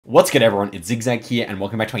What's good everyone, it's Zigzag here and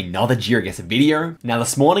welcome back to another Geoguessr video. Now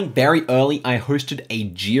this morning, very early, I hosted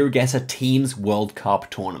a Geoguessr Teams World Cup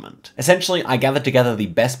tournament. Essentially, I gathered together the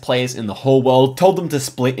best players in the whole world, told them to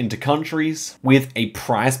split into countries, with a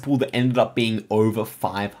prize pool that ended up being over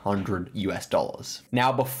 $500 US.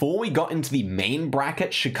 Now before we got into the main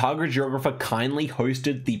bracket, Chicago Geographer kindly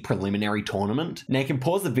hosted the preliminary tournament. Now you can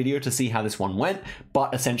pause the video to see how this one went,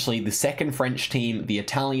 but essentially the second French team, the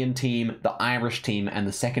Italian team, the Irish team, and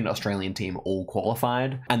the second Australian team all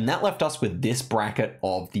qualified, and that left us with this bracket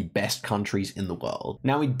of the best countries in the world.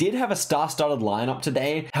 Now we did have a star-studded lineup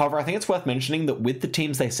today, however I think it's worth mentioning that with the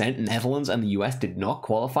teams they sent, Netherlands and the US did not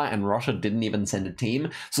qualify and Russia didn't even send a team,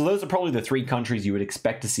 so those are probably the three countries you would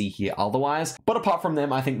expect to see here otherwise, but apart from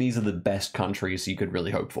them I think these are the best countries you could really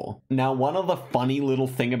hope for. Now one other funny little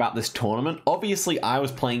thing about this tournament, obviously I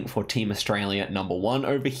was playing for Team Australia #1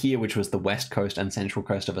 over here, which was the west coast and central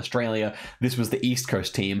coast of Australia. This was the east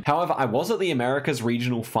coast team. However, I was at the Americas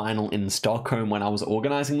regional final in Stockholm when I was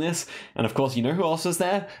organizing this, and of course, you know who else was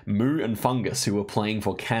there? Moo and Fungus, who were playing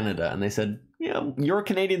for Canada, and they said, yeah, you're a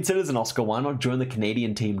Canadian citizen, Oscar, why not join the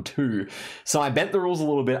Canadian team too? So I bent the rules a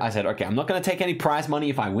little bit. I said, okay, I'm not going to take any prize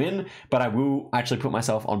money if I win, but I will actually put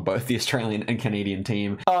myself on both the Australian and Canadian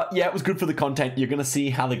team. Yeah, it was good for the content. You're going to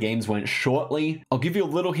see how the games went shortly. I'll give you a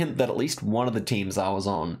little hint that at least one of the teams I was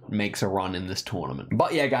on makes a run in this tournament.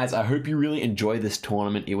 But yeah, guys, I hope you really enjoy this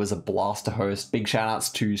tournament. It was a blast to host. Big shout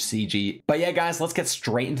outs to CG. But yeah, guys, let's get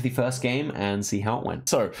straight into the first game and see how it went.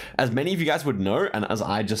 So, as many of you guys would know, and as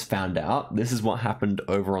I just found out, this is what happened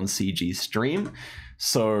over on CG's stream.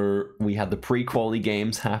 So we had the pre-quali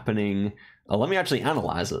games happening. Let me actually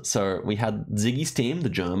analyze it. So we had Ziggy's team, the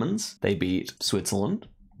Germans. They beat Switzerland.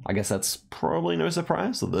 I guess that's probably no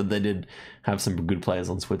surprise. So they did have some good players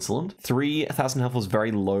on Switzerland. 3,000 health was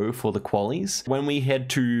very low for the qualies. When we head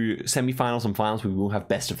to semifinals and finals, we will have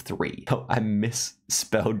best of 3. Oh, I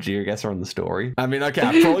misspelled Geoguessr on the story. I mean, okay,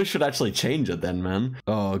 I probably should actually change it then, man.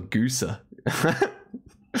 Oh, Gooser.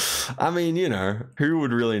 I mean, you know, who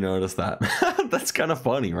would really notice that? That's kind of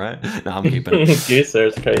funny, right? No, I'm keeping it. Geoguessr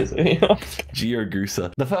is crazy.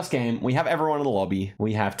 Geoguessr. The first game, we have everyone in the lobby.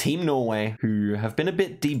 We have Team Norway, who have been a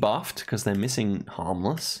bit debuffed because they're missing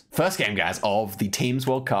Harmless. First game, guys, of the Teams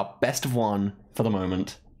World Cup. Best of 1 for the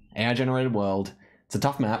moment. AI-generated world. It's a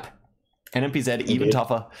tough map. NMPZ, even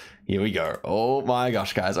tougher. Here we go. Oh my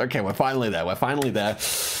gosh, guys. Okay, we're finally there. We're finally there.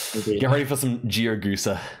 Get ready for some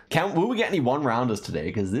Geoguessr. Will we get any one-rounders today?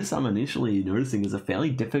 Because this I'm initially noticing is a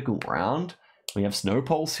fairly difficult round. We have snow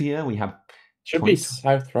poles here. We have... Should be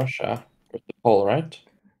South Russia with the pole, right?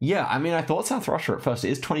 Yeah, I mean, I thought South Russia at first.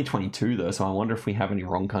 It is 2022, though, so I wonder if we have any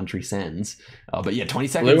wrong country sends. But yeah, 20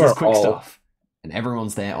 seconds is quick stuff. And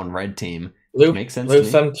everyone's there on red team. Blue makes sense to me.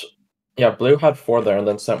 Sent... Yeah, Blue had 4 there and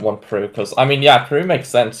then sent 1 Peru, because, I mean, yeah, Peru makes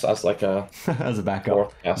sense as like a... as a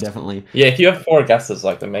backup, definitely. Yeah, if you have 4 guesses,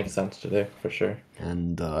 like, that makes sense to do, for sure.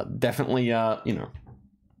 And definitely, you know,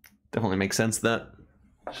 definitely makes sense that...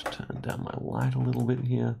 Just turn down my light a little bit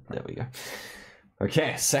here. There we go.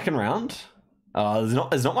 Okay, second round.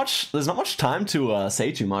 There's not much time to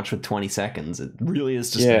say too much with 20 seconds. It really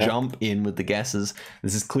is just jump in with the guesses.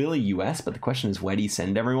 This is clearly US, but the question is, where do you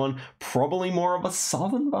send everyone? Probably more of a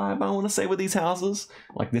southern vibe, I want to say, with these houses.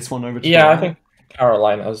 Like this one over to I think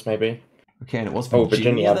Carolinas, maybe. Okay, and it was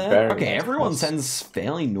Virginia there. Okay, everyone sends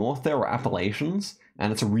fairly north there, or Appalachians.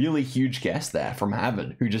 And it's a really huge guess there from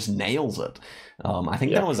Avid, who just nails it. I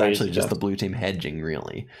think that was actually just the blue team hedging,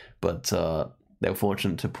 really. But they were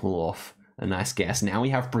fortunate to pull off a nice guess. Now we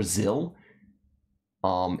have Brazil.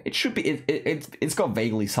 It should be... It's got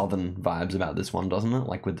vaguely southern vibes about this one, doesn't it?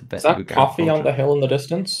 Like with the best... Is that coffee on the hill in the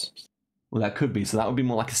distance? Well, that could be. So that would be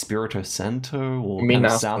more like a Espírito Santo or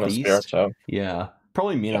Minas kind of southeast. Yeah.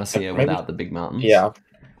 Probably Minas here without the big mountains. Yeah.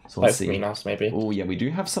 So let's see. Minas, maybe. Oh, yeah, we do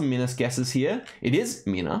have some Minas guesses here. It is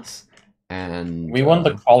Minas. And we won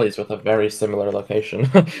the qualies with a very similar location.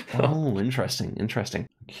 Oh, interesting. Interesting.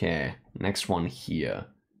 Okay, next one here.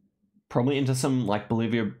 Probably into some like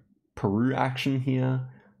Bolivia, Peru action here.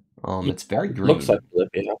 It's very green. Looks like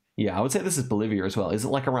Bolivia. Yeah, I would say this is Bolivia as well. Is it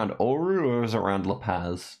like around Oru or is it around La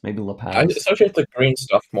Paz? Maybe La Paz. I associate the green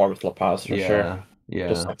stuff more with La Paz for sure. Yeah.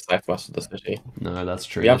 Just like southwest of the city. No, that's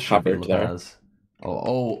true. We have coverage there.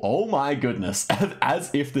 Oh my goodness.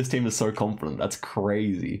 As if this team is so confident. That's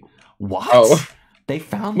crazy. What? Oh. They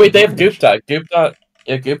found... Wait, they have Gupta.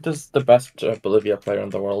 Yeah, Gupta's the best Bolivia player in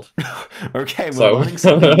the world. Okay, we're learning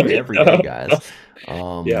something new every day, guys.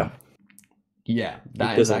 Yeah,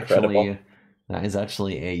 that is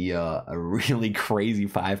actually a really crazy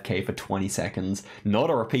 5k for 20 seconds. Not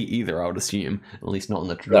a repeat either, I would assume. At least not in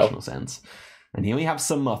the traditional sense. And here we have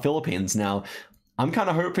some Philippines. Now, I'm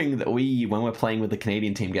kind of hoping that when we're playing with the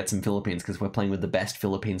Canadian team, get some Philippines, because we're playing with the best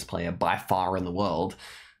Philippines player by far in the world.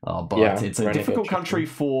 But it's a difficult country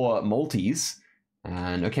for Maltese.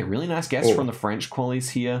 And okay, really nice guess from the French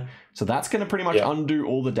qualies here. So that's going to pretty much undo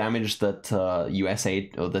all the damage that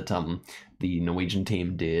USA or that the Norwegian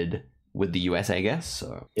team did with the USA guess.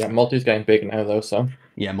 So yeah, Maltese getting big now though. So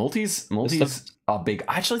yeah, Maltese are big.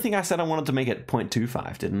 I actually think I said I wanted to make it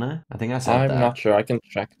 0.25, didn't I? I think I said that. I'm not sure. I can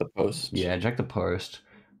check the post. Yeah, check the post.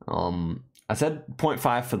 I said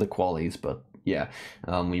 0.5 for the qualies, but yeah,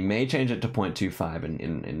 we may change it to 0.25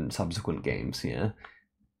 in subsequent games here,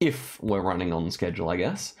 if we're running on schedule, I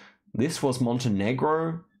guess. This was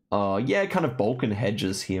Montenegro. Yeah, kind of Balkan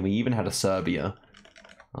hedges here. We even had a Serbia.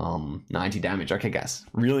 90 damage. Okay, guys.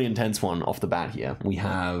 Really intense one off the bat here. We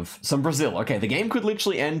have some Brazil. Okay, the game could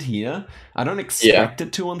literally end here. I don't expect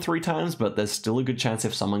it to on 3 times, but there's still a good chance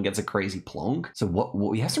if someone gets a crazy plonk. So what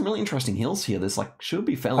we have some really interesting hills here. This should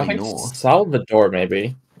be fairly north. Salvador,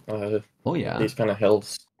 maybe. Oh yeah. These kind of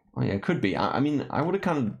hills. Oh yeah, it could be. I mean, I would have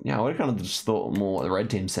kind of just thought more the red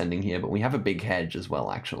team sending here, but we have a big hedge as well,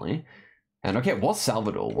 actually. And okay, it was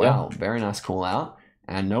Salvador. Wow, very nice call out.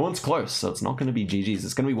 And no one's close, so it's not going to be GG's.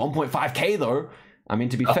 It's going to be 1.5k though. I mean,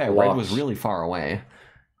 to be fair, red was really far away.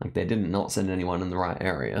 Like, they didn't not send anyone in the right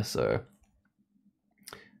area, so...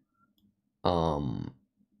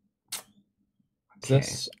 Is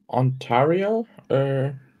this Ontario,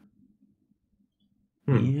 or...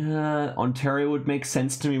 Yeah, Ontario would make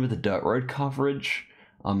sense to me with the dirt road coverage.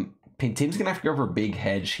 Team's going to have to go for a big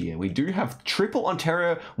hedge here. We do have triple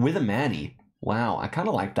Ontario with a Manny. Wow, I kind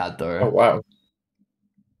of like that, though. Oh, wow.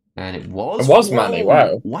 And it was... It was Manny,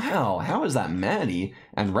 wow. Wow, how is that Manny?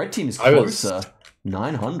 And red team is closer.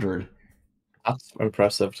 900. That's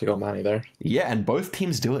impressive to go Manny there. Yeah, and both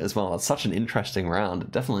teams do it as well. It's such an interesting round.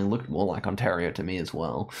 It definitely looked more like Ontario to me as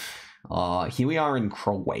well. Here we are in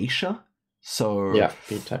Croatia. So... yeah,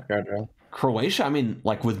 beat tech guardrail. Croatia, I mean,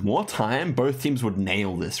 like, with more time, both teams would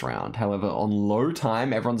nail this round. However, on low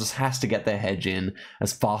time, everyone just has to get their hedge in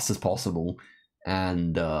as fast as possible.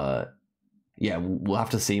 And, yeah, we'll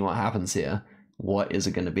have to see what happens here. What is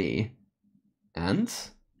it going to be? And,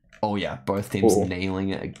 oh yeah, both teams nailing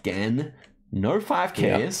it again. No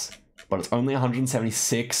 5Ks, but it's only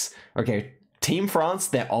 176. Okay, Team France,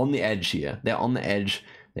 they're on the edge here. They're on the edge.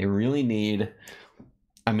 They really need...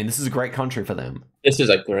 I mean, this is a great country for them. This is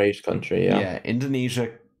a great country, yeah. Yeah,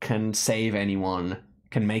 Indonesia can save anyone,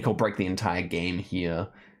 can make or break the entire game here.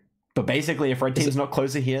 But basically, if red team's not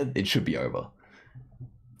closer here, it should be over.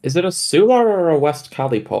 Is it a Sula or a West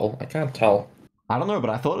Cali poll? I can't tell. I don't know, but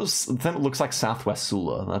I thought it looks like Southwest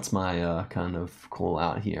Sula. That's my kind of call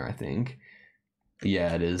out here, I think. But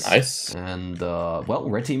yeah, it is. Nice. And, well,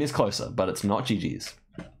 red team is closer, but it's not GG's.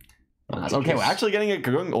 Okay, we're actually getting it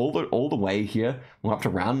going all the way here. We're up to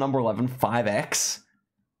round number 11, 5x.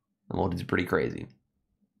 And what is pretty crazy.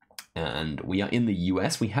 And we are in the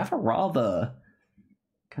US. We have a rather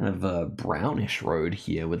kind of a brownish road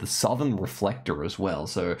here with a southern reflector as well.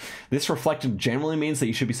 So this reflector generally means that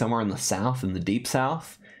you should be somewhere in the south, in the deep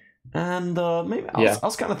south. And maybe I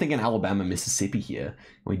was kind of thinking Alabama, Mississippi here.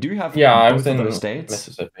 We do have both of those states.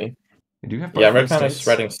 Mississippi. We do have both of those we're kind of states.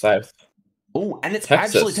 spreading south. Oh, and it's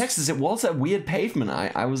actually Texas. It was that weird pavement.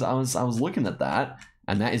 I was looking at that,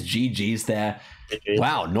 and that is GG's there.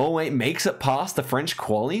 Wow, Norway makes it past the French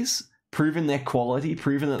qualies, proving their quality,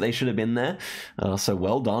 proving that they should have been there. So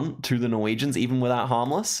well done to the Norwegians, even without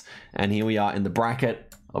harmless. And here we are in the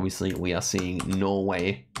bracket. Obviously, we are seeing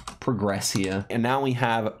Norway progress here, and now we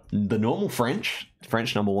have the normal French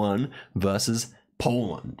number 1 versus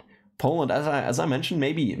Poland. Poland, as I mentioned,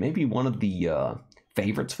 maybe one of the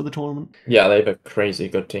favorites for the tournament. Yeah, they have a crazy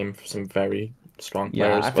good team, some very strong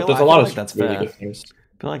players. I feel but there's a lot of that's really fair. good teams.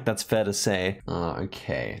 I feel like that's fair to say.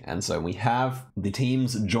 Okay, and so we have the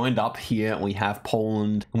teams joined up here. We have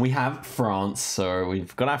Poland and we have France. So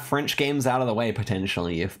we've got our French games out of the way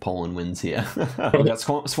potentially if Poland wins here. We've got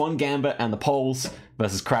Swan Gambit and the Poles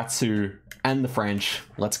versus Kratzu and the French.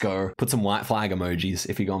 Let's go. Put some white flag emojis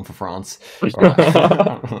if you're going for France.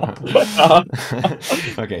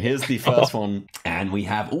 Okay, here's the first one. And we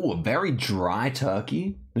have, a very dry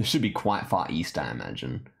Turkey. This should be quite far east, I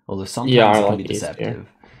imagine. Although sometimes it can be deceptive.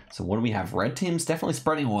 So what do we have? Red team's definitely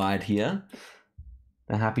spreading wide here.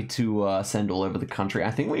 They're happy to send all over the country. I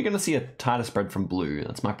think we're going to see a tighter spread from blue.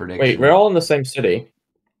 That's my prediction. Wait, we're all in the same city.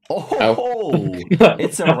 Oh,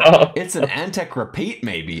 it's an Antec repeat,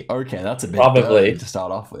 maybe. Okay, that's a bit dirty to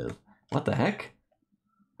start off with. What the heck?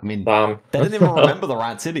 I mean, they didn't even remember the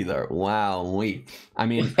right city, though. Wow, I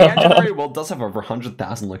mean, AI Generated World does have over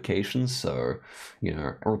 100,000 locations, so,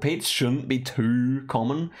 repeats shouldn't be too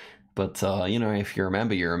common. But you know, if you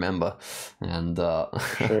remember, you remember. And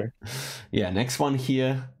Sure. yeah, next one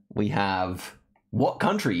here we have what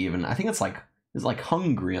country even? I think it's like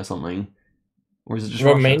Hungary or something. Or is it just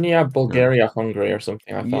Russia? Romania, Bulgaria, Hungary, or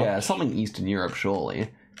something, I thought. Yeah, something Eastern Europe, surely.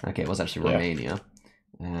 Okay, it was actually Yeah. Romania.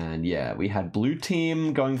 And yeah, we had blue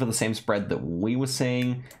team going for the same spread that we were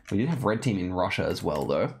seeing. We did have red team in Russia as well,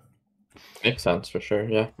 though. Makes sense for sure.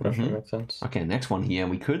 Yeah, Russia Mhm. makes sense. Okay, next one here.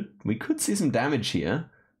 We could see some damage here.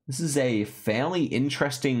 This is a fairly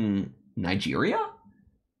interesting Nigeria.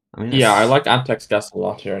 I mean, Yeah, I like Antec's guess a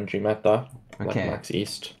lot here in Gmeta. Like Okay. Max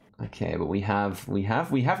East. Okay, but we have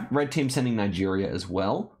red team sending Nigeria as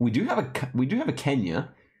well. We do have a Kenya.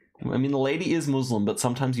 I mean, the lady is Muslim, but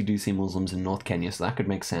sometimes you do see Muslims in North Kenya, so that could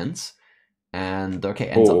make sense. And okay,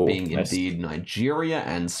 ends up being nice. indeed Nigeria,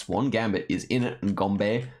 and Swan Gambit is in it, and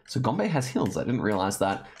Gombe. So Gombe has hills. I didn't realize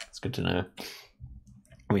that. It's good to know.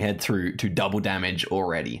 We head through to double damage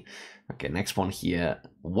already. Okay, next one here.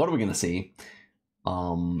 What are we gonna see?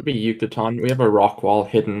 Could be Yucatan. We have a rock wall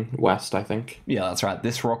hidden west, I think. Yeah, that's right.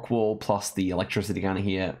 This rock wall plus the electricity counter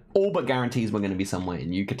here all but guarantees we're going to be somewhere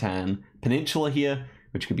in Yucatan Peninsula here,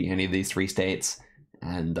 which could be any of these 3 states.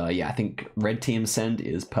 And yeah, I think red team send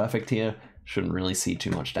is perfect here. Shouldn't really see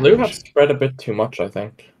too much damage. Blue have spread a bit too much, I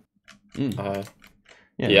think.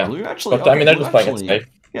 Yeah, blue actually. But I mean, they're just playing it safe.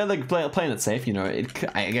 Yeah, they're playing it safe. You know,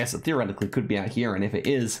 I guess it theoretically could be out here, and if it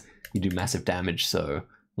is, you do massive damage. So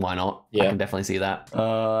why not? Yeah. I can definitely see that.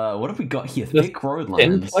 What have we got here? Thick road lines.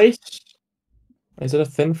 Thin plate? Is it a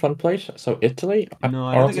thin fun plate? So Italy? No,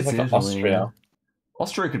 I don't think it's like Italy. Austria.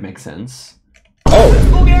 Austria could make sense. Oh! It's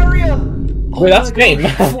Bulgaria! Wait, that's Spain!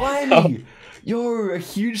 Flying! Yo, a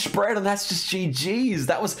huge spread, and that's just GG's.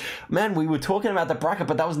 That was, man, we were talking about the bracket,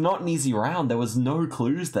 but that was not an easy round. There was no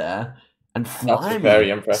clues there. And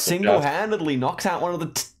Flyme single-handedly knocks out one of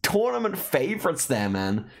the tournament favorites there,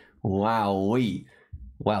 man. Wow-wee.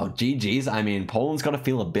 Wow, GG's. I mean, Poland's got to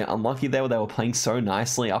feel a bit unlucky there. They were playing so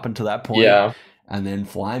nicely up until that point. Yeah. And then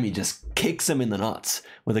Flyme just kicks him in the nuts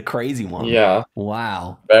with a crazy one. Yeah.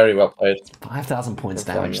 Wow. Very well played. 5,000 points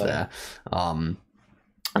damage there.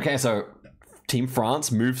 Okay, so Team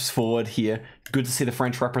France moves forward here. Good to see the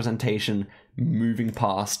French representation moving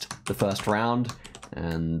past the first round.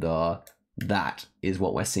 And that is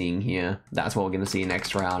what we're seeing here. That's what we're going to see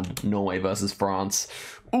next round. Norway versus France.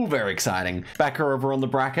 Ooh, very exciting. Back over on the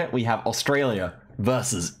bracket, we have Australia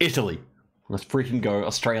versus Italy. Let's freaking go,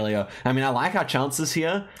 Australia. I mean, I like our chances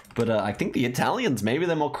here, but I think the Italians, maybe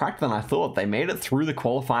they're more cracked than I thought. They made it through the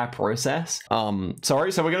qualifier process.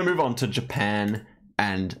 Sorry, so we're going to move on to Japan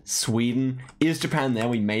and Sweden. Is Japan there?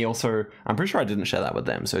 We may also... I'm pretty sure I didn't share that with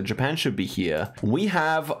them, so Japan should be here. We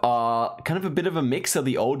have kind of a bit of a mix of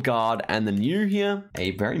the old guard and the new here.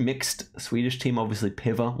 A very mixed Swedish team, obviously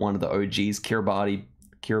Piva, one of the OGs,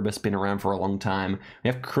 Kiriba's been around for a long time. We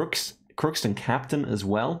have Crookston captain as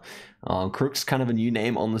well. Crook's kind of a new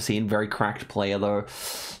name on the scene, very cracked player though.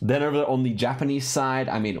 Then over on the Japanese side,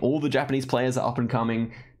 I mean, all the Japanese players are up and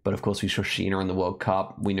coming, but of course we saw Sheena in the World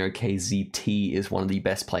Cup. We know KZT is one of the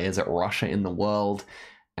best players at Russia in the world,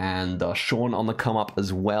 and Sean on the come up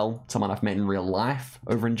as well, someone I've met in real life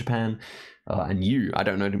over in Japan. And you, I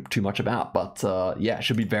don't know too much about, but yeah, it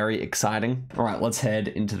should be very exciting. All right, let's head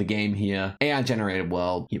into the game here. AI generated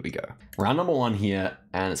world, here we go. Round number 1 here,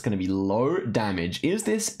 and it's going to be low damage. Is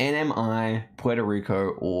this NMI, Puerto Rico,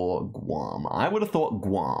 or Guam? I would have thought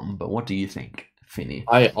Guam, but what do you think, Finny?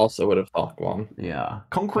 I also would have thought Guam. Yeah,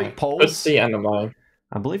 concrete poles. Could see NMI.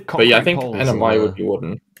 I believe concrete poles. But yeah, I think NMI would be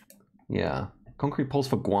wooden. Yeah, concrete poles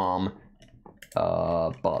for Guam,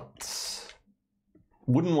 but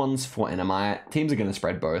wooden ones for NMI. Teams are going to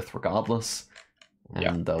spread both regardless.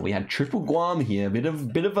 And we had triple Guam here. Bit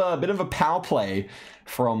of a power play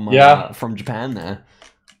from Japan there.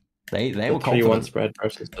 They were confident. 3-1 spread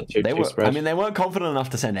versus the 2-2 spread. I mean, they weren't confident enough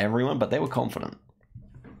to send everyone, but they were confident.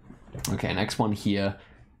 Okay, next one here.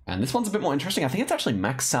 And this one's a bit more interesting. I think it's actually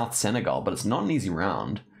Max South Senegal, but it's not an easy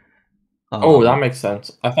round. Oh, that makes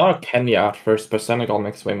sense. I thought Kenya at first, but Senegal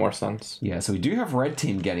makes way more sense. Yeah, so we do have red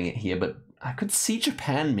team getting it here, but I could see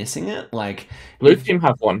Japan missing it. Like, blue team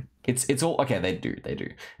have one. It's all okay. They do.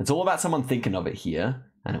 It's all about someone thinking of it here,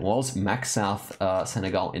 and it was Max South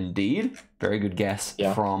Senegal indeed. Very good guess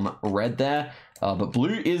from red there. But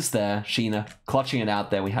blue is there. Sheena clutching it out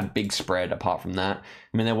there. We had big spread apart from that.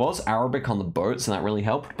 I mean, there was Arabic on the boat, so that really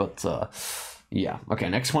helped. But yeah. Okay,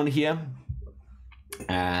 next one here.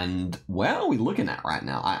 And where are we looking at right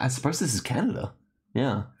now? I suppose this is Canada.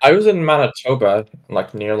 Yeah. I was in Manitoba,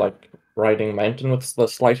 like near Riding Mountain with the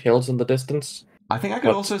slight hills in the distance. I think I could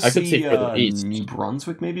But also I could see further east. New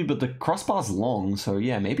Brunswick maybe, but the crossbar's long, so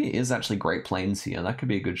yeah, maybe it is actually Great Plains here. That could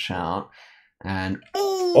be a good shout. And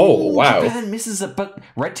Oh, wow. Japan misses it, but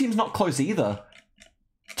red team's not close either.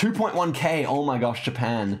 2.1k. Oh my gosh,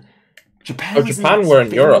 Japan. Oh, Japan were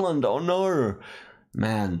in Europe. Finland. Oh no,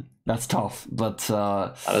 man, that's tough. But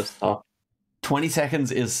that is tough. 20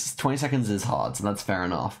 seconds is hard, so that's fair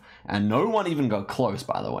enough. And no one even got close,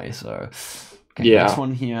 by the way. So okay, Yeah. next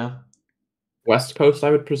one here. West Coast,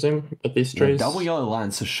 I would presume, at these trees. Yeah, double yellow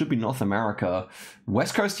lines, so should be North America.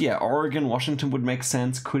 West Coast, yeah, Oregon, Washington would make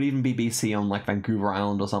sense. Could even be BC on like Vancouver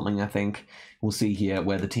Island or something, I think. We'll see here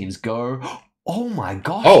where the teams go. Oh my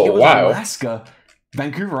gosh, it was Alaska.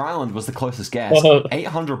 Vancouver Island was the closest guess.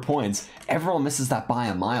 800 points. Everyone misses that by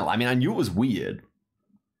a mile. I mean, I knew it was weird.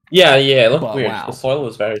 Yeah, it looked But weird. wow. The soil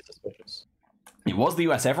was very suspicious. It was the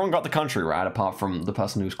US. Everyone got the country right, apart from the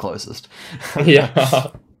person who's closest.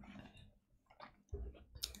 Yeah.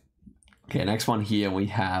 Okay, next one here we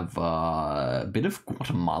have a bit of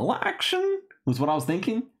Guatemala action, was what I was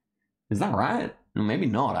thinking. Is that right? No, maybe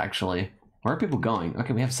not, actually. Where are people going?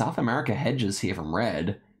 Okay, we have South America hedges here from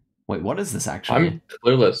red. Wait, what is this actually? I'm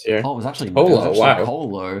clueless here. Oh, it was actually Polo, wow.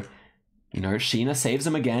 Polo. You know, Sheena saves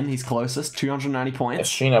him again. He's closest, 290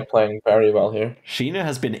 points. Yeah, Sheena playing very well here. Sheena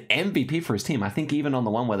has been MVP for his team. I think even on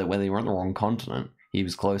the one where they were on the wrong continent, he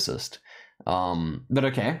was closest. But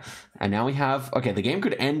okay. And now we have... Okay, the game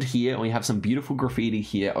could end here. We have some beautiful graffiti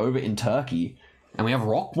here over in Turkey. And we have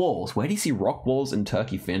rock walls. Where do you see rock walls in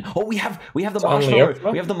Turkey, Finn? Oh, we have the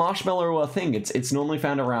marshmallow. We have the marshmallow thing. It's normally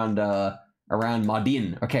found around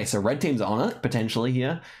Mardin. Okay, so red team's on it, potentially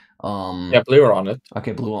here. Yeah, blue are on it.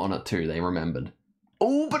 Okay, blue are on it too. They remembered.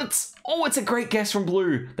 Oh, but it's a great guess from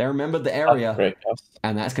blue. They remembered the area. Great guess.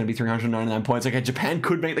 And that's going to be 399 points. Okay, Japan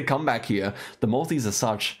could make the comeback here. The Maltese are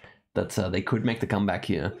such that they could make the comeback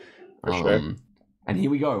here. For sure. And here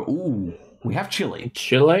we go. Ooh, we have Chile.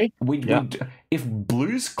 Chile? If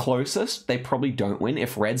blue's closest, they probably don't win.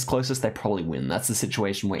 If red's closest, they probably win. That's the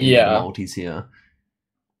situation we're in with the Maltese here.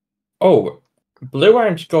 Oh, blue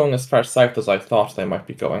aren't going as far south as I thought they might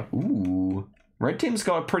be going. Ooh. Red team's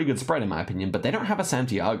got a pretty good spread in my opinion, but they don't have a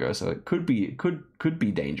Santiago, so it could be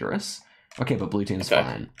dangerous. Okay, but blue team's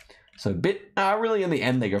fine. So really in the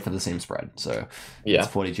end they go for the same spread. So it's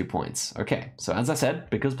 42 points. Okay, so as I said,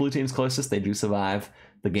 because blue team's closest, they do survive.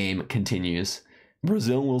 The game continues.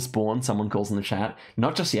 Brazil will spawn, someone calls in the chat.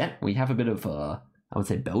 Not just yet. We have a bit of I would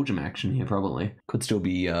say Belgium action here probably. Could still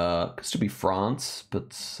be France,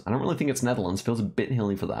 but I don't really think it's Netherlands. Feels a bit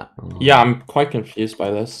hilly for that. Yeah, I'm quite confused by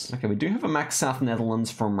this. Okay, we do have a Max South Netherlands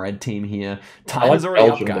from red team here. Time is already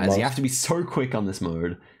up, guys. You have to be so quick on this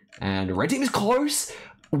mode. And red team is close.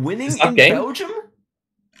 Winning in Belgium?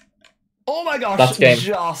 Oh my gosh,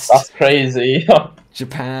 that's crazy.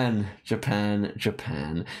 Japan.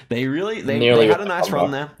 They had a nice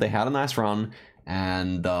run there. They had a nice run.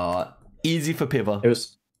 And easy for Piva.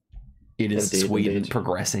 It is Sweden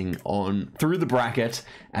progressing on through the bracket.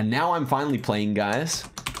 And now I'm finally playing, guys,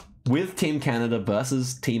 with Team Canada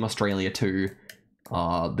versus Team Australia 2.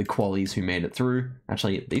 The qualies who made it through.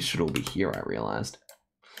 Actually, these should all be here, I realized.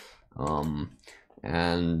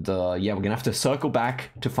 Yeah, we're gonna have to circle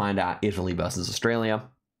back to find out Italy versus Australia.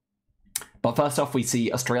 But first off, we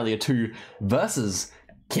see Australia 2 versus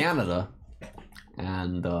Canada.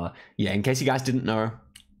 And yeah, in case you guys didn't know,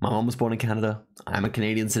 my mom was born in Canada. I'm a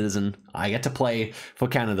Canadian citizen. I get to play for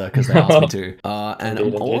Canada because they asked me to. And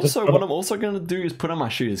what I'm also gonna do is put on my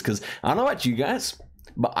shoes, because I don't know about you guys,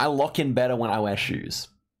 but I lock in better when I wear shoes.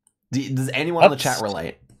 Does anyone in the chat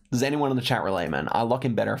relate? Does anyone in the chat relate, man? I lock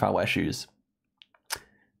in better if I wear shoes.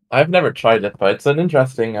 I've never tried it, but it's an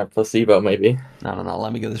interesting placebo, maybe. No.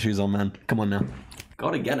 Let me get the shoes on, man. Come on now.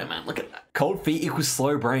 Gotta get it, man. Look at that. Cold feet equals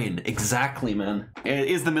slow brain. Exactly, man. It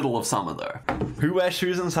is the middle of summer, though. Who wears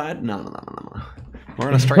shoes inside? No. We're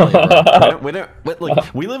in Australia, bro.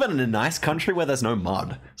 Look, we live in a nice country where there's no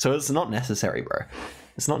mud. So it's not necessary, bro.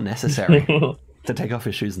 It's not necessary to take off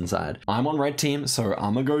your shoes inside. I'm on red team, so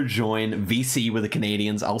I'm gonna go join VC with the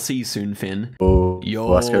Canadians. I'll see you soon, Finn. Yo,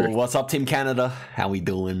 what's up, Team Canada? How we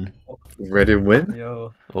doing? Ready to win?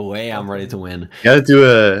 Yo. Oh, hey, I'm ready to win. You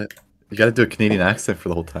gotta do a Canadian accent for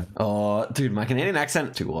the whole time. Oh, dude, my Canadian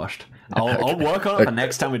accent too washed. I'll work on it the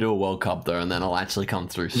next time we do a World Cup, though, and then I'll actually come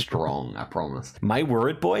through strong, I promise. My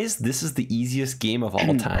word, boys, this is the easiest game of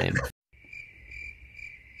all time.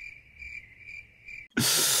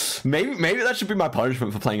 Maybe that should be my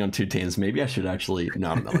punishment for playing on two teams. Maybe I should actually...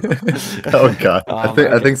 No. Oh, God.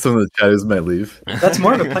 I think some of the chatters might leave. That's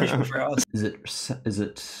more of a punishment for us. Is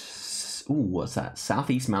it... Ooh, what's that?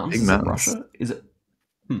 Southeast Mountains? Big mountains. Russia? Is it...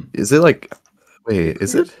 Is it like Wait,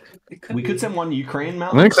 is it? We could send one Ukraine I'm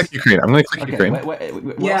mountains. gonna click Ukraine. I'm gonna click Okay, Ukraine.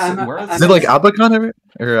 wait, Yeah, where I'm Is it like Abakan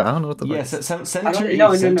or I don't know what the yeah, fuck. send I two don't- east.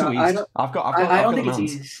 no, Send no, two I east. don't- I've got I don't the think it's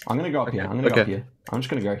mountains. east. I'm gonna go up Okay, here. I'm gonna go up okay. here. I'm just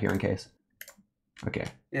gonna go here in case. Okay.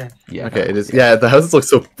 Yeah. Yeah. Okay, it is. Yeah, the houses look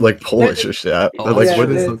so like Polish or shit. Oh, Like yeah, what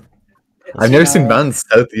is? the- This? I've never seen uh, mountains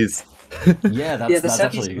southeast. Yeah, the that's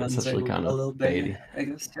southeast actually ones are kind a of little bit, baity. I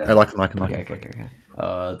guess. I Yeah. like Okay.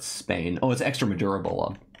 It's Spain. Oh, it's extra Madura.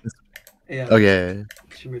 Yeah. Oh yeah.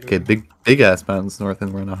 Okay, big ass mountains north,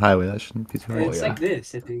 and we're on a highway. That shouldn't be too hard. It's yeah. like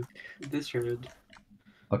this, I think. This road.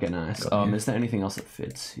 Okay, nice. Got here. Is there anything else that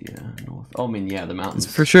fits here? North. Oh, I mean, yeah, the mountains.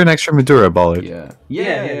 It's for sure an extra Madura baller. Yeah.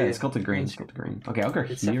 Yeah. It's got the green. It's got the green. Okay, I'll go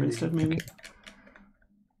It's here definitely- instead, maybe.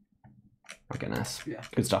 Okay, nice. Yeah.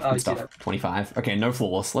 Good stuff. Oh, Good I see stuff. that. 25. Okay, no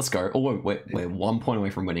flawless. Let's go. Oh, wait. We're 1 point away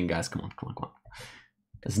from winning, guys. Come on.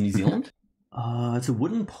 Is New Zealand? It's a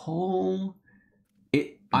wooden pole.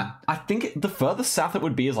 I think the furthest south it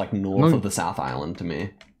would be is like north of the South Island to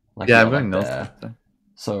me. Like, Yeah, yeah, I'm going like north. there.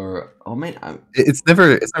 So, oh man, It's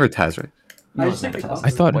never Taz, right? no, I it's just never think Tasman. I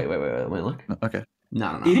thought- Wait, look. No, okay.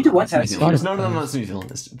 No. You can do one it's New Tasman. Zealand. No, it's New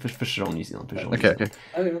Zealand. It's for sure New Zealand. For sure New Okay. Zealand.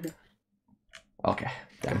 Okay. Okay,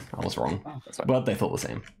 damn, I was wrong. Oh, That's fine. But they thought the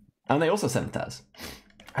same. And they also sent Taz.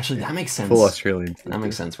 Actually, that makes sense. Full Australian. That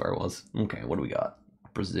makes sense where it was. Okay, what do we got?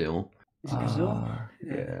 Brazil. Is it Brazil?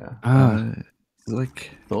 Yeah. Like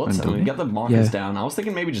Thoughts? I Andorra? mean, we got the markers Yeah. down. I was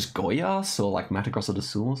thinking maybe just Goiás or like Mato Grosso do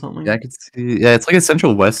Sul or something. Yeah, I could see. Yeah, it's like a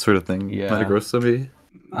central west sort of thing. Yeah. Mato Grosso, maybe.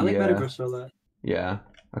 I like Yeah. Mato Grosso a lot. Yeah.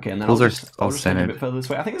 Okay, and then Those I'll are just all take a standard. bit further this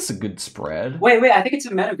way. I think this is a good spread. Wait, I think it's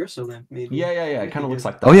a Mato Grosso lamp, maybe. Yeah. It kind of looks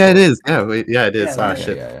like that. Oh yeah, it is. Yeah, wait. Yeah, it is. Yeah, Ah, yeah,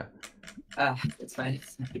 shit. Yeah. Ah, it's fine.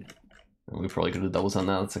 We probably could have doubles on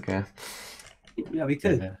that. That's okay. Yeah, we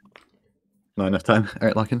could. Yeah. Not enough time. All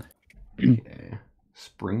right, lock in. Okay.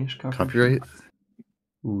 Springish coverage. Copyright.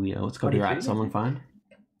 Ooh, yeah. What's copyright? Someone find?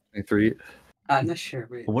 23. I'm not sure.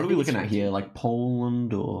 Wait. What are I we think it's looking at here? 14. Like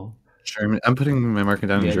Poland or? Germany. I'm putting my marking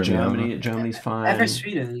down in Germany. I don't know. Germany's fine. Ever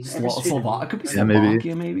Sweden. Slovakia could be Yeah, maybe.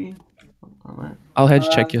 Slovakia, maybe. Alright. I'll hedge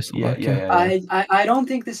check your Yeah, Slovakia. I don't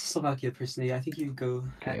think this is Slovakia personally. I think you go.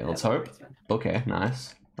 Okay, let's hope. Okay,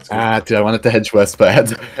 nice. That's good. Ah, dude, I wanted to hedge west, but I had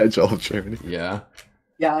to hedge all of Germany. Yeah.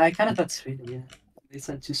 Yeah, I kind of thought Sweden. Yeah, it's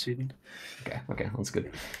not too Sweden. Okay, that's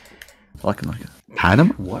good. Lock in.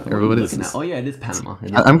 Panama? What Or are we what is looking this? at? Oh yeah, it is Panama. It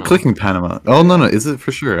is I'm Panama. clicking Panama. Oh no, is it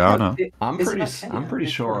for sure? I don't know. I'm Is it pretty. not Kenya? I'm pretty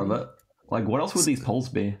It's sure of Kenya. it. Like, what else would these poles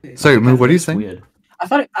be? Sorry, Moo, what are you It's saying? Weird. I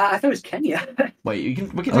thought it was Kenya. Wait, we can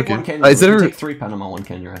take Okay. one Kenya. Is we can there- take 3 Panama, 1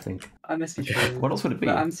 Kenya. I think. I must be sure. What else would it be?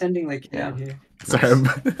 But I'm sending like Yeah. down here. Sorry. I'm...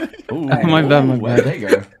 Ooh, My bad, my ooh, bad. There you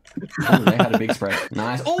go. Oh, they had a big spread.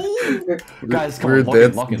 Nice. Oh, guys, come We're on,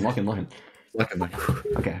 lock in. Lock in.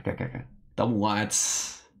 Okay. Double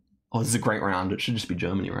whites. Oh, this is a great round. It should just be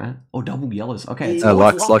Germany, right? Oh, double yellows. Okay. It's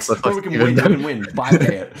Lux. Oh, we can win. 5K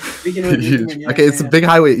it. We can win, yeah, Okay, it's yeah. a big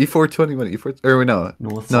highway. E421. E4. Or wait, no.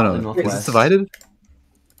 North, No. northwest. Is it divided?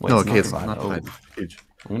 Wait, No, it's okay, it's divided. not Oh, divided. Huge.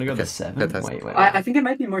 I'm gonna go Okay, to 7. fantastic. Wait. I think it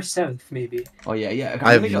might be more south, maybe. Oh yeah. I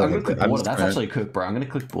have I'm no gonna idea. click I'm border. just That's trying. actually a cook, bro. I'm gonna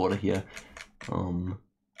click border here. Oh,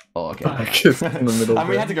 okay. Just in the middle. I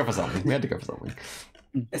mean, we had to go for something.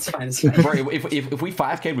 It's fine. It's fine. Bro, if we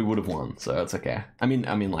 5K'd, we would have won, so it's okay. I mean,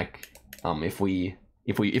 like,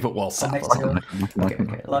 if it was south or next something.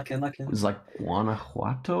 go. Okay. Lock in. Is it like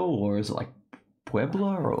Guanajuato or is it like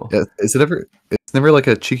Puebla or? Yeah, is it ever? It's never like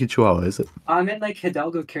a cheeky chihuahua, is it? I'm in like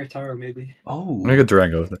Hidalgo, Querétaro, maybe. Oh. I'm gonna go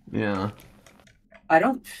Durango. Yeah. I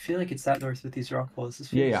don't feel like it's that north with these rock walls. This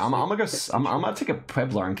feels Yeah. I'm like gonna go. quite I'm central. gonna take a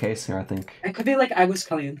Puebla in case here. I think. It could be like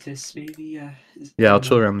Aguascalientes, maybe. Yeah, I'll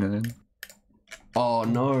chill around then. Oh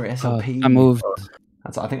no, SLP. I moved.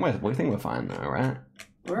 I think we're fine though, right?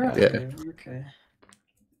 We're Yeah. okay. We're okay.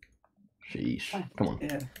 Sheesh. Come on.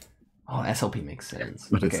 Yeah. Oh, SLP makes sense.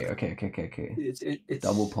 What is Okay. It's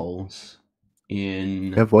Double poles in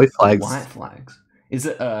You have white flags. white flags. Is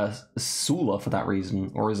it Sula for that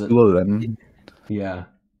reason, or is it? Below them. Yeah.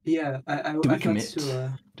 Yeah. I Do we thought commit?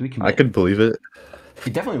 Sula. Do we commit? I could believe it.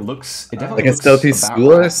 It definitely looks. It Like definitely Like a looks stealthy about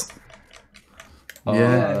schoolers. right.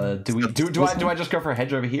 Yeah. Do we? Do I just go for a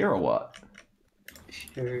hedge over here or what?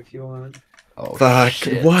 Sure, if you want. Oh Fuck.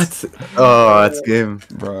 shit. What? Oh, that's game.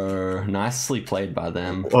 Bro, nicely played by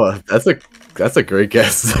them. Oh, that's a great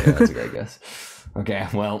guess. Yeah, that's a great guess. Okay,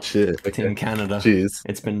 well, Shit. Team Okay. Canada. Jeez.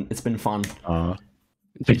 It's been fun, Aw.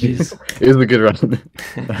 GG's. It was a good run.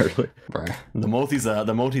 Not really. bro. The Maltese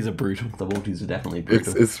are brutal. The Maltese are definitely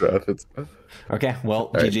brutal. It's rough. It's rough. Okay, well,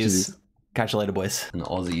 Alright, GG's. GG's. Catch you later, boys. And the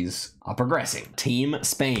Aussies are progressing. Team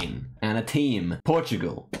Spain and a team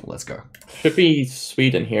Portugal. Let's go. Should be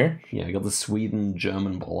Sweden here. Yeah, I got the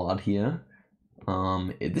Sweden-German bollard here.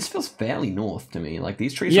 This feels fairly north to me. Like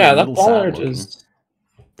these trees are Yeah, a that little sad bollard looking. is...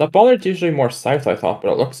 That bollard's usually more south, I thought,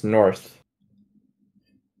 but it looks north.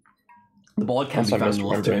 The bollard can Unless be I'm found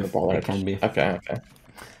north too. misremembering the bollard. It can be. Okay, okay.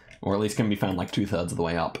 Or at least can be found like 2/3 of the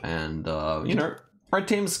way up. And, you know, red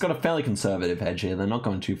team's got a fairly conservative edge here. They're not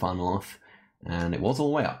going too far north. And it was all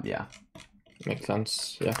the way up, yeah. Makes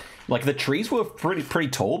sense, yeah. Like, the trees were pretty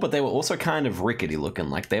tall, but they were also kind of rickety looking.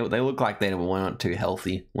 Like, they looked like they weren't too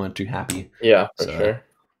healthy, weren't too happy. Yeah, for sure.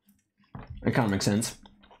 It kind of makes sense.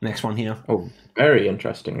 Next one here. Oh, very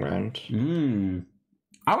interesting round.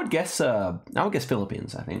 I would guess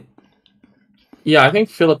Philippines, I think. Yeah, I think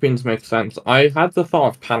Philippines makes sense. I had the thought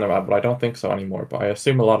of Panama, but I don't think so anymore. But I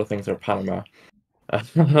assume a lot of things are Panama.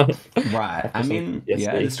 Right. I mean,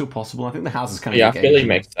 yeah, it's still possible. I think the house is kind of yeah, Philly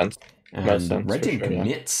makes sense. And red team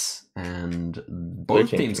commits, and both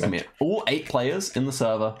teams commit. All 8 players in the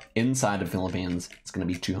server inside of Philippines. It's going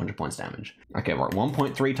to be 200 points damage. Okay, we're at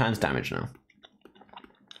 1.3 times damage now.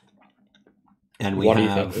 And we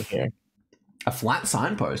have a flat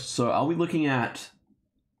signpost. So are we looking at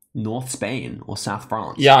North Spain or South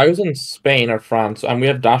France? Yeah, I was in Spain or France, and we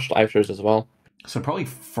have dashed outers as well. So probably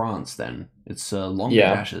France then. It's longer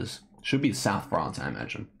dashes. Should be South France, I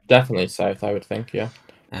imagine. Definitely south, I would think, yeah.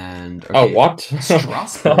 And okay, oh, what?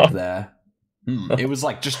 Strasbourg there. It was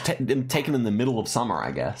like just taken in the middle of summer,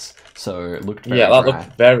 I guess. So it looked very dry. That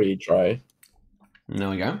looked very dry. There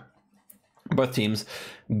we go. Both teams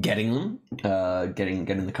getting them,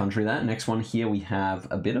 getting the country there. Next one here, we have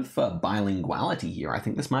a bit of bilinguality here. I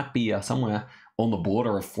think this might be somewhere on the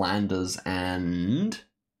border of Flanders and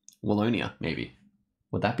Wallonia, maybe.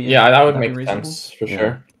 Would that be? Yeah, that would make sense for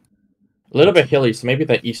sure. A little bit hilly, so maybe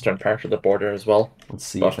the eastern part of the border as well. Let's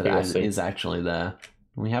see if it is actually there.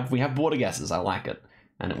 We have border guesses. I like it,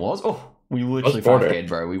 and it was. Oh, we literally 5K'd,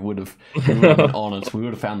 bro. We would have been on it. We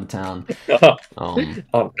would have found the town.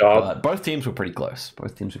 Oh god! But both teams were pretty close.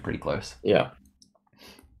 Yeah.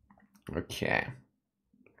 Okay.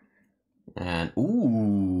 And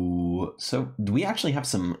ooh, so do we actually have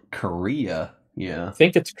some Korea? Yeah. I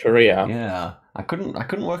think it's Korea. Yeah. I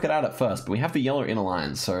couldn't work it out at first, but we have the yellow inner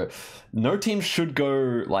lines, so no team should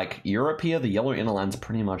go like Europe here. The yellow inner lines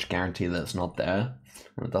pretty much guarantee that it's not there.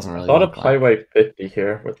 And it doesn't really look like Highway 50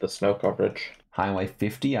 here with the snow coverage. Highway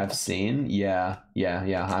 50 I've seen. Yeah.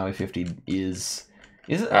 Highway 50 is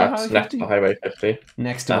it it's next to Highway 50.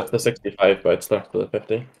 Next to the 65, but it's next to the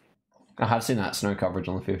 50. I have seen that snow coverage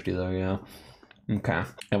on the 50 though, yeah. Okay.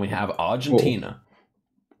 And we have Argentina. Ooh.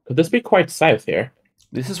 Could this be quite south here?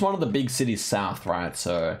 This is one of the big cities south, right?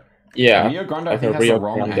 So yeah, Rio Grande I think has the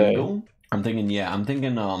wrong angle. I'm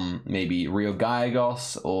thinking maybe Rio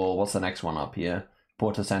Gallegos, or what's the next one up here?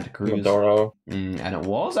 Puerto Santa Cruz. Mindoro. And it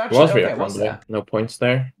was actually it was there. No points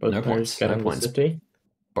there. But no points. City.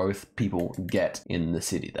 Both people get in the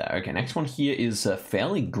city there. Okay, next one here is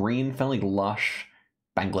fairly green, fairly lush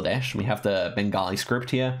Bangladesh. We have the Bengali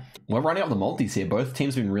script here. We're running up the multis here. Both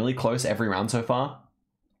teams have been really close every round so far.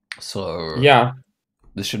 So yeah.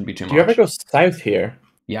 This shouldn't be too much. Do you ever go south here?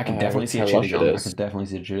 Yeah, I can definitely see a Chittagong. I can definitely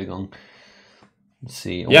see a Chittagong. Let's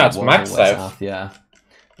see. Yeah, it's max south. Yeah.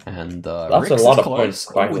 And that's a lot of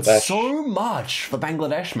points. Oh, it's so much for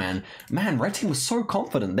Bangladesh, man. Man, red team was so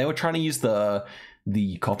confident. They were trying to use the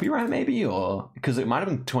copyright maybe, or because it might have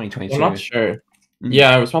been 2022. I'm not sure.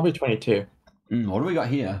 Yeah, it was probably 22. What do we got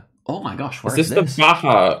here? Oh my gosh, where is this?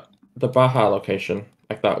 The Baja location,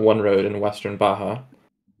 like that one road in Western Baja.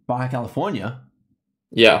 Baja California.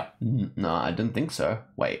 Yeah. No, I didn't think so.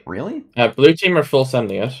 Wait, really? Blue team are full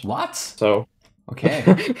sending it. What? So. Okay.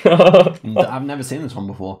 I've never seen this one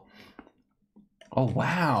before. Oh,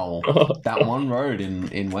 wow. That one road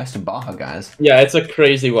in Western Baja, guys. Yeah, it's a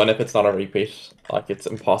crazy one if it's not a repeat. Like, it's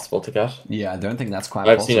impossible to get. Yeah, I don't think that's quite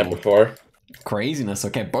possible. I've seen it before. Craziness.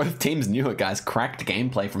 Okay, both teams knew it, guys. Cracked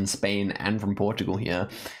gameplay from Spain and from Portugal here.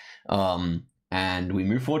 And we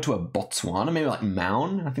move forward to a Botswana, maybe like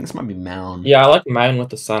Maun. I think this might be Maun. Yeah, I like Maun with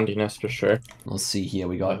the sandiness for sure. Let's see here.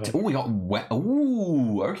 We got okay, we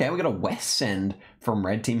got a west send from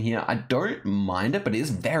red team here. I don't mind it, but it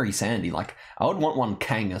is very sandy. Like I would want one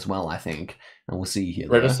Kang as well, I think. And we'll see here.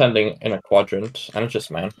 We're just sending in a quadrant, and it's just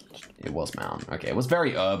Maun. It was Maun. Okay, it was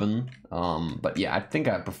very urban. But yeah, I think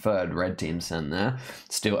I preferred red team send there.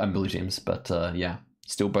 Still, and blue teams, but yeah,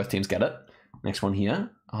 still both teams get it. Next one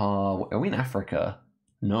here. Are we in Africa?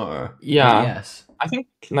 No. Yeah. Yes. I think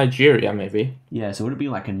Nigeria, maybe. Yeah, so would it be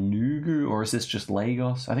like a Nugu, or is this just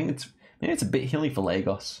Lagos? I think maybe it's a bit hilly for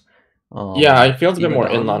Lagos. Yeah, it feels a bit more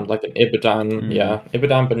inland, like an Ibadan. Yeah,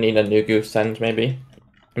 Ibadan, Benina, Nugu send, maybe.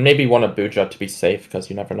 And maybe one Abuja to be safe, because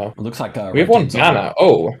you never know. It looks like... we have one Ghana.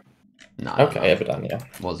 Oh. No. Okay, Ibadan, yeah.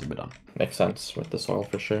 Was Ibadan. Makes sense with the soil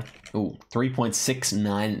for sure. Ooh,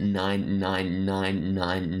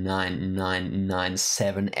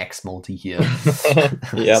 3.699999997 X multi here.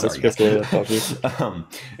 Yeah, Sorry, that's good for you,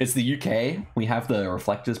 it's the UK. We have the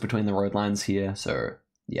reflectors between the road lines here, so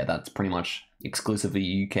yeah, that's pretty much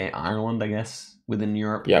exclusively UK, Ireland, I guess, within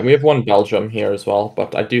Europe. Yeah, we have one Belgium here as well,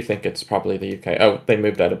 but I do think it's probably the UK. Oh, they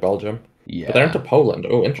moved out of Belgium. Yeah. But they're into Poland.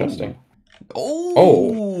 Oh, interesting.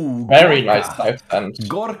 Oh, Very Gorka. nice south end.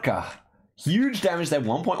 Gorka. Huge damage there,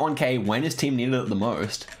 1.1k when his team needed it the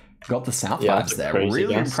most. Got the south vibes there.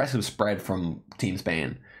 Really impressive spread from Team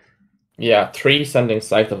Spain. Yeah, 3 sending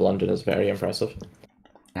south of London is very impressive.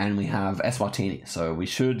 And we have Eswatini, so we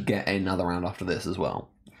should get another round after this as well.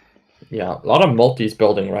 Yeah, a lot of multis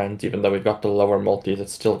building rounds, even though we've got the lower multis,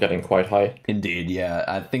 it's still getting quite high. Indeed, yeah.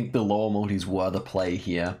 I think the lower multis were the play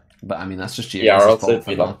here. But I mean, that's just Yeah, or else fault it'd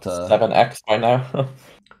for be not... like 7x by now.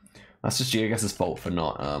 That's just Geoguessr's fault for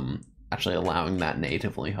not actually allowing that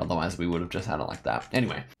natively. Otherwise, we would have just had it like that.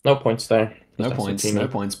 Anyway. No points there. No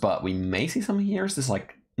points, but we may see something here. Is this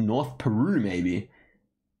like North Peru, maybe?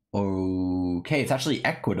 Okay, it's actually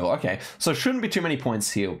Ecuador. Okay, so shouldn't be too many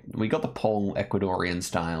points here. We got the Pole Ecuadorian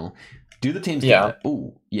style. Do the teams get it?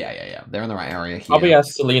 Ooh, yeah. They're in the right area here. Probably a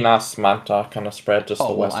Salinas Manta kind of spread, just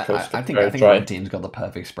the west coast. I think the team's got the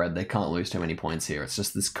perfect spread. They can't lose too many points here. It's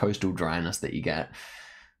just this coastal dryness that you get.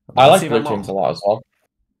 I like blue teams a lot as well.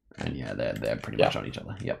 And yeah, they're pretty much on each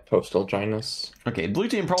other. Yep. Coastal dryness. Okay, blue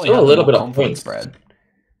team probably still has a little bit of confidence points spread.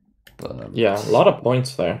 But, yeah, a lot of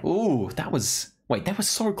points there. Ooh, that was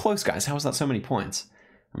so close, guys. How was that so many points?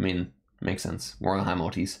 I mean, makes sense. We're on high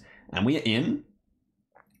multis, and we are in.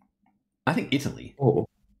 I think Italy. Oh,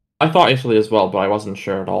 I thought Italy as well, but I wasn't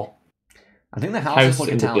sure at all. I think the houses look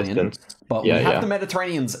Italian, but we have yeah. the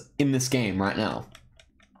Mediterraneans in this game right now.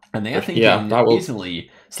 And they are thinking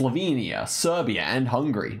Italy, Slovenia, Serbia, and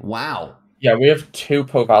Hungary. Wow. Yeah, we have 2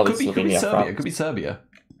 Po Valley Slovenia. Could be Serbia.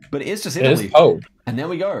 But it is just Italy. It is Po. And there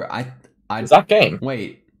we go. Is that game?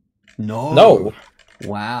 Wait. No. No.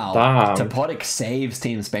 Wow. Damn. Topotic saves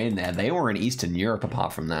Team Spain there. They were in Eastern Europe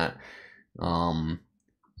apart from that. So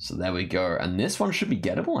there we go. And this one should be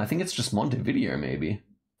gettable. I think it's just Montevideo, maybe.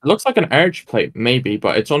 It looks like an arch plate, maybe,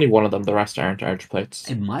 but it's only one of them. The rest aren't arch plates.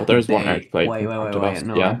 It might. But there's one arch plate. Wait.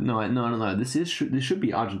 No. This should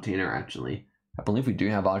be Argentina actually. I believe we do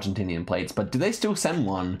have Argentinian plates, but do they still send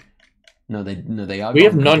one? No, they are. We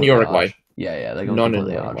have none Uruguay. Yeah, they're going none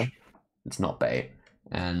completely in Uruguay. It's not bait.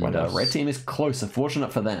 And red team is closer.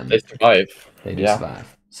 Fortunate for them. They survive. They do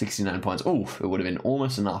survive. 69 points. Oh, it would have been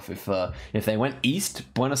almost enough if they went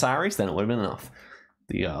east Buenos Aires. Then it would have been enough.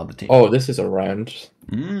 The other team. Oh, this is a round.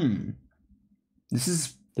 This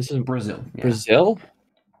is Brazil. Yeah. Brazil?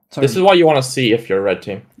 So, this is what you want to see if you're a red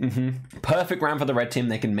team. Perfect round for the red team.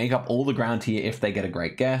 They can make up all the ground here if they get a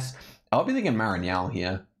great guess. I'll be thinking Maranhão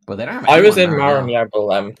here, but they don't have. I was in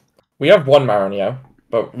Maranhão. We have one Maranhão,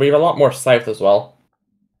 but we have a lot more south as well.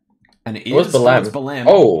 And it is Belém.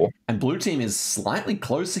 Oh. And blue team is slightly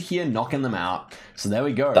closer here, knocking them out. So there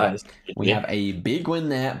we go. We have a big win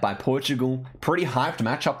there by Portugal. Pretty hyped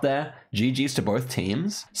matchup there. GG's to both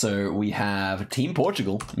teams. So we have Team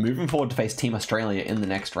Portugal moving forward to face Team Australia in the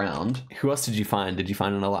next round. Who else did you find? Did you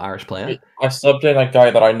find another Irish player? I subbed in a guy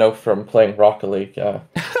that I know from playing Rocket League.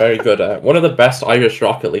 Very good. One of the best Irish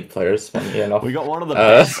Rocket League players, funny enough. We got one of the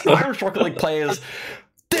best Irish Rocket League players.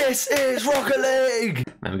 This is Rocket League!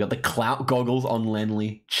 And we got the clout goggles on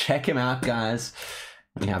Lenley. Check him out, guys.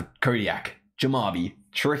 We have Kodiak, Jamabi,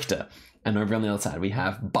 Trichter, and over on the other side we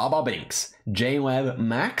have Baba Binks, J-Web,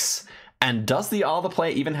 Max, and does the other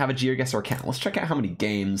player even have a Geoguessr account? Let's check out how many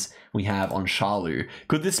games we have on Charlu.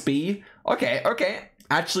 Could this be... Okay.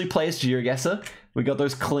 Actually plays Geoguessr. We got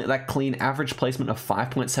that clean average placement of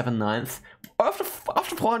 5.79th. After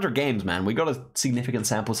 400 games, man, we got a significant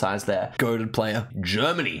sample size there. Goated player.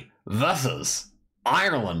 Germany versus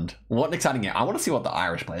Ireland. What an exciting game. I want to see what the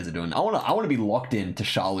Irish players are doing. I want to be locked in to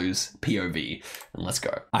Charlu's POV. And let's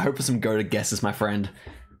go. I hope for some goated guesses, my friend.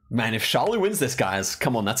 Man, if Charlu wins this, guys,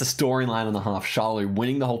 come on, that's a storyline and a half. Charlu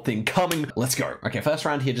winning the whole thing coming. Let's go. Okay, first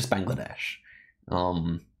round here, just Bangladesh.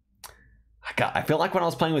 I feel like when I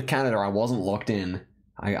was playing with Canada, I wasn't locked in.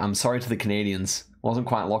 I'm sorry to the Canadians. Wasn't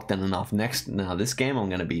quite locked in enough. Now this game, I'm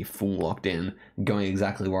going to be full locked in, going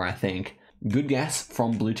exactly where I think. Good guess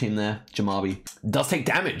from blue team there. Jamabi does take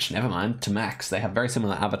damage. Never mind. To Max. They have very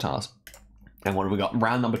similar avatars. And what have we got?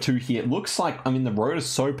 Round number 2 here. It looks like, I mean, the road is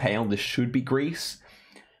so pale. This should be Greece.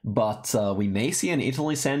 But we may see an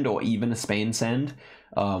Italy send or even a Spain send.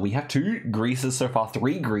 We have 2 Greases so far.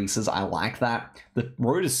 3 Greases. I like that. The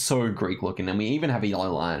road is so Greek looking. And we even have a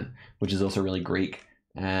yellow line, which is also really Greek.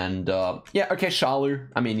 And yeah, okay, Charlu.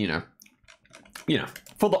 I mean, you know,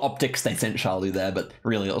 for the optics, they sent Charlu there, but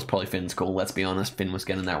really it was probably Finn's call. Let's be honest, Finn was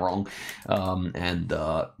getting that wrong. And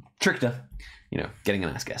Trickter, you know, getting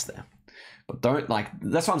a nice guess there. But don't, like,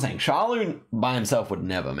 that's what I'm saying. Charlu by himself would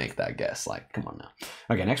never make that guess. Like, come on now.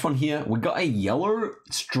 Okay, next one here. We got a yellow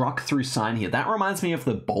struck through sign here. That reminds me of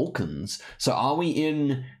the Balkans. So are we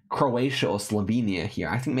in Croatia or Slovenia here?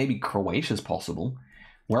 I think maybe Croatia's possible.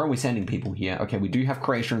 Where are we sending people here? Okay, we do have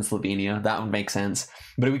Croatia and Slovenia. That would make sense.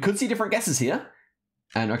 But we could see different guesses here.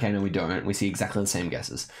 And okay, no, we don't. We see exactly the same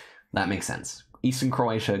guesses. That makes sense. Eastern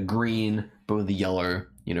Croatia, green, but with the yellow,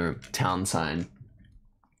 you know, town sign.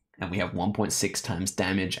 And we have 1.6 times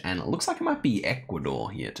damage, and it looks like it might be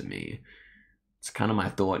Ecuador here to me. It's kind of my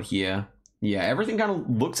thought here. Yeah, everything kind of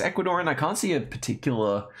looks Ecuadorian. I can't see a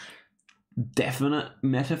particular definite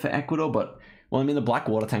meta for Ecuador, but, well, I mean, the black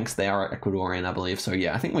water tanks, they are Ecuadorian, I believe. So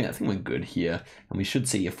yeah, I think we're good here, and we should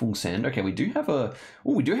see a full send. Okay, we do have a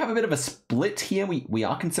bit of a split here. We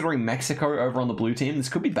are considering Mexico over on the blue team. This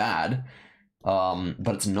could be bad,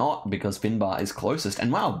 but it's not because Finbar is closest.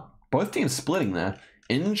 And wow, both teams splitting there.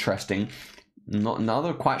 Interesting.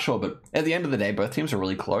 Not quite sure, but at the end of the day, both teams are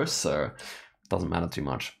really close, so it doesn't matter too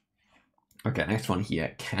much. Okay, next one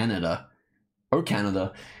here, Canada. Oh,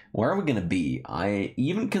 Canada. Where are we going to be? I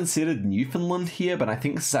even considered Newfoundland here, but I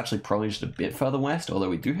think this is actually probably just a bit further west, although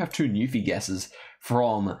we do have two Newfie guesses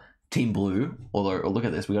from Team Blue. Although, look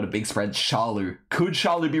at this, we got a big spread. Charlu. Could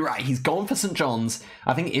Charlu be right? He's gone for St. John's.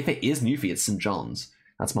 I think if it is Newfie, it's St. John's.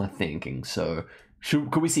 That's my thinking, so...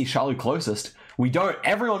 could we see Charlu closest? We don't.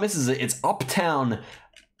 Everyone misses it. It's Uptown,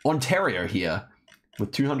 Ontario here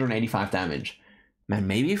with 285 damage. Man,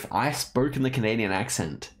 maybe if I spoke in the Canadian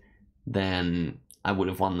accent, then I would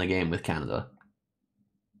have won the game with Canada.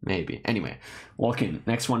 Maybe. Anyway, walk in.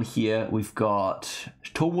 Next one here, we've got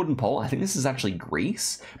tall wooden pole. I think this is actually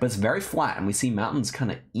Greece, but it's very flat, and we see mountains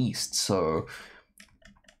kind of east, so...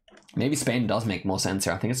 maybe Spain does make more sense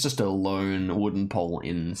here. I think it's just a lone wooden pole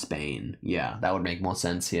in Spain. Yeah, that would make more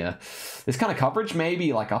sense here. This kind of coverage,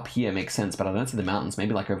 maybe like up here makes sense, but I don't see the mountains.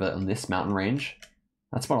 Maybe like over on this mountain range.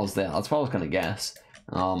 That's what I was there. That's what I was going to guess.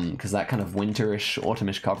 Because that kind of winterish,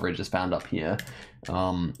 autumnish coverage is found up here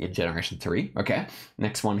in Generation 3. Okay,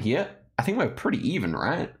 next one here. I think we're pretty even,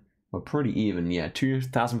 right? We're pretty even, yeah.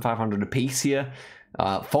 2,500 apiece here.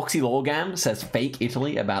 Foxy Lorgam says fake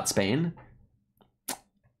Italy about Spain.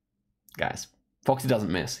 Guys, Foxy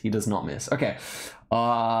doesn't miss. He does not miss. Okay.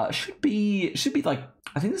 Should be like,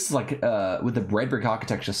 I think this is like with the red brick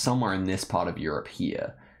architecture somewhere in this part of Europe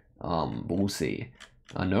here. But we'll see.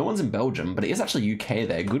 No one's in Belgium, but it is actually UK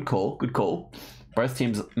there. Good call. Good call. Both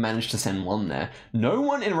teams managed to send one there. No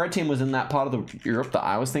one in red team was in that part of the Europe that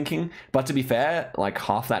I was thinking. But to be fair, like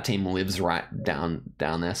half that team lives right down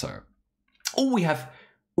there. So, we have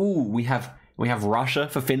Russia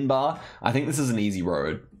for Finbar. I think this is an easy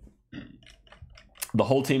road. The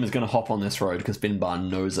whole team is going to hop on this road because Finbar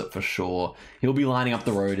knows it for sure. He'll be lining up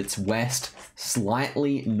the road. It's west,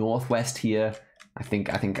 slightly northwest here. I think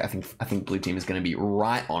blue team is going to be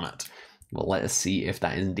right on it. Well, let us see if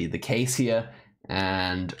that is indeed the case here.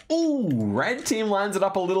 And red team lines it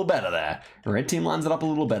up a little better there. Red team lines it up a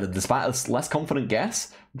little better. Despite a less confident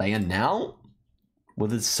guess, they are now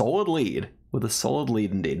with a solid lead. With a solid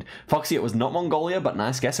lead indeed. Foxy, it was not Mongolia, but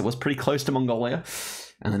nice guess. It was pretty close to Mongolia.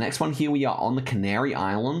 And the next one here, we are on the Canary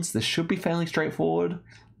Islands. This should be fairly straightforward,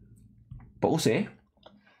 but we'll see.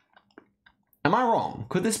 Am I wrong?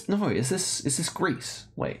 Could this? No, is this Greece?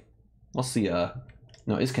 Wait, what's the?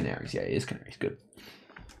 No, it's Canaries. Yeah, it is Canaries. Good.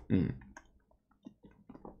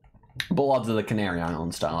 Bullards of the Canary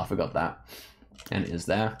Island style. I forgot that. And it is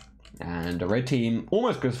there. And the red team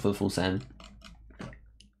almost goes for the full send.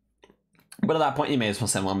 But at that point, you may as well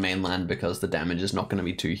send one mainland because the damage is not going to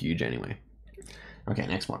be too huge anyway. Okay,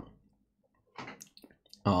 next one.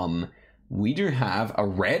 We do have a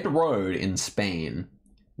red road in Spain.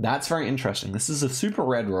 That's very interesting. This is a super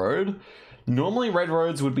red road. Normally, red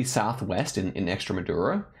roads would be southwest in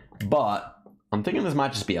Extremadura, but I'm thinking this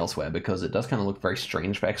might just be elsewhere because it does kind of look very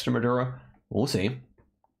strange for Extremadura. We'll see.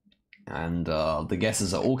 And the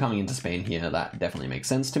guesses are all coming into Spain here. That definitely makes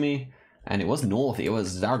sense to me. And it was north. It was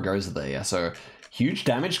Zaragoza there. So huge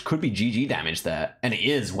damage. Could be GG damage there. And it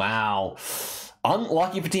is. Wow.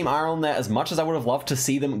 Unlucky for Team Ireland there. As much as I would have loved to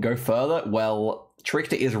see them go further, well,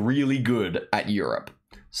 Trickter is really good at Europe.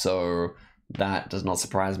 So that does not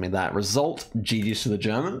surprise me. That result, GG's to the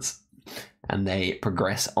Germans. And they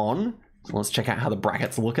progress on. So let's check out how the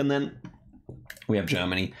bracket's looking then. We have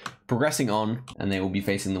Germany progressing on, and they will be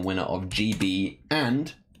facing the winner of GB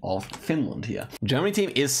and of Finland here. Germany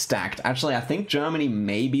team is stacked. Actually, I think Germany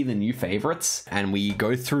may be the new favorites, and we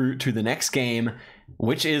go through to the next game,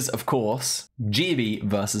 which is, of course, GB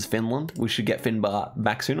versus Finland. We should get Finbar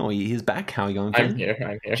back soon, or he's back. How are you going, Finn? I'm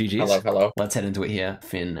here. GG's. Hello, hello. Let's head into it here,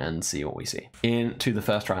 Finn, and see what we see. Into the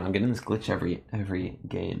first round. I'm getting this glitch every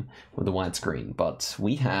game with the wide screen, but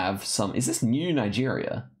we have some... Is this new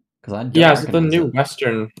Nigeria? Because I don't it's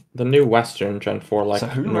the new Western Gen 4, like so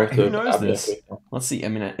who knows this? Let's see. I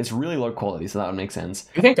mean, it's really low quality, so that would make sense.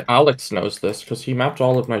 I think Alex knows this because he mapped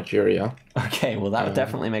all of Nigeria. Okay, well that would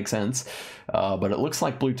definitely make sense. But it looks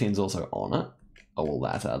like blue team's also on it. Oh, well,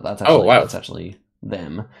 that's actually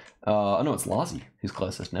them. Oh no, it's Lazi who's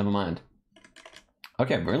closest. Never mind.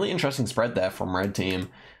 Okay, really interesting spread there from red team.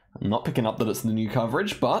 I'm not picking up that it's the new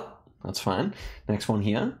coverage, but that's fine. Next one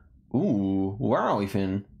here. Ooh, where are we,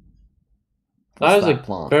 Finn? That is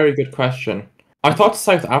a very good question. I thought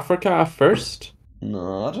South Africa at first.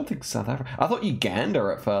 No, I don't think South Africa. I thought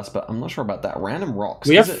Uganda at first, but I'm not sure about that. Random rocks.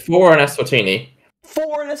 We have 4 in Eswatini.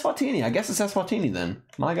 4 in Eswatini. I guess it's Eswatini then.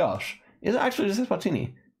 My gosh. Is it actually just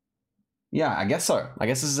Eswatini? Yeah, I guess so. I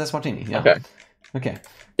guess this is Eswatini. Yeah. Okay.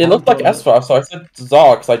 It looked like Eswa, so I said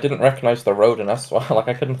Za because I didn't recognize the road in Eswa. Like,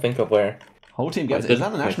 I couldn't think of where. Whole team gets it. Is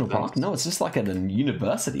that a national park? No, it's just like at a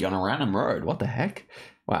university on a random road. What the heck?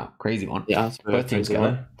 Wow, crazy one. Yeah, both teams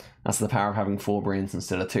got it. That's the power of having 4 brains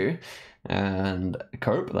instead of 2. And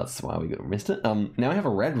cope, that's why we missed it. Now we have a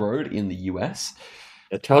red road in the US.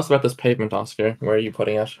 Yeah, tell us about this pavement, Oscar. Where are you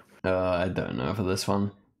putting it? I don't know for this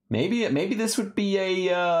one. Maybe this would be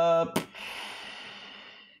a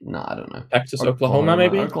no, I don't know. Texas, Oklahoma,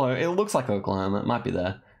 maybe? Oklahoma. It looks like Oklahoma. It might be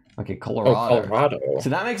there. Okay, Colorado. Oh, Colorado. So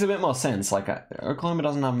that makes a bit more sense. Like, Oklahoma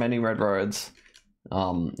doesn't have many red roads.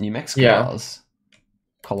 New Mexico does.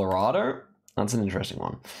 Colorado? That's an interesting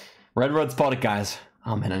one. Red road spotted, guys.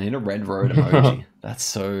 Oh, man, I need a red road emoji. That's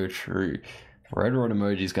so true. Red road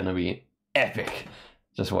emoji is going to be epic.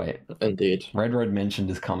 Just wait. Indeed. Red road mentioned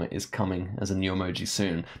is coming as a new emoji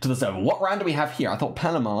soon to the server. What round do we have here? I thought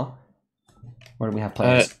Panama. Where do we have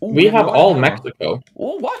players? Ooh, we have all Mexico.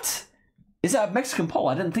 Oh, what? Is that a Mexican poll?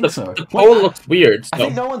 I didn't think so. The poll looks weird. I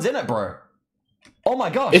think no one's in it, bro. Oh my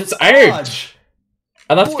gosh, it's Arge.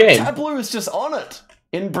 And that's game. Tableau is just on it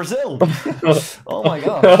in Brazil. Oh my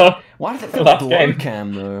gosh. Why did it feel like low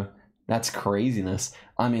cam though? That's craziness.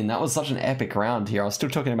 I mean, that was such an epic round here. I was still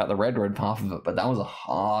talking about the red road half of it, but that was a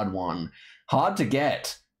hard one. Hard to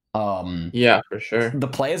get. Yeah, for sure. The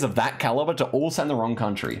players of that caliber to all send the wrong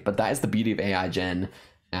country, but that is the beauty of AI Gen.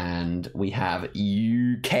 And we have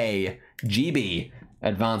UK GB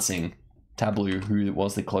advancing. Tableau, who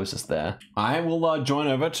was the closest there. I will join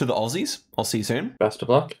over to the Aussies. I'll see you soon. Best of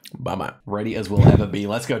luck. Bye bye. Ready as we'll ever be.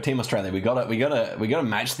 Let's go, Team Australia. We gotta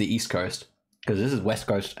match the East Coast because this is West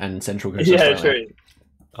Coast and Central Coast. Yeah, Australia. true.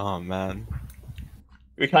 Oh man.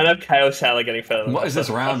 We can't have Chaos Salah getting further. What is this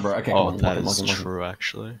round, bro? Okay, that is true,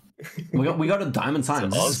 actually. We got a diamond sign.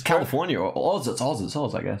 This is California or Oz. It's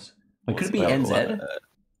Oz, I guess. Like, could it be NZ?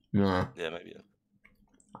 No. Yeah, maybe.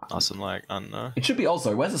 Awesome, like, I don't know. It should be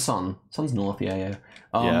also. Where's the sun? Sun's north, yeah.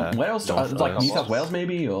 Where else? Like New South Wales,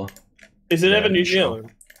 maybe, or is it ever New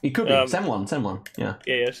Zealand? It could be. Send one. Yeah.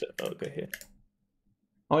 Yeah. Okay, here.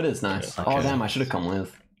 Oh, it is nice. Okay. Oh, damn! I should have come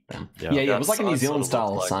with. Damn. Yeah. Yeah. It was like a New Zealand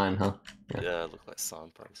style like, sign, huh? Yeah, it looked like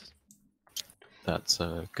signposts. That's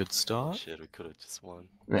a good start. Shit, we could have just won.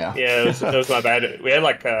 Yeah. Yeah, that was my bad. We had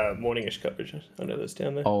like morningish coverage. I know that's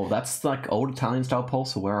down there. Oh, that's like old Italian style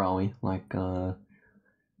pulse. So where are we? Like, where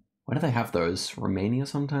do they have those? Romania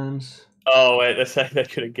sometimes. Oh wait, that's how they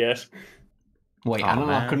could have guessed. Wait, I don't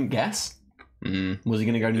know. I couldn't guess. Was he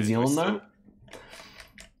gonna go New Zealand though?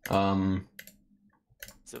 What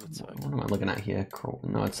am I looking at here?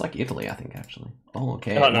 No, it's like Italy, I think, actually. Oh,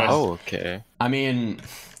 okay. Oh, nice. Oh, okay. I mean,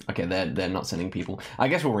 okay, they're not sending people. I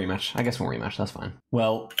guess we'll rematch. That's fine.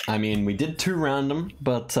 Well, I mean, we did 2 random,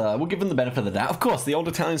 but we'll give them the benefit of the doubt. Of course, the old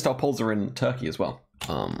Italian style polls are in Turkey as well.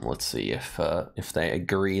 Let's see if they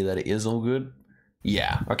agree that it is all good.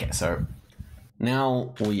 Yeah. Okay. So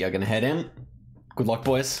now we are gonna head in. Good luck,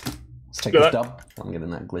 boys. Let's take this dub. I'm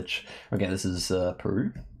getting that glitch. Okay, this is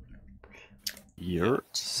Peru.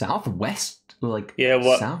 Yurt. Southwest, like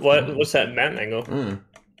what's that mountain angle?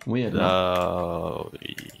 Weird.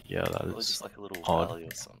 Yeah, that It was is just like a little odd. valley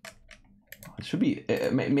or something. It should be.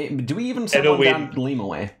 Do we even send one down Lima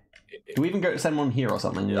way? Do we even send one here or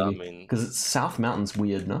something? Yeah, maybe? I mean, Because it's South Mountain's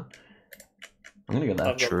weird, no? I'm gonna go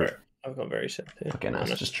there. I've got very south here. Okay, nice.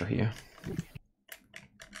 Just try here.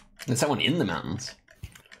 There's someone in the mountains.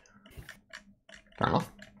 Fair enough.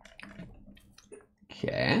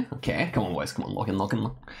 Okay. Come on, boys. Come on, lock in.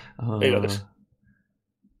 There you go.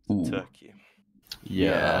 Ooh. Turkey.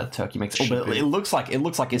 Yeah, Turkey makes. Oh, but it looks like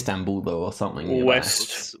Istanbul though, or something. nearby.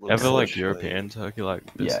 West. Looks Ever like actually- European Turkey,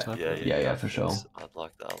 like this Yeah. type? Yeah, for sure. I'd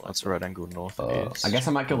like that. I like That's that. right angle north east. I guess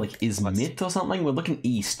I might go like Izmit or something. We're looking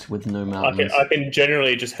east with no mountains. I can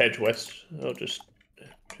generally just hedge west. I'll just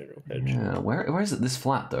general hedge. Yeah, where is it this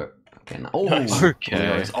flat though? Okay, oh, Nice. Okay.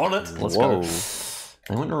 Leroy's on it. Let's Whoa. go.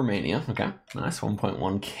 I went to Romania. Okay, nice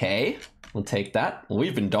 1.1k. We'll take that. Well,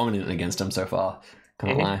 we've been dominant against them so far.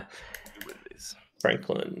 Can't Mhm. lie. With these.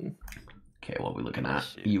 Franklin. Okay, what are we looking at?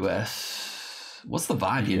 Shit. US. What's the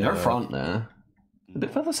vibe here? No Yeah. front there. A bit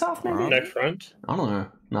further south, maybe? No front. I don't know.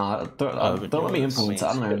 No, but don't let me US influence it.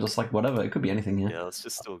 I don't know. Just like whatever. It could be anything here. Yeah, let's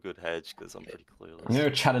just do a good hedge because I'm pretty clueless. I'm gonna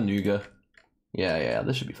go Chattanooga. Yeah,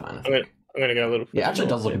 this should be fine. I think. I'm gonna go a little. Yeah, actually, it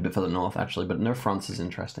further does look a north, bit further north, actually, but no fronts is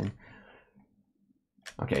interesting.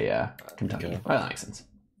 Okay, yeah, Kentucky. Okay. Oh, that makes sense.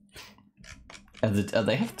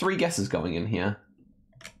 They have 3 guesses going in here.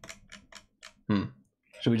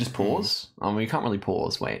 Should we just pause? We can't really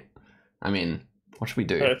pause. Wait. I mean, what should we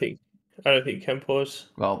do? I don't think you can pause.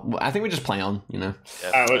 Well, I think we just play on, you know.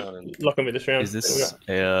 Yeah, Lock on with this round. Is this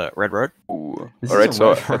a red road? Ooh. This All is right, a so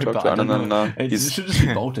red I road, talked but to I don't Anand know. and It he's should just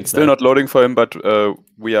be Baltic. still though. not loading for him, but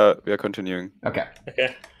we are continuing. Okay.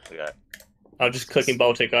 Okay. Okay. I'm just clicking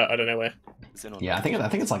Baltic. I don't know where. Is it on Yeah, I think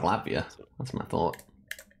it's like Latvia. That's my thought.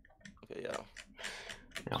 Okay, yeah.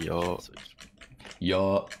 Yo.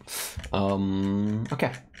 Yeah.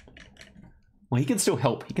 Okay. Well, he can still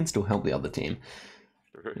help. He can still help the other team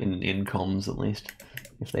in comms at least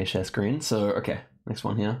if they share screen. So okay, next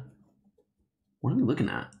one here. What are we looking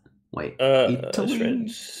at? Wait, Italy.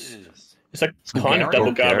 Friends. It's like Bulgaria? kind of double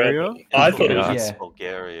Bulgaria? guard. I thought it was. Yeah.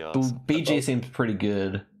 Bulgaria. BG seems pretty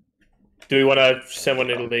good. Do we want to send one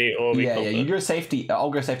Italy or we Yeah, conquer? you go safety.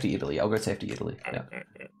 I'll go safety Italy. I'll go safety Italy. Yeah.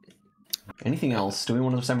 Anything else? Do we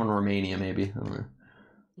want to send one to Romania? Maybe. I don't know.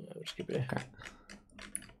 I'll just keep it. Okay.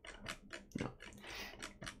 No.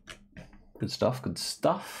 Good stuff. Good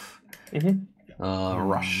stuff. Mhm.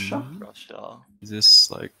 Russia. Russia. Is this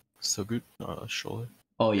like so good? Surely.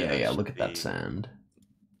 Oh Yeah, yeah, it yeah. should Look at that be- sand.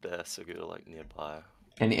 They're so good, like nearby.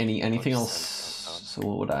 Anything I'll else? just send So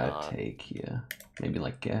what would I Nah. take here? Maybe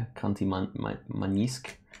like Kanti Manisk.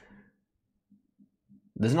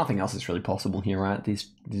 There's nothing else that's really possible here, right?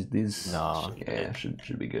 These Nah. yeah,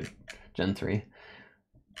 should be good. Gen 3.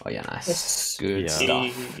 Oh yeah, nice. Yes. Good Yeah.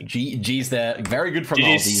 stuff. G's there. Very good from GGs.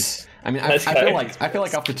 Maldives. I mean, I Let's feel go.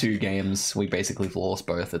 like after 2 games we basically lost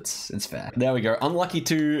both. It's fair. There we go. Unlucky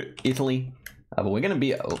to Italy. But we're gonna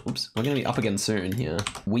be up again soon here.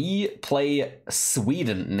 We play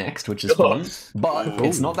Sweden next, which is fun. But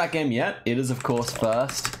it's not that game yet. It is of course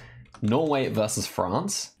first Norway versus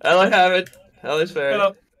France. I have it. Hell is fair.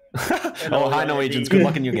 Oh, hi Norwegians. Good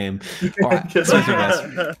luck in your game. All right. Sorry,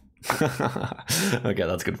 guys. Okay,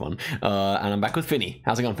 that's good fun. And I'm back with Finny.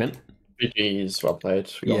 How's it going, Finn? GG's, well played.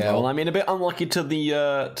 Yeah, well, I mean, a bit unlucky to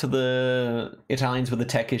the Italians with the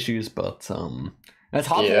tech issues, but it's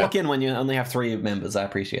hard to lock in when you only have 3 members. I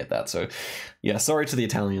appreciate that. So, yeah, sorry to the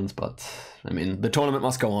Italians, but I mean, the tournament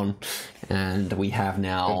must go on, and we have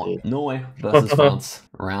now Norway versus France,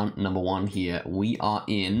 round number 1 here. We are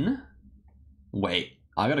in. Wait,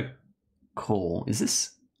 I got a call. Is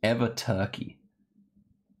this ever Turkey?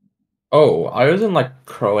 Oh, I was in like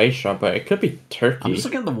Croatia, but it could be Turkey. I'm just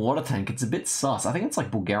looking at the water tank. It's a bit sus. I think it's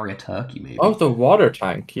like Bulgaria, Turkey, maybe. Oh, the water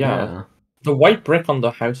tank, yeah. The white brick on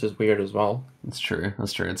the house is weird as well. That's true.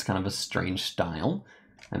 That's true. It's kind of a strange style.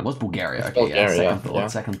 And it was Bulgaria. It's Okay, yeah. Bulgaria,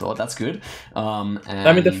 Second thought. That's good. And...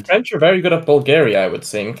 I mean, the French are very good at Bulgaria, I would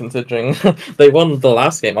say, considering they won the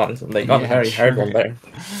last game on it, and they got a very hard one there.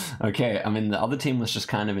 Okay, I mean, the other team was just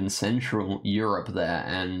kind of in Central Europe there,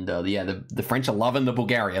 and the French are loving the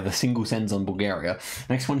Bulgaria, the single sends on Bulgaria.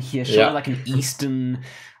 Next one here, surely like an Eastern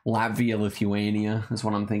Latvia, Lithuania is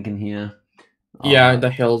what I'm thinking here. Yeah, the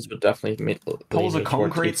hills would definitely make Poles are lean towards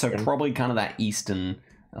concrete, so Eastern. probably kind of that Eastern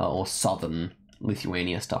or Southern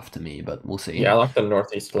Lithuania stuff to me, but we'll see. Yeah, I like the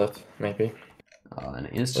northeast split, maybe. And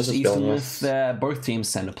it's This just is Eastern going with both teams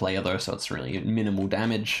send a player though, so it's really minimal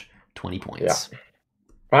damage. 20 points. Yeah.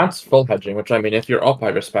 France full hedging, which I mean, if you're up, I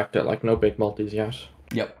respect it. Like, no big multis yet.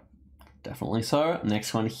 Yep. Definitely so.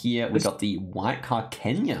 Next one here, we got the white card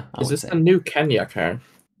Kenya. Is this the new Kenya card?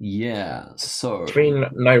 Yeah, so Between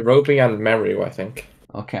Nairobi and Meru, I think.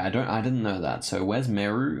 okay, I didn't know that. So where's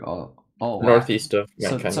Meru? Oh, wow. Northeast of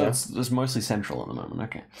So Kenya. it's mostly central at the moment.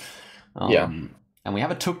 Okay. Yeah. And we have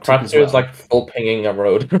a tuk-tuk France as well. is like full pinging a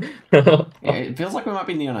road. Yeah, it feels like we might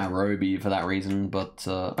be near Nairobi for that reason, but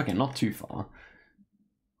okay, not too far.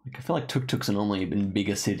 Like I feel like tuk-tuks are normally in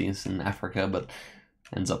bigger cities in Africa, but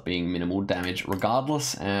ends up being minimal damage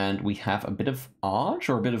regardless. And we have a bit of Arge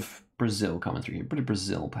or a bit of Brazil coming through here. A bit of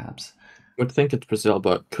Brazil, perhaps. Would think it's Brazil,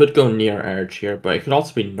 but could go near Arge here, but it could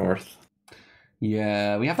also be north.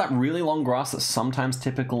 Yeah, we have that really long grass that's sometimes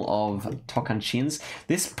typical of Tocantins.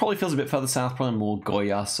 This probably feels a bit further south, probably more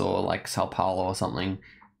Goiás or like Sao Paulo or something.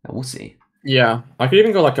 We'll see. Yeah, I could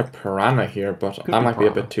even go like a Piranha here, but Could that be might be a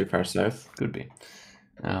Piranha. bit too far south. Could be.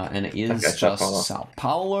 And it is Okay, just Sao Paulo. Sao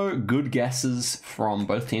Paulo. Good guesses from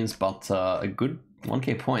both teams, but a good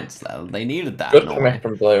 1k points. They needed that. Good Norway. commit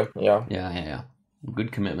from Blue, yeah. Yeah.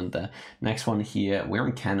 Good commitment there. Next one here. We're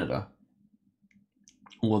in Canada.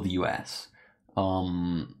 Or the US.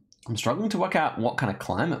 I'm struggling to work out what kind of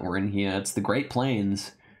climate we're in here. It's the Great Plains.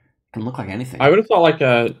 It can look like anything. I would have thought like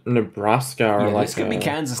a Nebraska or Yeah, like this could be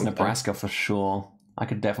Kansas, something. Nebraska for sure. I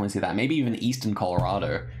could definitely see that. Maybe even eastern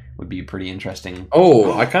Colorado would be pretty interesting.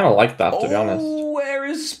 Oh, I kind of like that, to be honest. Where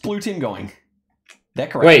is blue team going? They're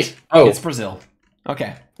correct. Wait, oh. It's Brazil.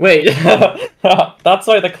 Okay. Wait, that's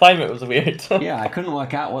why the climate was weird. Yeah, I couldn't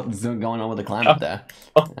work out what's going on with the climate there.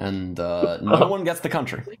 And no one gets the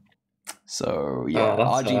country. So yeah, Oh,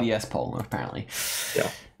 that's RGDS poll apparently. Yeah.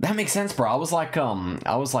 That makes sense, bro. I was like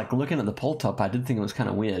looking at the poll top. I did think it was kind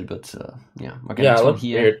of weird, but yeah. Okay, Yeah, next it one looks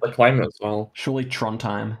here. weird. The climate as well. Surely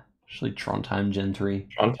Trondheim. Surely Trondheim Gen 3.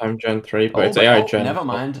 Trondheim Gen 3, but Oh, it's AI Gen. never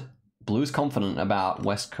mind. Blue's confident about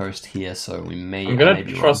West Coast here, so we may. I'm I gonna may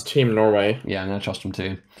be trust wrong. Team Norway. Yeah, I'm gonna trust him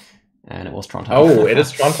too. And it was Trondheim. Oh, it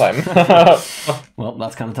is Trondheim. Well,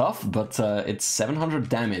 that's kind of tough, but it's 700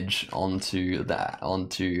 damage onto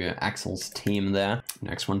Axel's team there.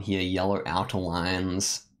 Next one here, Yellow Outer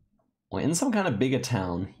Lines. We're in some kind of bigger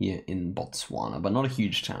town here in Botswana, but not a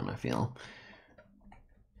huge town, I feel.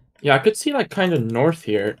 Yeah, I could see like kind of north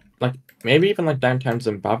here, like maybe even like downtown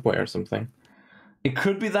Zimbabwe or something. It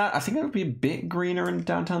could be that. I think it would be a bit greener in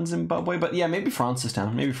downtown Zimbabwe, but yeah, maybe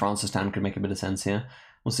Francistown. Maybe Francistown could make a bit of sense here.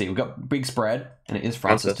 We'll see. We've got big spread, and it is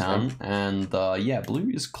Francistown, and yeah,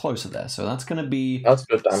 blue is closer there, so that's going to be That's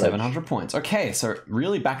good damage. 700 points. Okay, so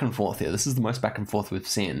really back and forth here. This is the most back and forth we've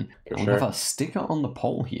seen. For We sure. have a sticker on the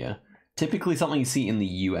pole here. Typically something you see in the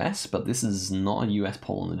US, but this is not a US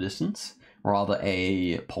pole in the distance. Rather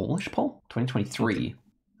a Polish pole? 2023.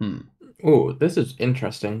 Ooh, this is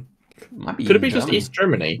interesting. Might be Could it be Germany. just East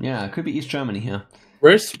Germany? Yeah, it could be East Germany here.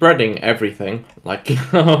 We're spreading everything, like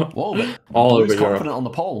Whoa, but all Blue's over Europe. confident on the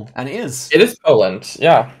pole, and it is. It is Poland,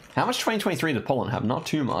 yeah. How much 2023 did Poland have? Not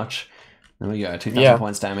too much. There we go, 2,000 Yeah.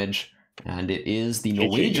 points damage. And it is the GG.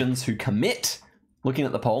 Norwegians who commit looking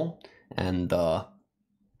at the poll. And,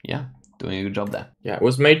 yeah, doing a good job there. Yeah, it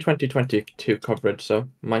was May 2022 coverage, so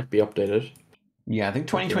might be updated. Yeah, I think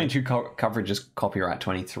 2022 coverage is copyright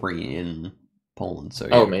 23 in Poland. So,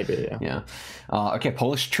 yeah. Oh, maybe, yeah. Yeah. Okay,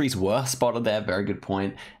 Polish trees were spotted there. Very good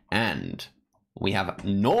point. And we have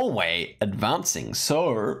Norway advancing.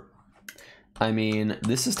 So, I mean,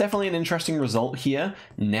 this is definitely an interesting result here.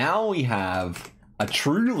 Now we have a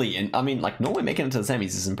truly, I mean, like, Norway making it to the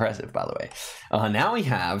semis is impressive, by the way. Now we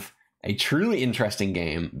have a truly interesting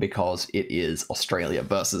game because it is Australia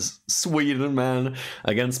versus Sweden, man,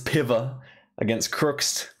 against Piva. Against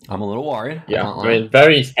Crooks, I'm a little worried. Yeah, can't I lie. mean,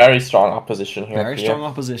 very, very strong opposition here. Very strong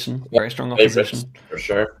opposition. Very strong opposition. Favorites, for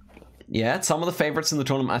sure. Yeah, it's some of the favorites in the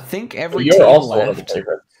tournament. I think every You're team also one of the left.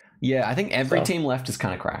 favorites, Yeah, I think every So. team left is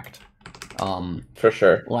kind of cracked. for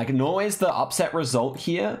sure. Like Norway's the upset result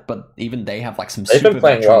here, but even they have like some They've super been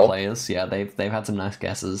playing veteran well. players. Yeah, they've had some nice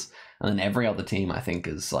guesses, and then every other team I think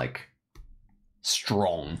is like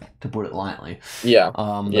strong, to put it lightly. Yeah,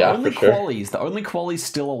 The Yeah, only for sure. qualies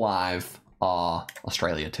still alive are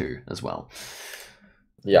Australia too, as well.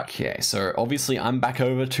 yeah. Okay, so obviously I'm back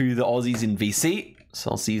over to the Aussies in VC, so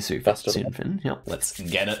I'll see you soon, Best of soon Finn. Yep, let's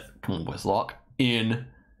get it. Come on, boys, lock in.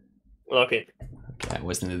 Okay. Okay, I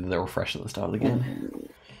always needed the refresh at the start of the game.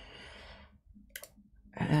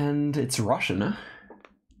 And it's Russian, huh?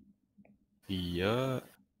 Yeah,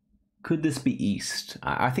 Could this be east?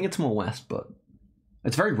 I think it's more west, but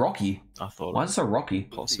it's very rocky. I thought Why is it so rocky?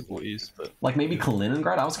 possible east, but Like maybe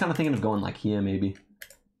Kaliningrad? I was kind of thinking of going like here, maybe.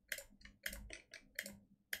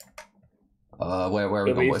 Where are we What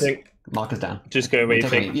do going, you boys? think? Mark us down. Just go where you Take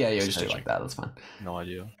think. it- Yeah, just do it like that. That's fine. no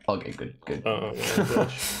idea. Okay, good. Oh, my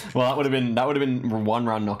gosh. Well, that would have been one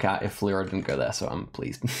round knockout if Fluoro didn't go there. So I'm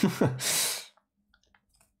pleased.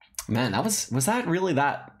 Man, was that really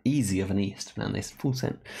that easy of an east? Man, they full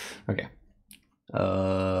sent. Okay.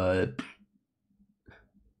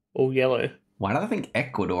 All yellow. Why did I think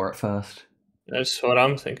Ecuador at first? That's what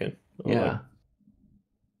I'm thinking. Yeah.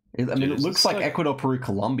 I mean, it Jeez, looks it's like like- Ecuador, Peru,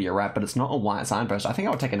 Colombia, right? But it's not a white signpost. I think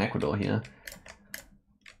I would take an Ecuador here.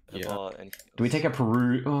 Yeah. anything Do we take a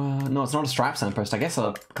Peru? No, it's not a stripe signpost. I guess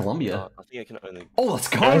a Colombia. I think I can only. Oh, let's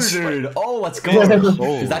go, Yes. dude! Oh, let's go!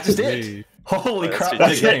 Is that just it? Holy. Holy Oh, crap,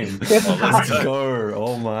 that's that game! Let's go. go!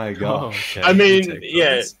 Oh my gosh. Okay, I you mean, take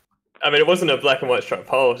yeah. those. I mean, it wasn't a black and white striped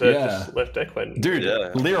pole, so Yeah. just left deck when. Dude,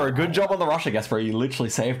 Yeah. Lero, good job on the Russia guess, bro. You literally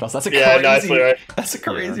saved us. That's a Yeah, crazy, nicely, right? that's a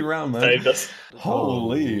crazy round, man. Saved us.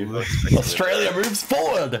 Holy! Oh, Australia moves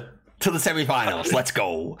forward to the semi-finals. Let's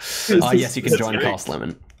go. Yes, you can That's join great. Cast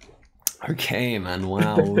Lemon. Okay, man.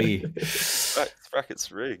 Wow.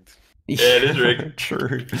 Bracket's rigged. Yeah, it is rigged.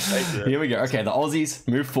 True. you. Here we go. Okay, the Aussies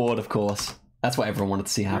move forward, of course. That's what everyone wanted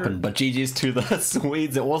to see happen. But GG's to the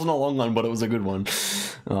Swedes. It wasn't a long one, but it was a good one.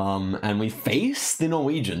 And we face the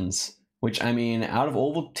Norwegians, which, I mean, out of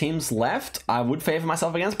all the teams left, I would favor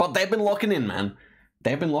myself against, but they've been locking in, man.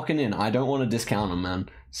 They've been locking in. I don't want to discount them, man.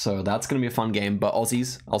 So that's going to be a fun game. But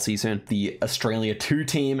Aussies, I'll see you soon. The Australia 2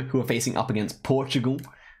 team who are facing up against Portugal.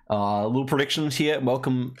 Little predictions here.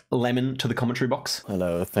 Welcome, Lemon, to the commentary box.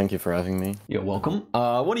 Hello, thank you for having me. You're welcome.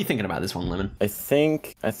 What are you thinking about this one, Lemon? I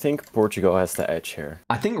think Portugal has the edge here.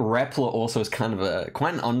 I think Repler also is kind of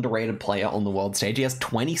quite an underrated player on the world stage. He has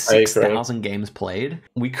 26,000 games played.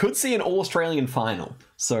 We could see an All-Australian final.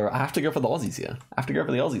 So I have to go for the Aussies here. I have to go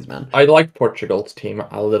for the Aussies, man. I like Portugal's team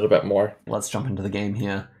a little bit more. Let's jump into the game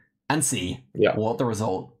here and see Yeah. what the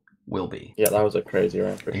result will be. Yeah, that was a crazy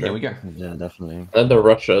round for Here sure. we go. Yeah, definitely. And the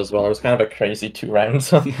Russia as well. It was kind of a crazy 2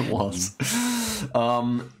 rounds. It was.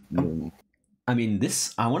 I mean,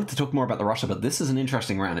 this. I wanted to talk more about the Russia, but this is an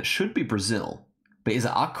interesting round. It should be Brazil, but is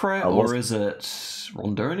it Acre or is it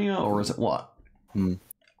Rondonia or is it what?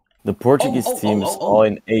 The Portuguese team is all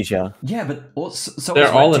in Asia. Yeah, but so They're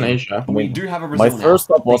is all Red in Team. Asia. We do have a Brazil My first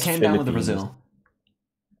thought was They came down with the Philippines. Brazil.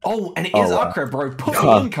 Oh, and it is wow. Acre, bro. Put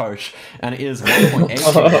me in, coach. And it is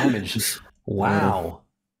 1.8 damage. Wow.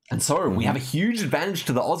 And so we have a huge advantage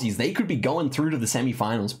to the Aussies. They could be going through to the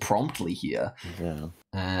semi-finals promptly here. Yeah.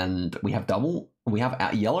 And we have yellow,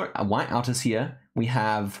 white outers here. We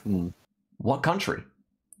have what country?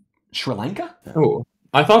 Sri Lanka? Oh,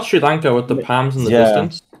 I thought Sri Lanka with the palms in the Yeah.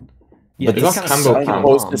 distance. Yeah, But this the kind signpost of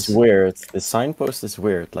Signpost is weird. The signpost is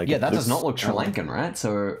weird. Like Yeah, it that does looks- not look Sri Lankan, right?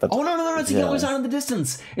 So That's- oh no, it's a yeah. yellow zone in the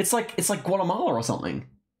distance. It's like Guatemala or something.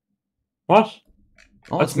 What?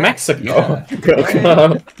 Oh, That's Mexico. Yeah.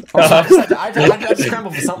 Yeah. Oh, sorry, I just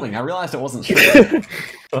scrambled for something. I realized it wasn't straight.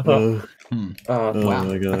 Oh Wow.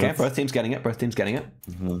 my god. Okay, both teams getting it.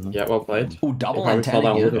 Yeah, well played. Ooh, double I probably saw that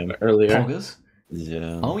antenna a here. little bit earlier. Poggers.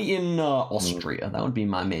 Yeah. Are we in Austria? That would be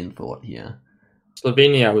my main thought here.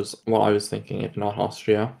 Slovenia was what I was thinking, if not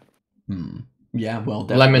Austria. Yeah, well,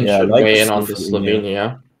 definitely. Lemon Yeah, I should like weigh the in on the Slovenia.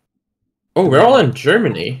 Slovenia. Oh, we're all in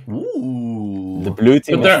Germany. Ooh. The blue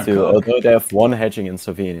team But has they're- two, although they have one hedging in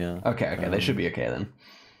Slovenia. Okay, they should be okay then.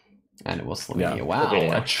 And it was Slovenia. Yeah, Wow,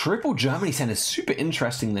 Slovenia. a triple Germany center is super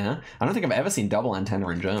interesting there. I don't think I've ever seen double antenna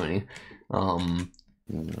in Germany.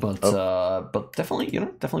 But definitely,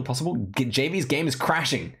 definitely possible. JV's game is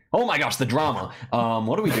crashing. Oh my gosh, the drama.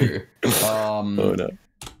 What do we do? Oh no.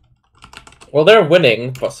 Well, they're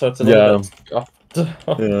winning, but so it's a little bit scuffed.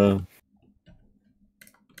 Yeah.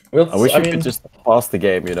 We'll, I wish we mean, could just pass the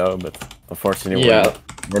game, but unfortunately Yeah.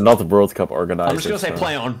 we're not the World Cup organizers. I'm just gonna say so-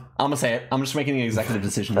 play on. I'm gonna say it. I'm just making an executive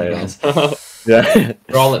decision here, Play on. guys. Yeah.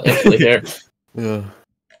 we're all in Italy here. Yeah.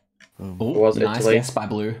 Oh, Was nice Italy. guess by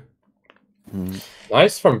Blue.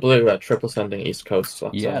 Nice from Blue at triple sending East Coast. So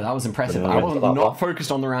Yeah, that was impressive. Yeah. I was not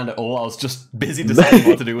focused on the round at all. I was just busy deciding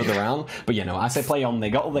what to do with the round. But I say play on. They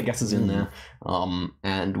got all their guesses in there.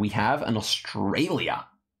 And we have an Australia.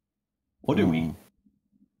 What do we?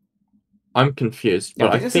 I'm confused,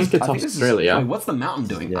 but I think it's Australia. Wait, what's the mountain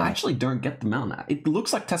doing? Yeah. I actually don't get the mountain. It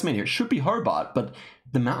looks like Tasmania. It should be Hobart, but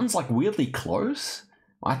the mountain's like weirdly close.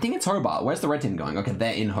 I think it's Hobart. Where's the red team going? Okay,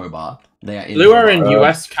 they're in Hobart. They are in Blue are Hobart. in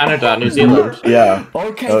US, Canada, New Zealand. Yeah.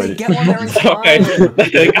 Okay, Oh, they get one there in time. Okay,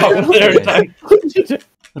 they got one there in time.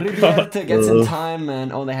 Riviera gets in time,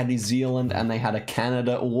 man. Oh, they had New Zealand and they had a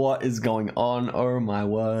Canada. What is going on? Oh my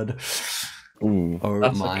word. Ooh. Oh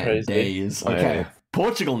That's my Mm. crazy. days. Okay, Yeah.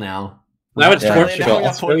 Portugal now. Now it's Australia, Portugal. Now we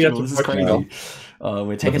have Australia Portugal. to This is Portugal. crazy.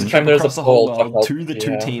 We're taking This the time trip there's across a the whole poll world to to the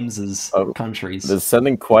two yeah. teams as Oh, countries. They're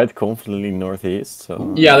sending quite confidently northeast,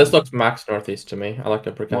 so Yeah, this looks max northeast to me. I like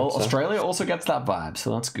the Briganza. Well, Australia also gets that vibe,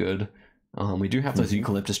 so that's good. We do have Mm-hmm. those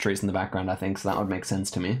eucalyptus trees in the background, I think, so that would make sense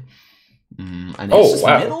to me. And Oh, it's just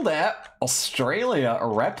wow. middle there. Australia,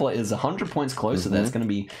 Repla is 100 points closer. Mm-hmm. There's going to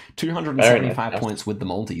be 275 Very nice. points with the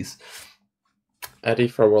Maltese. Eddie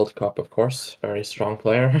for World Cup, of course. Very strong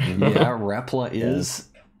player. Yeah, Repla is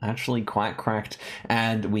actually quite cracked.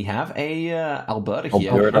 And we have a Alberta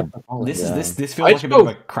here. Alberta. This feels like a bit of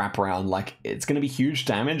a crap round. Like it's going to be huge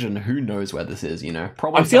damage, and who knows where this is? You know,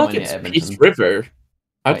 probably I feel somewhere like near it's Edmonton. Peace River.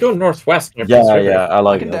 I'd go northwest near Peace Yeah, River. yeah, I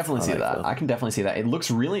I can definitely see that. that. I can definitely see that. It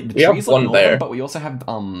looks really the We have trees look one northern, there. but we also have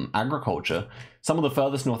agriculture. Some of the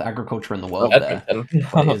furthest north agriculture in the world there. Edmonton.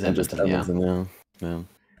 But it is And just Edmonton, yeah. Edmonton, yeah.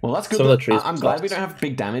 Well, that's good. Some of the trees I'm glad we sucks. don't have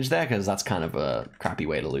big damage there because that's kind of a crappy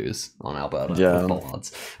way to lose on Alberta. Yeah. With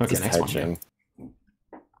bollards. Okay, Just next one. hedging.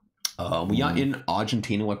 We are in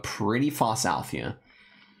Argentina. We're pretty far south here.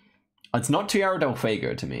 It's not Tierra del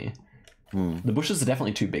Fuego to me. The bushes are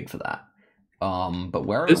definitely too big for that. But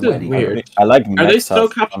where This where is do you- weird. I like Are they Mexa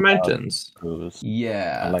snow-capped from mountains? Cruz.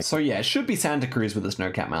 Yeah. I like- So yeah, it should be Santa Cruz with the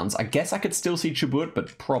snow-capped mountains. I guess I could still see Chubut,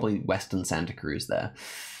 but probably Western Santa Cruz there.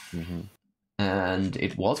 Mhm. And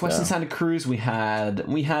it was Western Yeah. Santa Cruz. We had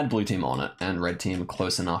blue team on it and red team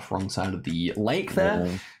close enough wrong side of the lake there.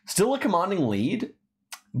 Yeah. Still a commanding lead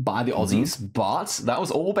by the Aussies, but that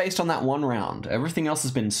was all based on that one round. Everything else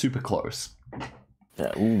has been super close.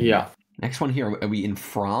 Yeah. Ooh. Yeah. Next one here, are we in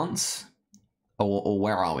France? Or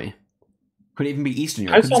where are we? Could even be Eastern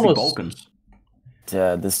Europe. I Could this be almost- Balkan?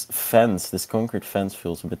 Yeah, this concrete fence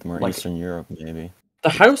feels a bit more Like- Eastern Europe, maybe. The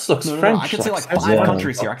house looks No, French. I could see like how's five that?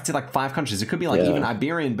 countries here. I could see like 5 countries. It could be like Yeah. even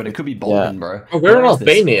Iberian, but it could be Balkan, bro. Oh, we're in Where is this?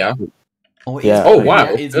 Albania. Oh, it is Yeah. Oh, Albania. wow.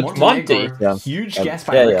 It's It's Montenegro. Monty. Yeah. Huge Yeah. guess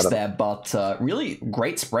by Yeah, Rex yeah. there, but really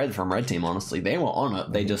great spread from Red Team, honestly. They were on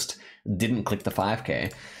it. They just didn't click the 5k.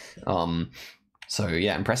 So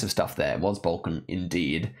yeah, impressive stuff there. It was Balkan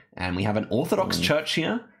indeed. And we have an Orthodox church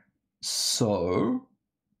here. So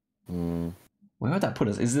Mm. where would that put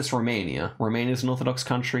us? Is this Romania? Romania's an Orthodox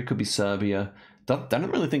country. Could be Serbia. Don't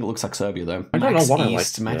really think it looks like Serbia though. I don't know what I like.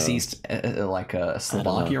 East, Max Yeah. East, like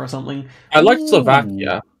Slovakia or something. I like Ooh.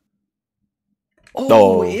 Slovakia. Oh,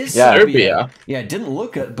 Oh, it is yeah. Serbia. Yeah, it didn't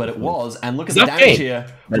look it, but it was. And look at Is the that damage game? here.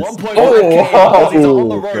 That's- 1.1k. Oh, Aussies are on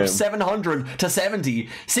the road. okay. 700 to 70.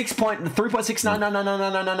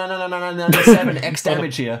 3.699999999997 X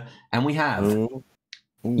damage here. And we have Ooh.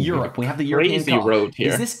 Europe. We have the European Crazy Cup. road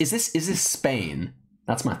here. Is this Spain?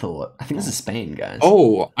 That's my thought. I think this is Spain, guys.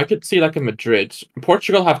 Oh, I could see like in Madrid.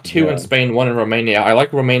 Portugal have 2 Yeah. in Spain, 1 in Romania. I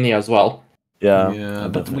like Romania as well. Yeah.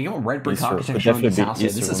 But we got red brick Eastern- architecture on this definitely house here.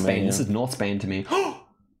 This Eastern is Spain. Romania. This is North Spain to me.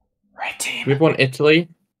 Red team. We've won Italy.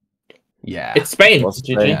 Yeah. It's Spain. What's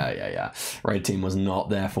GG. Spain? Yeah. Red team was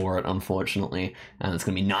not there for it, unfortunately. And it's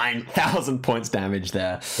going to be 9,000 points damage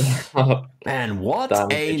there. And what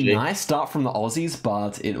Damn, a GG. nice start from the Aussies,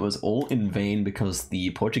 but it was all in vain because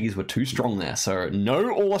the Portuguese were too strong there. So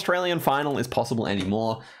no All-Australian final is possible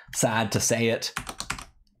anymore. Sad to say it.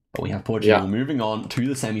 But we have Portugal moving on to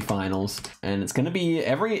the semi-finals, and it's going to be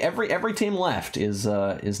every team left is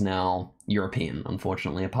now European,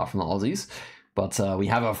 unfortunately, apart from the Aussies. But we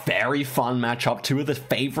have a very fun matchup. 2 of the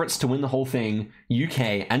favorites to win the whole thing,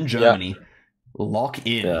 UK and Germany. Lock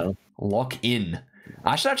in. Yeah. Lock in.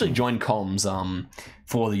 I should actually join comms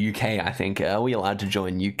for the UK, I think. Are we allowed to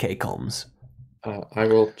join UK comms? I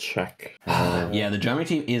will check. Yeah, the Germany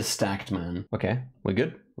team is stacked, man. Okay, we're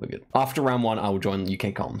good? We're good. After round 1, I will join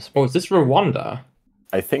UK comms. Oh, is this Rwanda?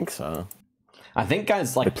 I think so. I think,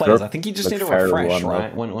 guys, like Like players, Turk- I think you just like need to fair refresh, one,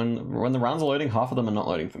 right? When the rounds are loading, half of them are not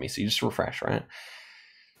loading for me, so you just refresh, right?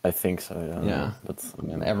 I think so, yeah. Yeah. But I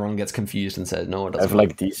mean, Everyone gets confused and says, no, it I doesn't. have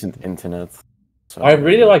like decent internet. So I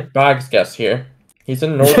really like Bag's guess here. He's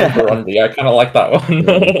in northern Burundi. I kind of like that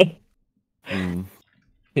one. Mm,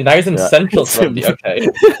 Now he's in Yeah. central Burundi. Okay,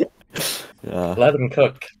 yeah. let him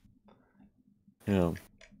cook. Yeah.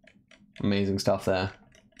 Amazing stuff there.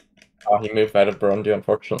 Oh, he moved out of Burundi,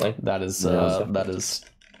 unfortunately. That is Yeah. that is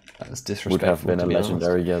disrespectful. Would have been to a be honest.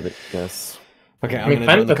 legendary guess. Okay, I I'm mean, gonna kind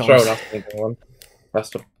join of the the throne comms. after the one.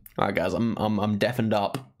 Rest of Alright, guys, I'm deafened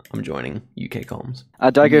up. I'm joining UK comms.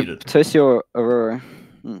 Dagger, Muted. twist your Aurora.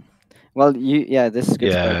 Well, this is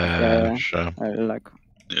good. Yeah, sure. I like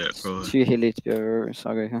Yeah, probably. 2 healy to Aurora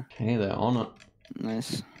Saga here. Okay, they're on it.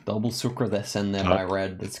 Nice. Double sucre they send there by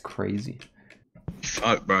red. It's crazy.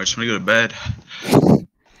 Fuck, bro. I just want to go to bed.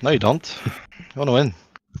 No, you don't. You want to win.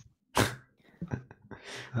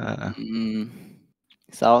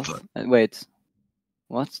 South. Wait.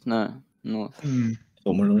 What? No. North.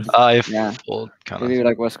 Somewhere north. I Yeah. thought kind Maybe of.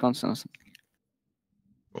 like Wisconsin or something.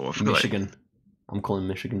 Oh, I feel Michigan. I'm calling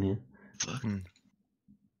Michigan here. like...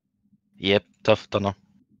 Yep, tough. Don't know.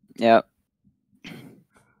 Yeah.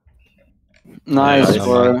 Nice Yeah,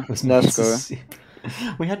 for This let's makes go. us-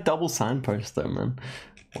 We had double signposts though, man.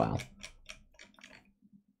 Wow.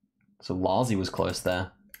 So Larzy was close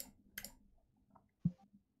there.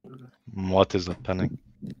 What is the penning?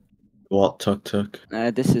 What tuk tuk?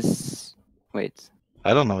 This is. Wait.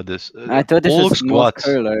 I don't know this. I thought this all was looks North Guat.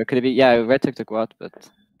 Curler. Could it be? Yeah, red took the Guat, but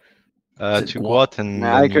To Guat and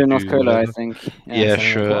I then agree you North do Curler. I whatever. think. Yeah, sending a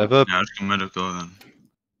sure. Guat. But Yeah, let's go medical then.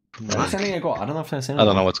 Are they sending a goal? I don't know if they're sending I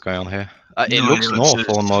don't know what's going on here. It No looks idea what north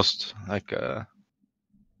it is. almost. Like,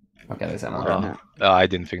 Okay, they sent one. no. I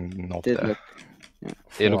didn't think north Did there. look.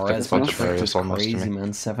 It looked like a Flores bunch District of areas is almost to crazy, me.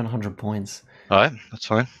 man. 700 points. Alright, that's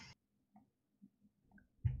fine.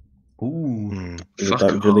 Ooh. Fuck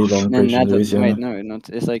Then wait, no, not.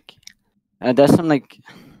 It's like there's some like.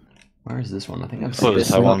 Where is this one? I think I I've thought it was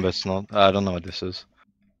this Taiwan, one. but it's not. I don't know what this is.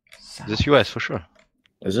 Is this US for sure?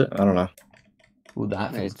 Is it? I don't know. Ooh,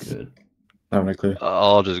 that feels Right. good. I have no clue.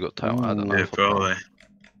 I'll just go Taiwan. I don't know. Yeah, probably.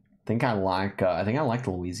 I think I like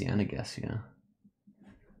the Louisiana guess, yeah.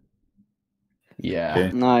 Yeah.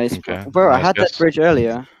 Okay. Nice, Okay, bro. I nice had guess. that bridge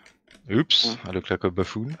earlier. Oops, I look like a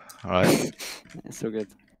buffoon. Alright. It's so good.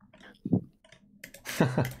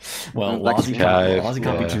 Well, Black Lassie Sea.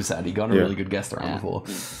 can't be Yeah. too sad. He got a Yeah. really good guess the round Yeah. before.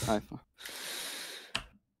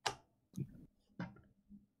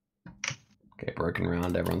 Okay, broken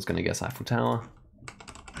round. Everyone's gonna guess Eiffel Tower.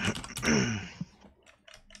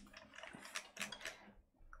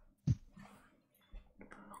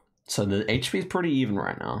 So the HP is pretty even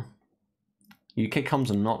right now. UK comes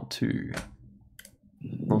in not too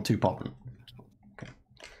popping. Okay.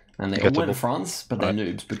 And they all went to France, but they're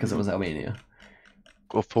noobs because it was Albania.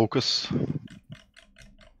 Go focus.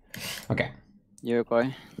 Okay. Uruguay.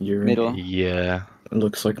 You're Middle. Yeah. It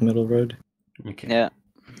looks like middle road. Okay. Yeah.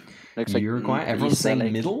 Looks like Uruguay. Everyone's East saying LA.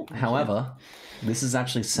 middle. However, this is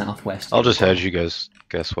actually southwest. I'll just Uruguay. hedge you guys.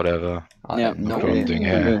 Guess whatever. Yeah, No, What I'm doing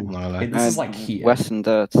here. Okay. No, like- this is like here. Western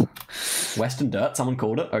dirt. Western dirt. Someone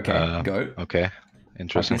called it. Okay, go. Okay. Like,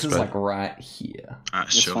 Interesting this is spread. like right here. Ah,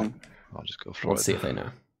 This sure. one. I'll just go for Let's it. see if they know.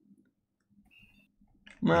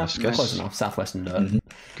 Nah, Nice guess. close enough. Southwestern dirt. Mhm.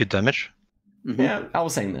 Good damage. Mhm. Yeah, I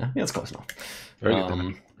was saying there. Yeah, it's close enough. Very good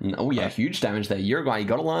damage. Oh yeah, huge damage there. Uruguay, you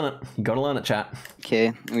gotta learn it. You gotta learn it, chat.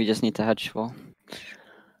 Okay, we just need to hedge for.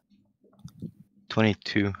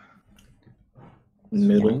 22.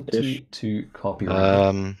 Middle-ish. To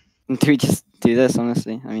copyright. Do we just do this,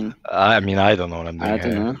 honestly? I mean, I mean, I don't know what I'm doing I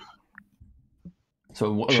don't here. know.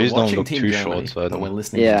 So we're Trees don't watching look Team too Germany, short, so I but don't we're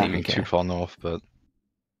listening Yeah. to Team think UK. too far north, but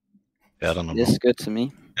yeah, I don't know. This is good to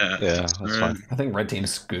me. Yeah, Yeah, that's fine. I think red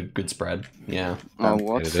team's good spread. Yeah. Oh,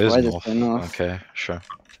 what? It is Why north. it north? Okay, sure.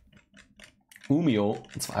 Umio,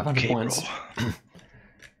 it's 500 Okay, points. bro.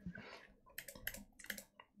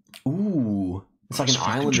 Ooh, it's like an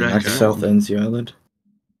Fucking island. in drag New That's it. Zealand. South NZ Island.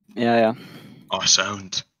 Yeah, yeah. Oh,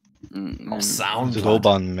 sound. Oh, sound. Is it lad.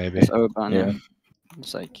 Oban, maybe? It's Oban, yeah. Yeah.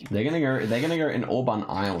 It's like They're gonna go in Orban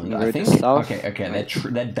Island. Go I to think. south. Okay.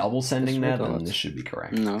 They're double sending there. This Then way, this should be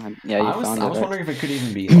correct. no, yeah, you I was found it. Right? wondering if it could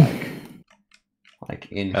even be like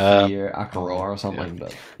in here, Akaroa or something,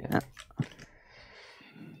 but yeah.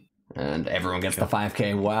 And everyone gets the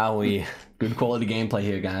 5k. Wow, good quality gameplay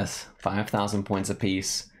here, guys. 5,000 points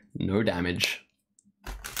apiece, no damage.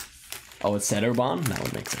 Oh, it's Sedobahn? That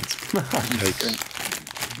would make sense.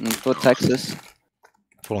 And for Texas.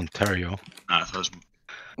 For Ontario. Ah, that was.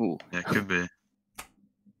 Ooh, Yeah, it could be.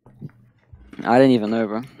 I didn't even know,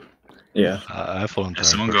 bro. Yeah. I for Ontario. Yeah,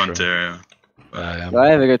 someone for go sure. Ontario. Yeah. Do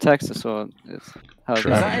I ever go Texas or it's how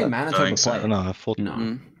Sure. Is it that a goes? Manitoba think so. play? No, I thought. No,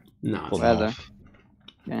 Mm, no. Full It's Weather. north.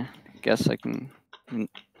 yeah, guess I can. Yeah,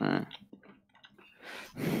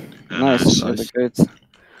 Nice, nice. really good.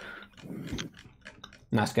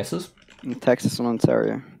 nice guesses. Texas and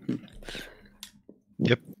Ontario.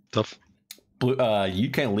 Tough.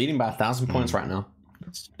 UK leading by 1,000 points right now.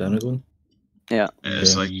 Senegal. Yeah, Yeah,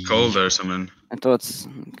 it's like cold or something. I thought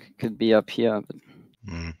it could be up here, but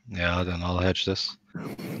Yeah, then I'll hedge this.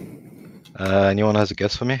 Anyone has a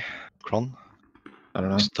guess for me? Kron? I don't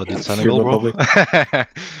know. Studied Senegal, bro? Republic.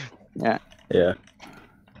 yeah. Yeah.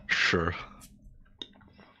 Sure.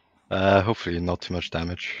 Hopefully not too much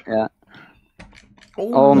damage.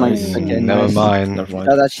 Oh my Nice. okay, Never nice. mind. Never mind.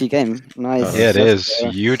 That actually game. Nice. Yeah, it Let's is. go.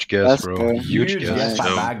 Huge guess, Let's bro. go. Huge guess. Yes, So-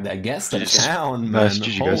 I bagged that. Guess it Yes. down, man. Nice,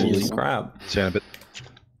 GG guys. Holy crap. See you in a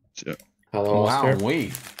bit. Hello, Wow,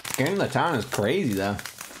 Oscar. Getting the town is crazy, though.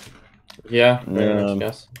 Yeah, very Yeah. much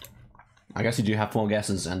guess. I guess you do have 4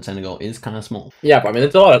 guesses, and Senegal is kind of small. Yeah, but I mean,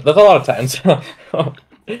 that's a lot of tens.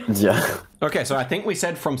 Yeah. Okay, so I think we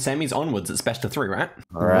said from semis onwards, it's best of 3, right?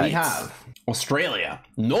 All right. We have Australia,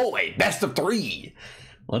 Norway, best of 3.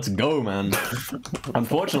 Let's go, man.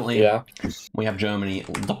 Unfortunately, Yeah. we have Germany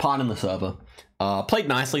departing the server. Played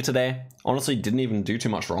nicely today. Honestly, didn't even do too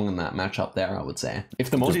much wrong in that matchup there, I would say. If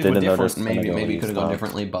the multis were didn't different, notice maybe Senegal it could have gone stopped.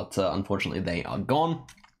 differently, but unfortunately they are gone.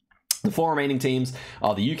 The 4 remaining teams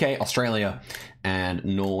are the UK, Australia, and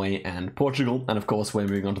Norway and Portugal. And of course, we're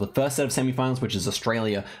moving on to the first set of semi-finals, which is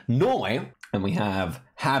Australia, Norway. And we have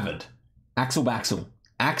Havard, Axel Baxel,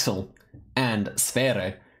 Axel, and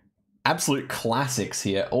Sverre. Absolute classics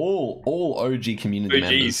here. All OG community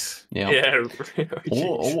members. Yeah.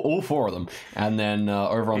 All 4 of them. And then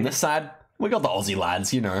over on this side, we got the Aussie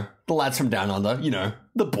lads, you know, the lads from down under, you know,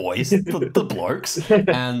 the boys, the blokes,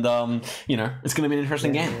 and you know, it's going to be an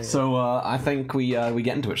interesting game. So I think we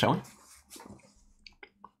get into it, shall we?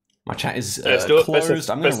 My chat is closed.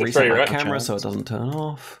 I'm going to reset my camera so it doesn't turn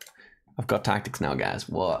off. I've got tactics now, guys.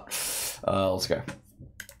 What? Let's go.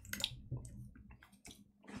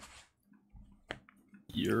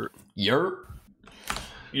 You're.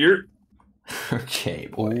 Okay,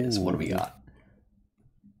 boys. What do we got?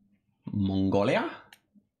 Mongolia?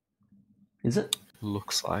 Is it?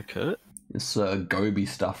 Looks like it. It's Gobi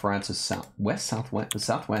stuff, right? So southwest.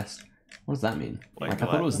 What does that mean? Like I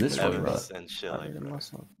thought it was this way, but...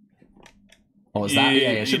 Oh, is that? Yeah,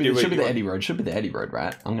 it should be the Eddie Road. Should be the Eddie Road,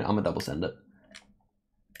 right? I'm gonna double send it.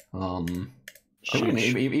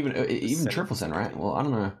 Even triple send, right? Well, I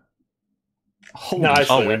don't know. Nice.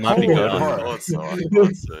 Oh, we might be good.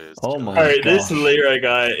 Oh my god. Alright, this Lero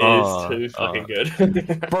guy is too fucking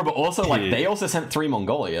good. Bro, but also, like, they also sent 3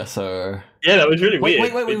 Mongolia, so... Yeah, that was really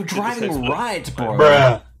weird. Wait, we were driving right, bro.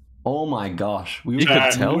 Bruh. Oh my gosh. We could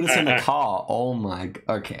tell. would have sent a car. Oh my...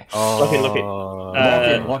 Okay. Look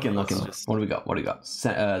in. Lock in. What do we got?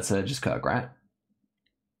 So just Kirk, right?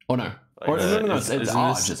 Oh no. No, it's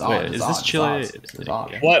Arge. It's Arge. Is this Chile?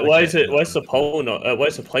 Why is the pole not? Why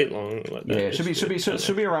is the plate long like that? Yeah, it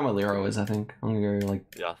should be around where Lero is. I think. I'm gonna go like.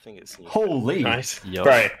 Yeah, I think it's. Holy. Nice. Yep.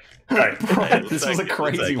 Right. Bro, this was a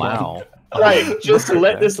crazy one. Right, just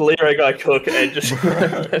let this Lero guy cook and just.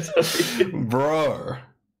 Bro.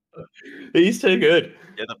 He's too good.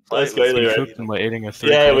 Yeah, the Let's go, Lero. We're eating a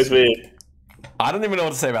 3. Yeah, it was weird. I don't even know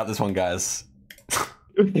what to say about this one, guys.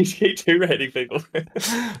 You keep 2-rating people.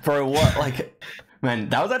 Bro, what? Like, man,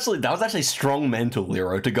 that was actually strong mental,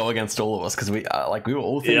 Lero, to go against all of us because we were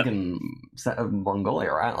all thinking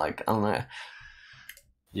Mongolia, right? Like, I don't know.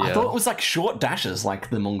 Yeah. I thought it was like short dashes, like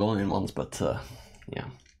the Mongolian ones, but yeah.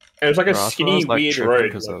 It was like a skinny, weird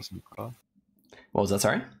road. What was that?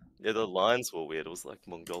 Sorry. Yeah, the lines were weird. It was like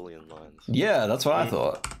Mongolian lines. Yeah, that's what I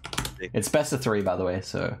thought. It's best of 3, by the way,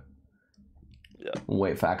 so. Yeah. We'll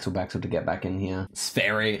wait for Axel Baxel to get back in here.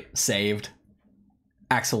 Sverre saved.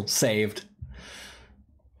 Axel saved.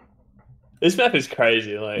 This map is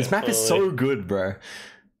crazy. Like this map is so good, bro.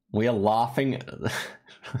 We are laughing.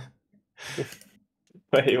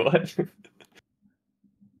 Wait, what?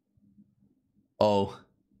 Oh,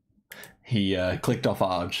 he clicked off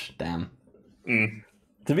Arge. Damn. Mm.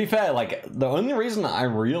 To be fair, like the only reason I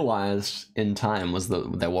realized in time was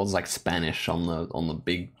that there was like Spanish on the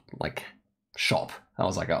big like shop. I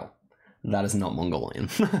was like, oh, that is not Mongolian.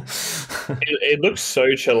 it looks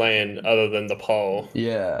so Chilean other than the pole.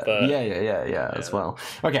 Yeah, but... yeah, as well.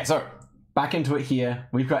 Okay, so back into it here.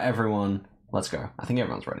 We've got everyone. Let's go. I think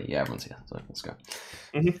everyone's ready. Yeah, everyone's here. So let's go.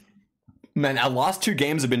 Mm-hmm. Man, our last 2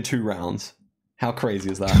 games have been 2 rounds. How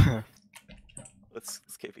crazy is that? Let's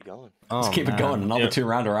keep it going. Let's keep it going. Another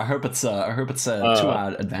 2-rounder. I hope it's to our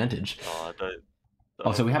advantage. Oh, I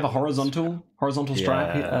don't so we have a horizontal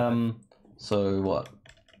stripe here. So what?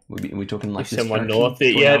 We talking like this someone north?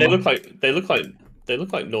 Yeah, they look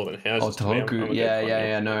like northern houses. Oh, Tohoku.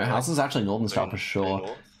 Yeah. No, houses actually northern style for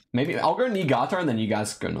sure. Maybe I'll go Niigata and then you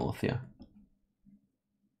guys go north. Yeah,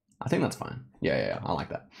 I think that's fine. Yeah. I like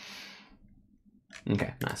that.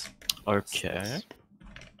 Okay, nice. Okay.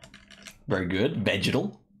 Very good.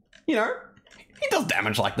 Vegetal. You know, he does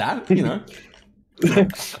damage like that. You know. A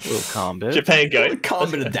little calm bit. Japan go. Calm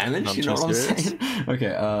bit of damage. You know what I'm saying?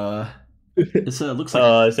 Okay. This looks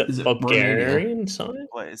like is it Bulgarian sign?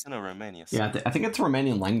 Wait, isn't it Romania? Yeah, I think it's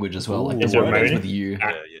Romanian language as well. Like the word ends with U.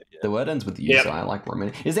 Yeah. The word ends with U, so I like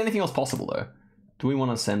Romania. Is there anything else possible though? Do we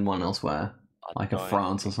want to send one elsewhere, like a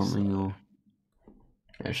France or something? Or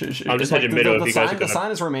yeah, I'm just heading middle. The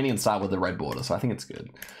sign is Romanian style with the red border, so I think it's good.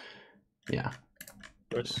 Yeah.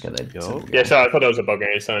 Okay, yeah, sorry, I thought it was a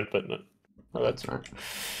Bulgarian sign, but no. Oh, that's right.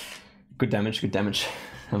 Good damage.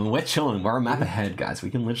 I mean, we're chilling. We're a map ahead, guys. We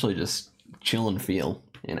can literally just chill and feel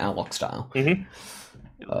in outlook style.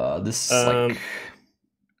 Mm-hmm. This like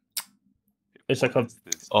it's like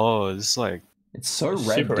it's like it's so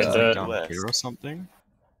red down here or something.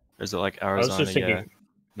 Or is it like Arizona? Yeah,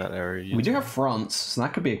 that area. Utah. We do have fronts, so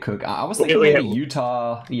that could be a cook. I was thinking maybe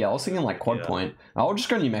Utah. Yeah, I was thinking like Quad Point. I'll just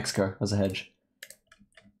go New Mexico as a hedge.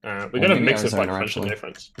 We got a mix of like bunch of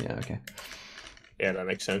difference. Yeah. Okay. Yeah, that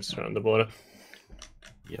makes sense around the border.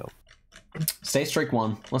 Yep. Stay streak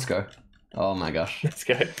 1. Let's go. Oh my gosh. Let's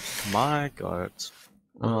go. My God.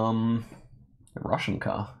 Russian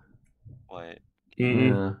car. Wait.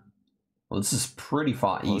 Yeah. Well, this is pretty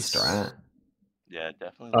far east, right? Yeah,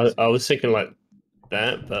 definitely. I was thinking like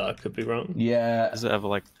that, but I could be wrong. Yeah. Is it ever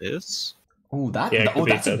like this? Oh, Yeah, it could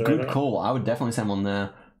be that's a further good out. call. I would definitely send one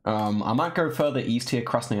there. I might go further east here,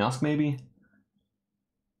 Krasnoyarsk maybe.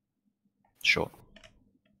 Sure.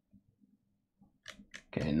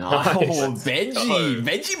 Okay, no. Nice. Oh,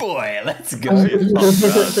 Veggie boy, let's go.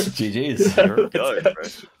 GG's. Go, bro.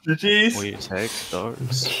 Jeez. We take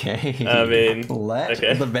those. Okay. I mean, let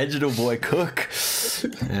okay. the vegetable boy cook.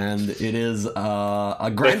 And it is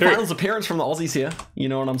a grand finals appearance from the Aussies here. You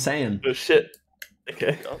know what I'm saying? Oh shit.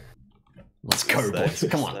 Okay. Let's go, boys.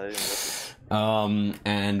 Come on.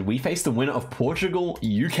 And we face the winner of Portugal,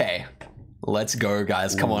 UK. Let's go,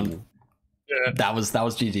 guys. Come on. Yeah. That was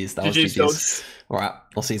GG's. That was GG's, GG's. dogs. All right.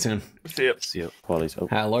 I'll see you soon. See ya. See you. Quality's up.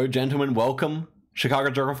 Hello, gentlemen. Welcome. Chicago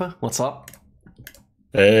Geographer. What's up?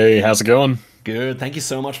 Hey, how's it going? Good. Thank you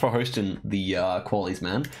so much for hosting the qualies,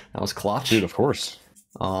 man. That was clutch. Dude, of course.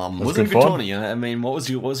 Was good it a good fun. tourney? I mean, what was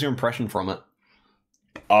your impression from it?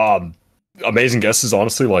 Amazing guesses,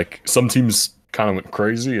 honestly. Like, some teams kind of went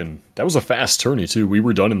crazy, and that was a fast tourney, too. We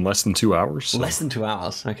were done in less than 2 hours. So. Less than 2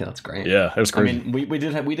 hours. Okay, that's great. Yeah, it was crazy. I mean, we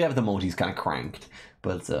did have the multis kind of cranked,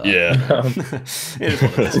 but yeah. it is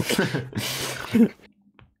what it is.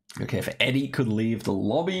 Okay, if Eddie could leave the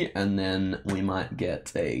lobby, and then we might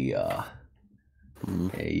get a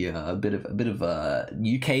bit of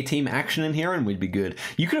UK team action in here, and we'd be good.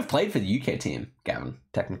 You could have played for the UK team, Gavin.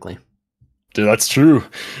 Technically, Dude, that's true.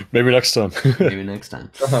 Maybe next time. maybe next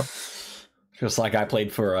time. Just like I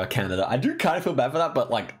played for Canada. I do kind of feel bad for that,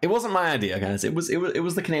 but like it wasn't my idea, guys. It was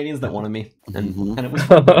the Canadians that wanted me, and it was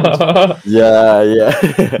fun.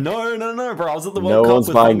 Yeah. No, bro. I was at the World No Cup one's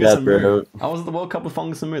with buying Fungus that, and bro. Moo. I was at the World Cup with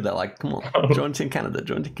Fungus and Moo. They're like, come on, join Team Canada,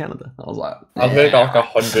 join Team Canada. I was like, I'll make like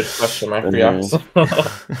 100 question mark reacts.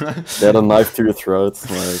 They had a knife to your throat.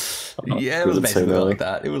 Like, yeah, it was couldn't say basically no. like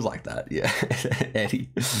that. It was like that. Yeah,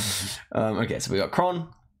 Eddie. Okay, so we got Kron,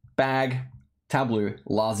 Bag, Tableau,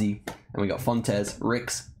 Lazi, and we got Fontes,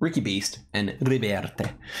 Rix, Ricky Beast, and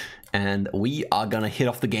Riberte. And we are gonna hit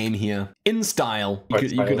off the game here in style. You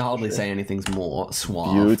could hardly say anything's more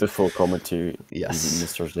suave. Beautiful commentary. Yes.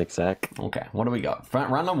 Mr. Zigzag. Okay, what do we got?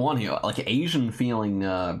 Random one here, like Asian feeling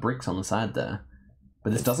bricks on the side there.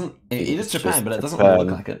 But this doesn't. It is It's Japan, just but it doesn't Japan.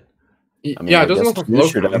 look like it. I mean, Yeah, I it doesn't guess look you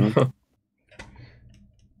like should local. have.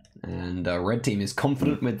 And red team is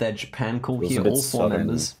confident with their Japan call Feels a here, bit all 4 sudden.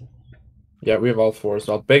 members. Yeah, we have all 4 as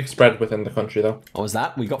well. Big spread within the country though. Oh, is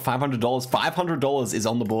that? We got $500. $500 is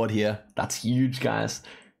on the board here. That's huge, guys.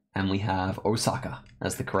 And we have Osaka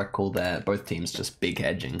as the correct call there. Both teams just big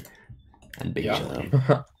hedging and big chilling.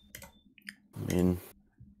 I mean,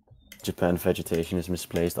 Japan vegetation is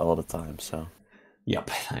misplaced all the time, so.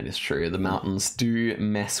 Yep, that is true. The mountains do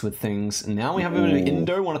mess with things. Now we have a bit of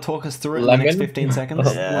Indo. Want to talk us through it in the next 15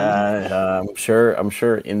 seconds? Yeah, I'm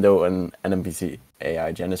sure Indo and NPC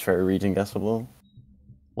AI gen is very region guessable.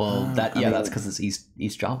 Well, that's because it's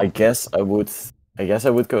East Java. I guess I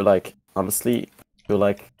would go like honestly go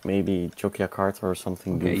like maybe Yogyakarta or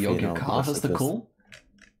something. Okay, goofy, Yogyakarta's the call.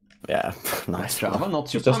 Yeah, Nice Java, not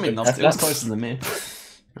too. It's just I mean, a- it was closer than me.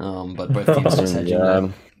 But both teams just hedging. Yeah.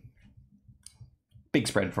 Big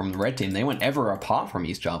spread from the red team. They went ever apart from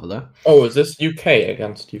East Java though. Oh, is this UK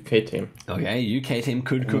against UK team? Okay, UK team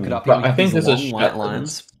could cook it up. But Here. We I have think these this is long white Shetlands.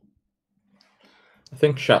 lines. I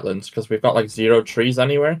think Shetlands, because we've got like 0 trees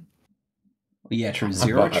anywhere. Yeah, true. I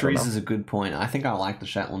 0 don't trees know. is a good point. I think I like the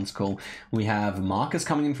Shetlands call. We have markers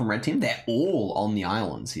coming in from red team. They're all on the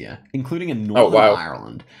islands here, including in Northern wow.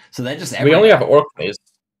 Ireland. So they're just We only have everywhere. Orkneys.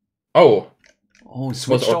 Oh, Oh,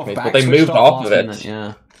 switched off Orkneys, back. but they switched moved off of last it. minute,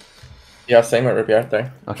 yeah. yeah, same with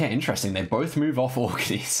Ribierte. Okay, interesting. They both move off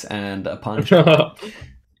Orkneys and punish.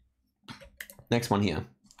 Next one here.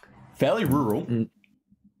 Fairly rural.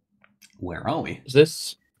 Where are we? Is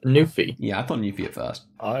this Newfie? Yeah, I thought Newfie at first.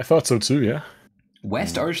 I thought so too, yeah.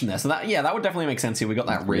 West Ocean there. So that would definitely make sense here. We got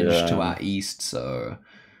that ridge to our east, so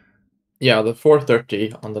Yeah, the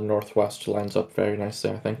 430 on the northwest lines up very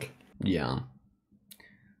nicely, I think. yeah.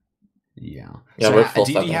 Yeah. Yeah, So we're full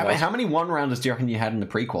do you seven have west. how many one-rounders do you reckon you had in the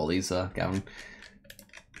pre-qualies, Gavin?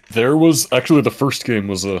 There was actually the first game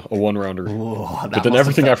was a one-rounder. Ooh, But then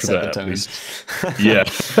everything after that, at least. Yeah.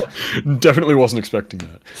 Definitely wasn't expecting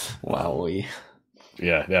that. Wow.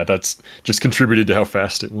 Yeah, that's just contributed to how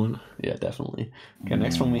fast it went. Yeah, definitely. Okay,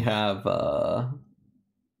 next one we have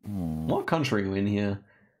what country are we in here?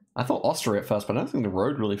 I thought Austria at first, but I don't think the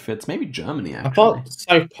road really fits. Maybe Germany, actually. I thought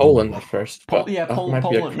South Poland at first. But yeah, that Poland.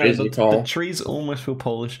 might be a No, crazy call. the trees almost feel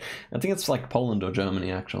Polish. I think it's like Poland or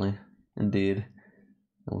Germany, actually. Indeed.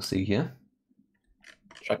 We'll see here.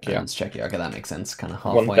 Czechia. It's Czechia. Okay, that makes sense. Kind of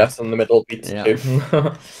halfway. One death in the middle beats two.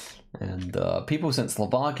 And people sent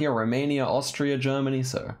Slovakia, Romania, Austria, Germany,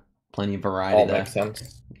 so plenty of variety All there. makes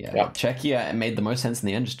sense. Yeah. Czechia, it made the most sense in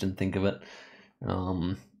the end, just didn't think of it.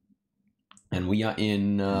 And we are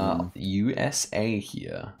in USA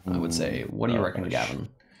here, I would say. What do you reckon, Gavin?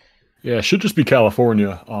 Yeah, it should just be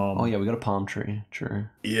California. Oh yeah, we got a palm tree. True.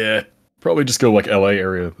 Yeah, probably just go like LA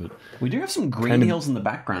area. But we do have some green hills in the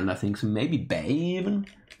background, I think, so maybe Bay even?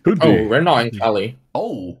 Could be. Oh, we're not in Cali.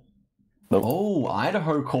 Oh. Nope. Oh,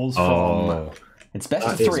 Idaho calls from... It's best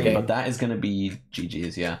of 3, but that is going to be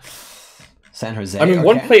GG's, yeah. San Jose. I mean,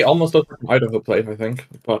 one play almost looked like Idaho played, I think.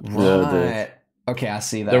 But right. Okay, I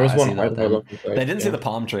see that. There was one Idaho play. They didn't see the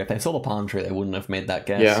palm tree. If they saw the palm tree, they wouldn't have made that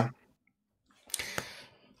guess. Yeah.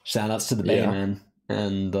 Shoutouts to the Bay, man.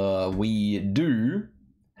 And we do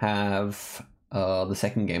have the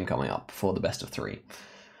second game coming up for the best of 3.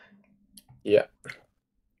 Yeah.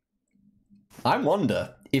 I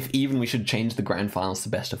wonder if even we should change the grand finals to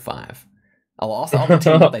best of 5. I'll ask the other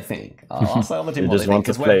team what they think. I'll ask the other team what they think.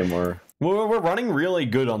 Just want to play more. We're running really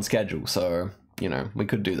good on schedule, so, you know, we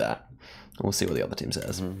could do that. We'll see what the other team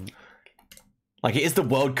says. Like, it is the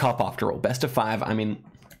World Cup after all. Best of 5, I mean...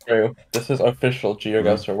 True. This is official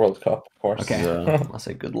Geoguessr World Cup, of course. Okay, I'll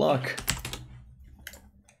say good luck.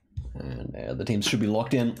 And the teams should be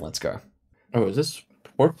locked in. Let's go. Oh, is this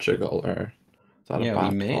Portugal or... Yeah,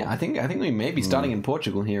 we may. I think we may be starting in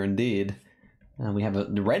Portugal here, indeed. We have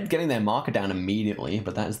the red getting their marker down immediately,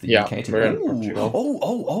 but that is the UK team.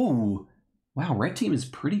 Oh! Wow, red team is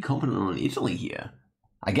pretty confident on Italy here.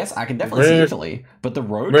 I guess I can definitely see Italy, but the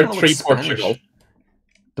road kind of looks Spanish. Portugal.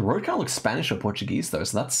 The road kind of looks Spanish or Portuguese though,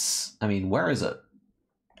 so that's. I mean, where is it?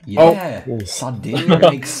 Yeah, Sardinia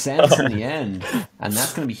makes sense in the end, and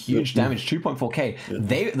that's going to be huge damage.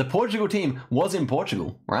 2.4k. The Portugal team was in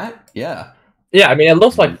Portugal, right? Yeah. Yeah, I mean, it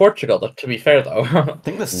looks like Portugal, to be fair, though. I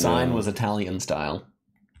think the sign was Italian style.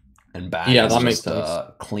 And Bag is makes sense.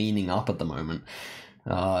 Cleaning up at the moment.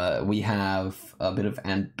 We have a bit of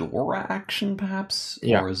Andorra action, perhaps?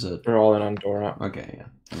 Yeah, or is it... we're all in Andorra. Okay,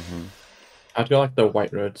 yeah. I feel like the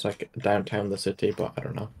white road's like downtown the city, but I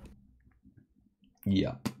don't know.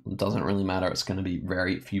 Yep. It doesn't really matter. It's going to be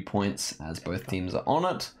very few points, as both teams are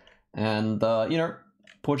on it. And, you know,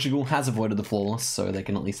 Portugal has avoided the flawless, so they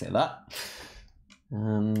can at least say that.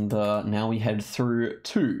 And now we head through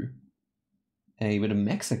to a bit of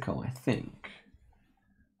Mexico, I think.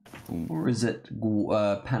 Or is it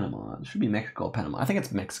Panama? It should be Mexico or Panama. I think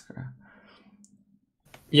it's Mexico.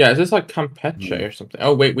 Yeah, is this like Campeche or something?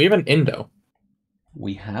 Oh, wait, we have an Indo.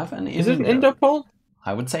 We have an Indo. Is it an Indo poll?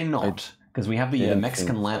 I would say not, because we have the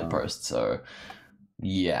Mexican lamppost, so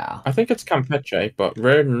yeah. I think it's Campeche, but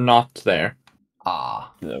we're not there.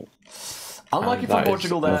 Ah. No. Unlucky for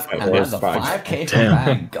Portugal there, and there's a 5k from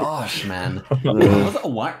Bag. Gosh, man. Was it a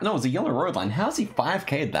white? No, it was a yellow road line. How's he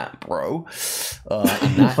 5k'd that, bro?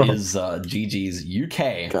 And that is GG's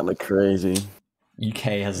UK. Kind of crazy.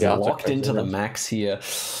 UK has locked into the max here.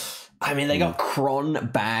 I mean, they got Kron,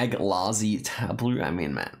 Bag, Lazi, Tableau. I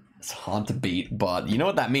mean, man, it's hard to beat, but you know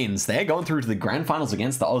what that means? They're going through to the grand finals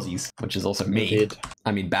against the Aussies, which is also me.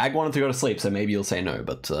 I mean, Bag wanted to go to sleep, so maybe you'll say no,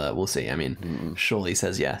 but we'll see. I mean, surely he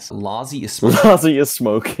says yes. Lazi is smoking. Lazi is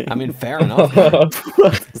smoking. I mean, fair enough.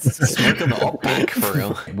 Smoking the op back, for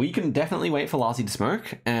real. We can definitely wait for Lazi to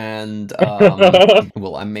smoke, and,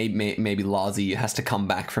 well, maybe Lazi has to come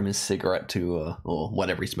back from his cigarette to, or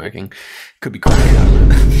whatever he's smoking. Could be crack.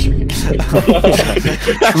 You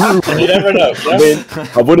never know. I mean,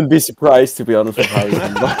 I wouldn't be surprised, to be honest, with how he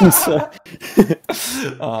comes.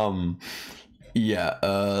 Yeah,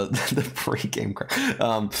 the pre-game crack.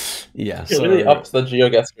 Yeah, so... It really ups the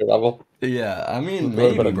Geoguessr level. Yeah, I mean,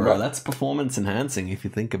 maybe, bro. That's performance enhancing if you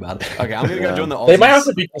think about it. Okay, I'm gonna go join the Aussies. They might have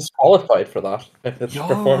to be disqualified for that, if it's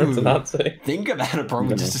performance enhancing. Think about it, bro.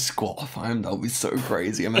 Just disqualify him. That would be so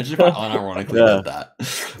crazy. Imagine if I unironically did that.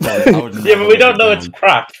 Yeah, but we don't know it's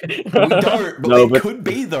crack. We don't, but it could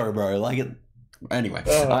be, though, bro. Like it... Anyway,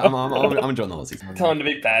 I'm enjoying the Aussies. Time to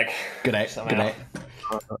beat Bag. Good day. Good day.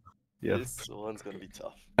 Yeah. This one's gonna be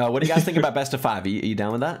tough. What do you guys think about best of 5? Are you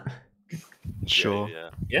down with that? Sure.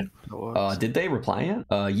 Yeah. Did they reply yet?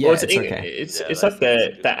 Yeah, well, it's okay. It's like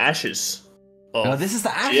the Ashes. Oh, this is the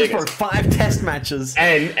Ashes, bro. 5 test matches,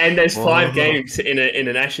 and there's 5 games in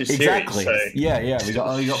an Ashes series. So. Yeah. We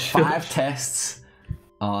got 5 tests.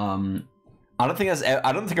 I don't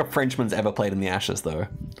think a Frenchman's ever played in the Ashes though.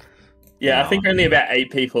 Yeah, I think only about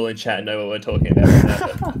 8 people in chat know what we're talking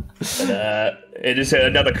about. But, it is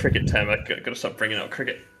another cricket term. I gotta stop bringing up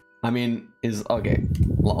cricket. I mean, okay.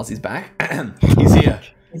 Lars is back. He's here.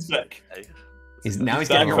 He's back. He's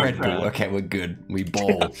getting a Red Bull. Okay, we're good. We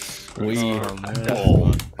ball. We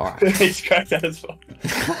ball. All right. He's cracked out as well.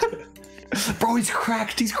 Bro, he's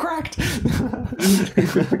cracked. He's cracked.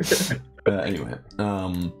 Anyway,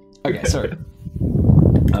 okay, so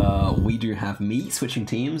we do have me switching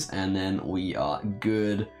teams, and then we are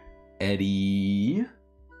good. Eddie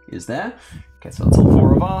is there. Okay, so that's all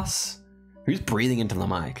 4 of us. Who's breathing into the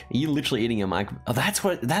mic? Are you literally eating your mic? Oh, that's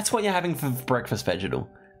what you're having for breakfast, Vegetal.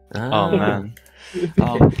 Oh man.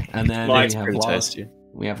 And then Mike's we have pretty Lars. tasty.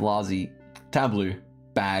 We have Larzy, Tablu,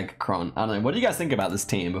 Bag, Kron. I don't know. What do you guys think about this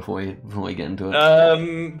team before we get into it?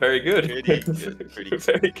 Very good. Pretty good.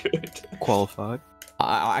 Very good. Qualified.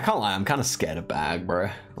 I can't lie. I'm kind of scared of Bag, bro.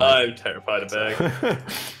 I'm terrified of Bag.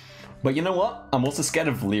 But you know what? I'm also scared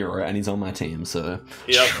of Lero, and he's on my team, so.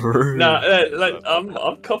 Yep. True. No,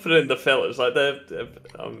 I'm confident in the fellas. Like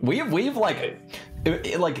We've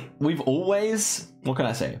we've always, what can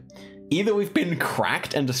I say? Either we've been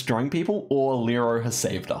cracked and destroying people, or Lero has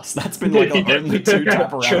saved us. That's been like the only 2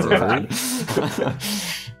 trap rounds we've had.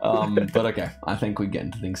 But okay, I think we get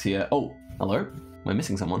into things here. Oh, hello. We're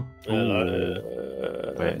missing someone.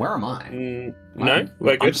 Wait. Where am I? No,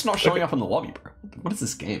 we're good. I'm just not showing up in the lobby, bro. What is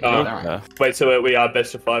this game? Oh, There I am. Wait, so we are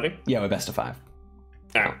best of 5ing? Yeah, we're best of 5.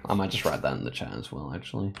 Ah. I might just write that in the chat as well,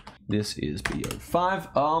 actually. This is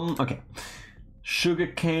BO5. Okay.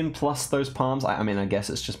 Sugarcane plus those palms. I mean, I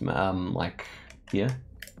guess it's just, like,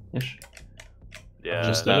 here-ish. Yeah.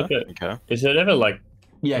 Just there? Okay. Is it ever like?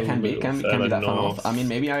 Yeah, it can be. Can be that far north? off. I mean,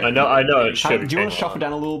 maybe I know it should. Do you want to shuffle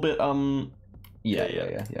down a little bit? Yeah,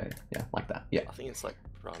 like that. Yeah. I think it's like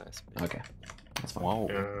Ranes. Okay. That's fine. Wow.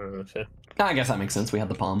 Okay. I guess that makes sense. We had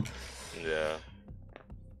the palm. Yeah.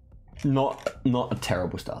 Not a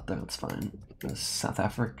terrible start though. It's fine. South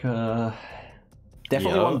Africa.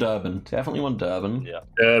 Definitely Yeah. won Durban. Definitely won Durban. Yeah.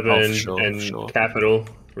 Durban for sure, and for sure. capital,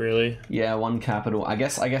 really. Yeah, one capital. I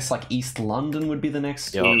guess like East London would be the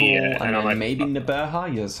next Yeah. call, Yeah, and and I'm then like- maybe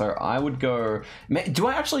Naberha. Yeah, so I would go. Do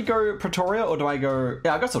I actually go Pretoria or do I go?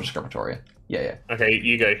 Yeah, I guess I'll just go Pretoria. Yeah. Okay,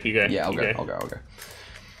 you go. Yeah, I'll you go.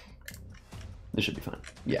 This should be fine.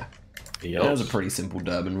 Yeah. Yep. That was a pretty simple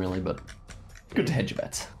Durban, really, but good to hedge your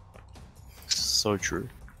bets. So true.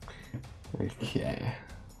 Okay.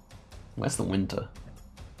 Where's the winter?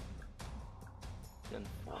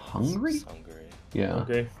 Hungary? Hungary. Yeah.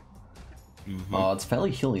 Okay. Oh, it's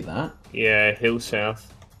fairly hilly, that. Yeah, hill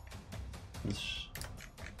south. It's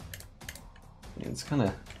kind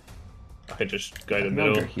of. I could just go to the I'll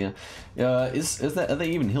middle. go here. Are there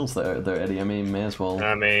even hills there, Eddie? I mean, may as well.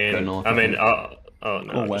 I mean, go north, oh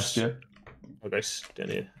no. or I'll west, just- yeah. I'll go down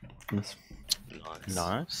here. Yes. Nice.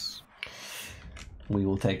 Nice. We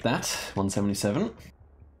will take that. 177.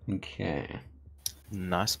 Okay.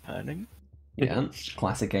 Nice padding. Yeah.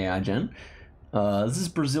 Classic AI gen. This is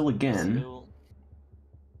Brazil again. Brazil.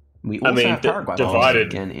 We also mean, have Paraguay divided.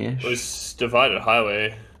 again-ish. It was divided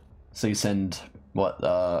highway. So you send what?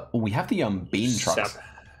 We have the bean trucks.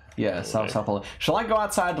 Yeah, South Pole. Shall I go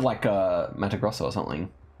outside to like Mato Grosso or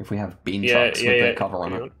something? If we have bean trucks with the cover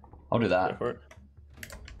on it, I'll do that. Go for it.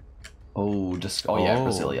 Oh, just yeah,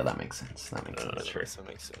 Brasilia. That makes sense. That makes sense. That also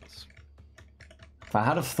makes sense. If I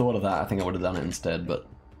had have thought of that, I think I would have done it instead. But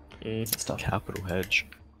it's tough. Capital hedge.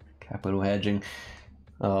 Capital hedging.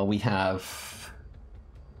 We have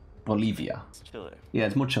Bolivia. It's Chile. Yeah,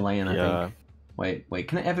 it's more Chilean, I think. Wait.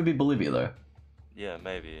 Can it ever be Bolivia though? Yeah,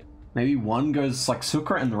 maybe. Maybe one goes like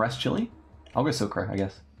Sucre and the rest Chile. I'll go Sucre, I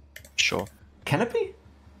guess. Sure. Can it be?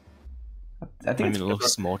 I think it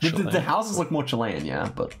looks more the Chilean. houses look more Chilean, yeah,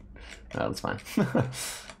 but that's fine.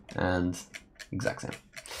 And exact same.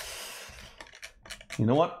 You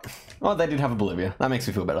know what? Oh, they did have a Bolivia. That makes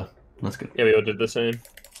me feel better. That's good. Yeah, we all did the same.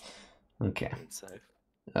 Okay. It's safe.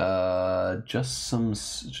 Just some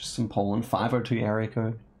Poland 502 area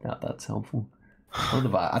code. Yeah, that's helpful. What are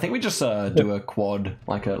the I think we just do a quad,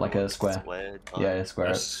 like a square. Square. Yeah, square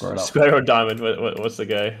it up. Square or diamond? What's the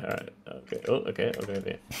go? Alright. Okay. Oh, okay.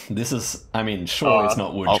 Yeah. This is, I mean, surely it's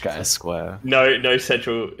not wood, guys. Square. No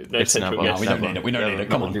central. No It's central. never. No, we don't need it. We don't need it.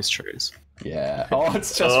 Come on. These trees. Yeah. Oh,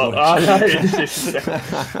 it's just wood. No.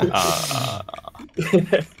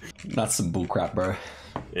 That's some bullcrap, bro.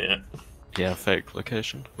 Yeah. Yeah, fake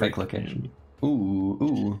location. Fake location.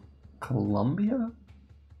 Ooh. Colombia?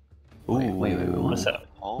 Wait. What's that?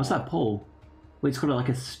 What's that pole? Wait, it's got like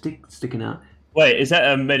a stick sticking out. Wait, is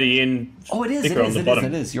that a Medellin? Oh, it is. sticker on the bottom?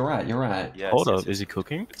 It is. You're right. Yes, Hold yes, up, is he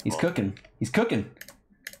cooking? He's cooking.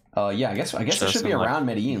 Yeah, I guess it should be around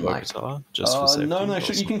Medellin. Like, just for safety. No,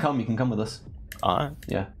 you can come. You can come with us. Alright.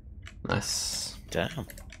 Yeah. Nice. Damn.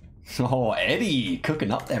 Oh, Eddie,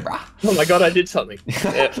 cooking up there, bruh. Oh my god, I did something.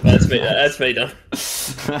 Yep, that's me. That's me done.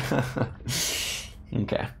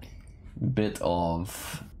 Okay. Bit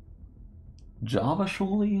of Java,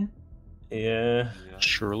 surely. Yeah.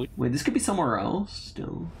 Surely. Wait, this could be somewhere else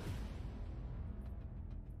still.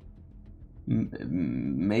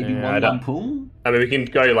 Maybe Yeah, one Lampoon? I mean, we can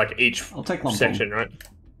go like each I'll take Lampoon. section, right?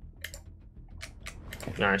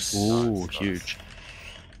 Okay. Nice. Ooh, huge.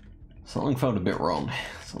 Something felt a bit wrong.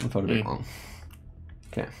 Something felt a bit wrong.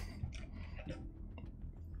 Okay.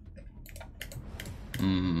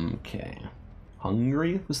 Okay.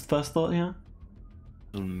 Hungary was the first thought here?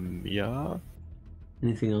 Yeah.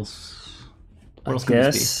 Anything else? What I else could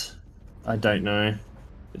this guess. I don't know.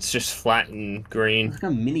 It's just flat and green. It's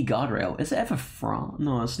like a mini guardrail. Is it ever front?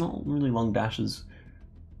 No, it's not really long dashes.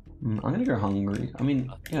 I'm gonna go Hungary. I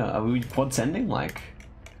mean, yeah, are we quad sending? Like...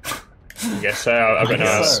 I guess so. I've got no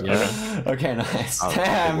else. So. Yeah. Okay, nice.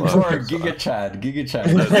 Damn, bro, Giga Chad.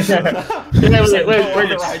 We're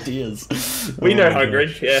just ideas. We know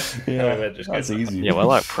Hungary, yeah. Yeah, We're just that's easy. Yeah, we're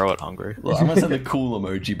like pro at Hungary. Look, I'm gonna send the cool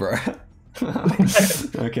emoji, bro.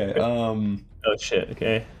 Okay. Oh shit.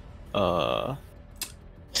 Okay.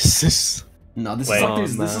 This. No, this Wait. is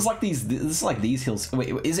like these. This is like these hills.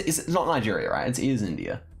 Wait, is it not Nigeria, right? It is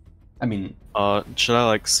India. I mean, should I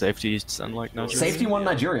like safety send like Nigeria? Safety 1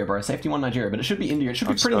 Nigeria, bro. Safety 1 Nigeria, but it should be India. It should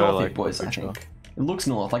be pretty north, like, boys. I think it looks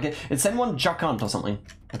north. Like it send one Jharkhand or something.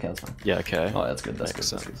 Okay, that's fine. Yeah. Okay. Oh, that's good. That's good.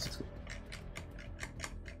 That's good.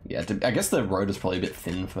 Yeah, I guess the road is probably a bit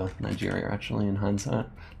thin for Nigeria. Actually, in hindsight,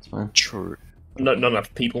 it's fine. True. Not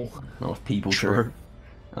enough people. Not enough people. True.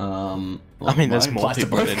 Well, I mean, there's more applies to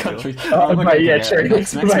people both in countries. Oh, right, yeah, true.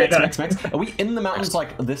 Max. Are we in the mountains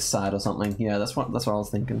like this side or something? Yeah, that's what I was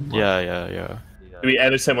thinking. Yeah. Do we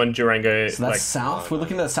ever send one Durango? So that's south. We're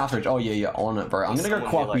looking at the south ridge. Oh yeah, on it, bro. I'm gonna go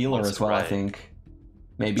Quaquila as well. I think.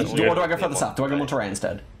 Maybe. Or do I go further south? Do I go Monterey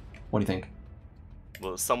instead? What do you think?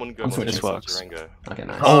 Well, someone go I'm Monterey switching. Durango. Okay,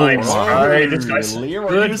 nice. Oh my god, this guy's Leroy,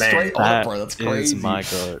 good, you straight man. on, bro. That's crazy. Is my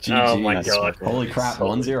god. Oh my GG. god. Holy crap,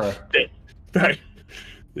 1-0. Bro,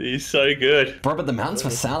 he's so good. Bro, but the mountains were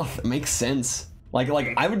south. It makes sense. Like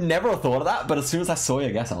I would never have thought of that, but as soon as I saw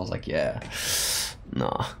your guess, I was like, yeah.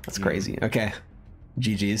 Nah, that's crazy. Okay.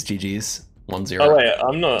 GG's. 1-0. Oh wait,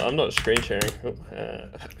 I'm not screen sharing.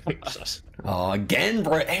 Oh, again,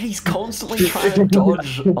 bro. Eddie's constantly trying to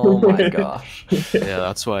dodge. Oh my gosh. Yeah,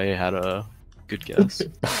 that's why he had a good guess.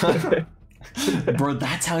 Bro,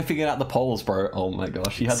 that's how he figured out the polls, bro. Oh my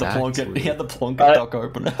gosh, he had the Plonker doc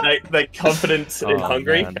open. The confidence in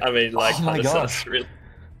Hungary. Man. I mean, like, Oh my gosh. really...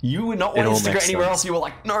 You were not wanting us to go anywhere else. You were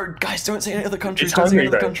like, no, guys, don't say any other countries. It's Don't say any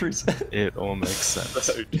Hungary, other bro. countries. It all makes sense.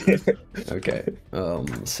 Okay.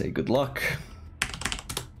 Say good luck.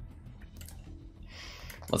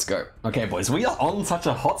 Let's go. Okay, boys, we are on such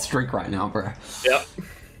a hot streak right now, bro. Yep.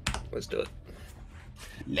 Let's do it.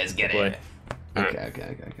 Let's get Boy. it. Okay.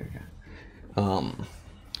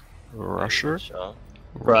 Russia?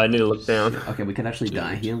 Bro, I need to look down. Okay, we can actually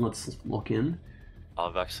die here. Let's lock in.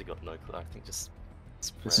 I've actually got no clue. I think just.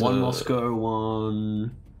 One Moscow,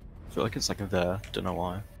 one. I feel like it's like there. Don't know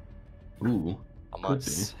why. Ooh. I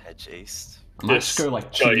might hedge east. I might Just just go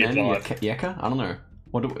like go your Chimen, life. Yeka? I don't know.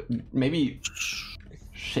 What do we, maybe.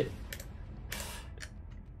 Shit.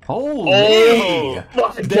 Holy! Oh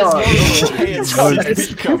my There's god! no way it's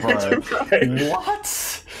Christ. Vika, bro. What?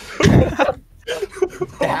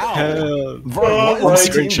 How? Bro, Oh what is my this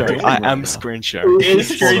team Screen sharing. doing I right am now? screen sharing. It is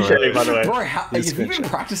screen sharing, by the way. Bro, how, have It's you been screen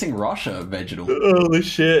practicing Russia, Vegetal? Holy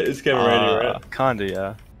shit, it's getting ready, right? Kinda,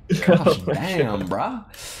 yeah. Gosh damn, bruh.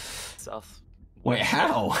 South. Wait,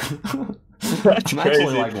 how? That's I'm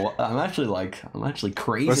crazy. I'm actually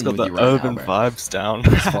crazy Let's got with the you right urban now, bro. vibes down.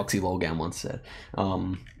 As Foxy Lolgam once said.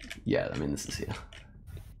 Yeah, I mean, this is here.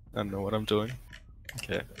 I don't know what I'm doing.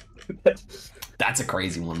 Okay. That's a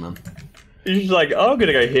crazy one, man. He's just like, oh, I'm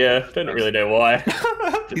gonna go here. Don't really know why.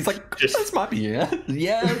 He's like, Just- this might be yeah,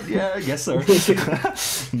 I guess so.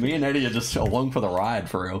 Me and Eddie are just along for the ride,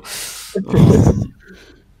 for real. This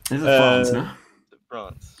is France, no?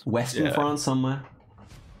 France. Western Yeah. France somewhere.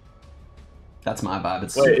 That's my vibe.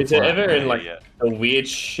 It's Wait, is it super ever flat. in like a weird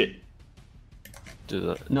shit? Do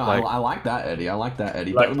that. No, like, I like that, Eddie. I like that,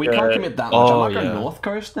 Eddie. Like, but we can't commit that much. oh, I might go yeah. North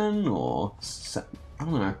Coast then, or I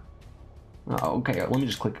don't know. Oh, okay, let me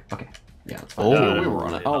just click. Okay, yeah, that's fine. Oh. We were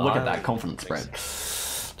on it. Oh, look at that Ireland. confidence spread.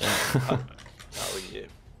 Oh yeah.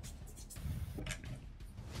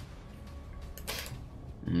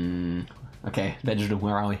 Okay, Digital,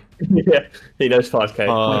 where are we? Yeah, he knows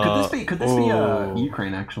 5k. Wait, could this be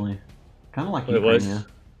Ukraine actually? Kind of like Ukraine, yeah.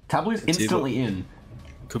 Tableau's instantly in.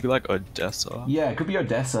 Could be like Odessa. Yeah, it could be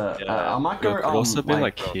Odessa. Yeah. I might go. It could also be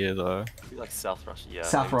like here though. Could be like South Russia. Yeah.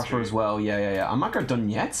 South maybe Russia as well. Yeah. I might go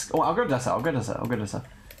Donetsk. Oh, I'll go Odessa. I'll go Odessa.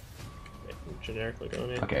 Generically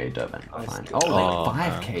going in. Okay, Durban. Nice. Fine. Oh, they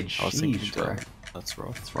 5k. I was thinking Jeez, bro. Durban. That's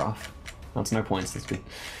rough. It's rough. That's no points this week.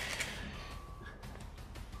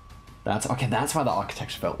 That's okay. That's why the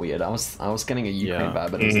architecture felt weird. I was getting a Ukraine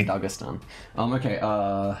vibe, but it was in Dagestan. Okay.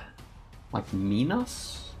 Like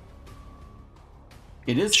Minas.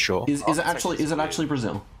 It is. Sure. Is it actually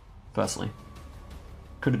Brazil? Firstly,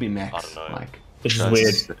 could it be Mex? I don't know. Like. This is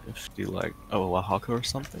weird. If you like Oaxaca or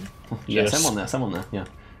something. Yeah, Yes. someone there. Yeah.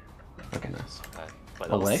 Okay, nice. But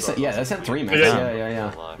Oh, they said 3 Mex.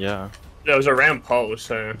 Yeah. Yeah. It was around Poles,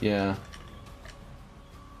 so. Yeah.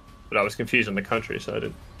 But I was confused on the country, so I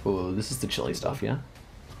didn't. Oh, this is the chili stuff, yeah.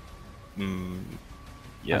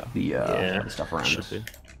 Yeah. Like the stuff around Should it.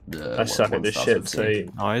 be. I suck at this shit, so. I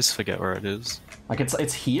always forget where it is. Like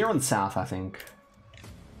it's here and south, I think.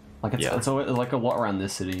 Like it's always, like a lot around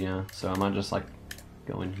this city, yeah. So I might just like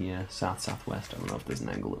go in here, southwest. I don't know if there's an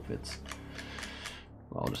angle that fits.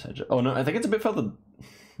 Well, I'll just hedge it. Oh no, I think it's a bit further.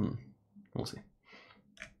 We'll see.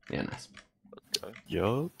 Yeah, nice.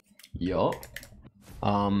 Yup.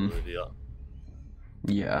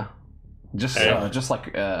 Yeah. Just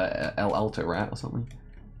like El Alto, right, or something.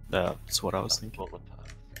 Yeah, that's what I was thinking.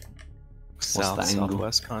 the angle?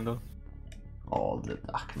 Southwest, kind of. Oh,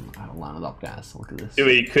 I'll line it up, guys. Look at this. Do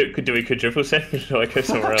we quadruple send or go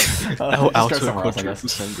somewhere else? Alto quadruple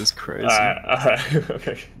send is crazy.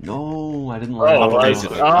 Okay. No, I didn't like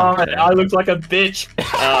I look like a bitch.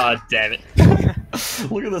 Ah, damn it.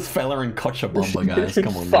 Look at this fella in Kocha Bomber, guys.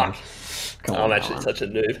 Come on, Fuck. Come I'm on, actually Alan. such a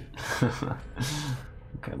noob.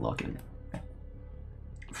 Okay, lock in. Okay.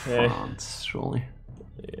 France, surely.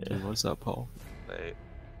 Yeah. What's that, Paul?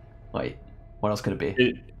 Wait, what else could it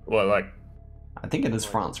be? I think it is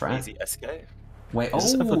France, right? Easy SK? Wait,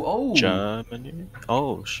 Is it oh! Germany?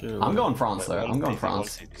 Oh, shit. I'm going France, though. I'm going DD,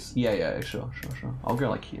 France. Yeah, sure. I'll go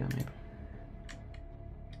like here, maybe.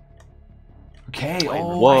 Okay,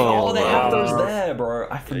 oh, they have those there, bro.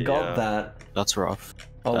 I forgot that. That's rough.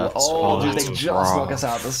 Dude, they just knock us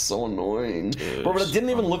out. That's so annoying. Bro, but it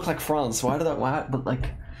didn't even look like France. Why? But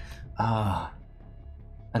like, and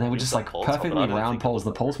they were just like perfectly round poles.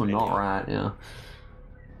 The poles were not right, yeah.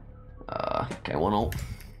 Okay, 1-0.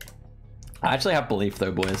 I actually have belief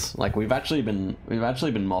though, boys. Like we've actually been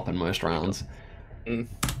mopping most rounds.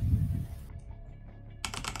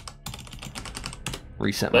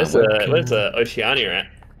 Reset my webcam. Where's Oceania at?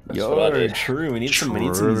 Yo, true. We need some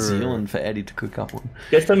New Zealand for Eddie to cook up on.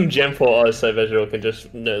 Get some Gem 4 Oz so Visual can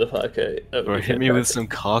just know the 5k. Bro, hit me with some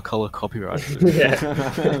car color copyright. Yeah.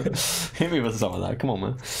 Hit me with some of that. Come on,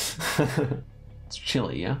 man. It's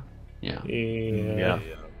chilly, yeah? Yeah.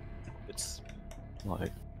 It's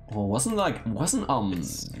like. Well, wasn't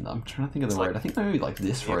I'm trying to think of the road. I think maybe like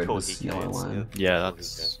this road was yellow line. Yeah,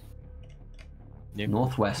 that's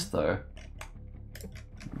northwest though.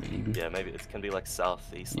 Maybe. Yeah, maybe it can be like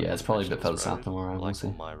southeast. Yeah, it's probably a bit further south than where I like see.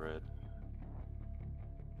 my road.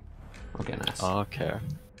 Okay, nice. Okay.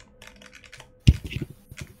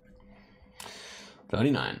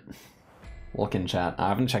 39. Look in chat. I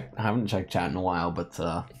haven't checked chat in a while, but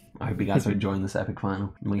I hope you guys are enjoying this epic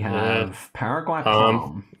final. We have Paraguay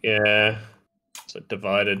Palm. Yeah. It's like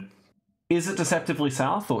divided. Is it deceptively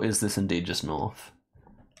south or is this indeed just north?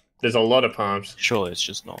 There's a lot of palms. Surely it's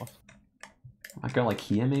just north. I go like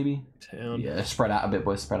here maybe? Town. Yeah, spread out a bit,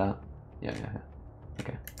 boys, spread out. Yeah.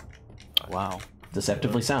 Okay. Wow.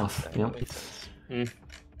 Deceptively south. Yep. It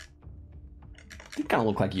kind of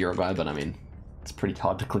look like Uruguay, but I mean, it's pretty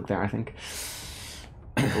hard to click there, I think.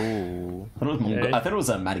 Ooh. I thought it was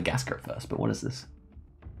Madagascar at first, but what is this?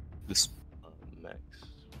 This.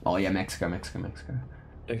 Oh yeah, Mexico.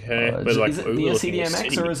 Okay, Is it near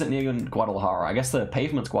CDMX or is it near Guadalajara? I guess the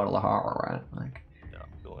pavement's Guadalajara, right? Like.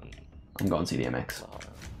 I'm going CDMX.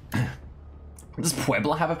 Does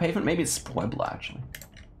Puebla have a pavement? Maybe it's Puebla, actually.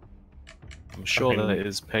 I'm sure there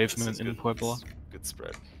is pavement in Puebla. Good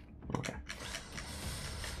spread. Okay.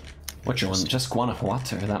 What you want? Just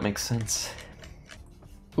Guanajuato, that makes sense.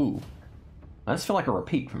 Ooh. I just feel like a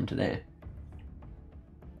repeat from today.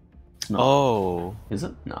 It's not. Oh. Is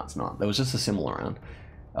it? No, it's not. There was just a similar round.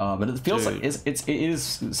 But it feels like it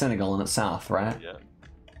is Senegal and it's south, right?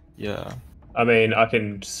 Yeah. I mean, I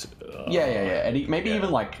can. Yeah. Eddie, maybe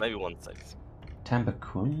even like. Maybe 1/6.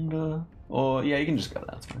 Tambacounda? Or, yeah, you can just go there,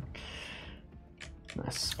 that's fine.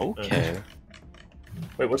 Nice. Okay.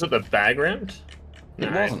 Wait, was it the bag round?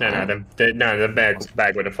 It wasn't. The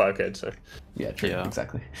bag with a 5k. So yeah, true. Yeah.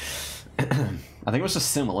 Exactly. I think it was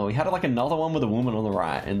just similar. We had like another one with a woman on the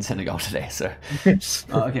right in Senegal today. So,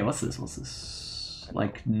 okay, what's this? What's this?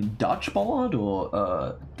 Like Dutch bollard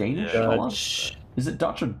or Danish bollard? Is it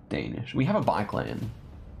Dutch or Danish? We have a bike lane.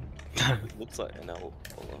 Looks like NL.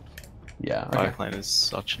 Yeah. Okay. Bike lane is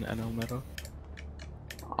such an NL meta.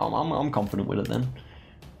 I'm confident with it then.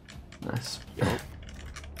 Nice.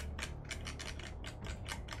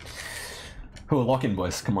 Who are lock in,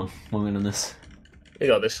 boys? Come on, we're winning this. You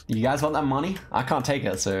got this. You guys want that money? I can't take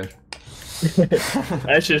it, so.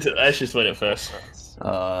 Let's just win it first.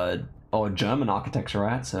 German architecture,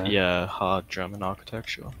 right? So. Yeah, hard German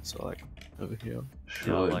architecture. So like over here.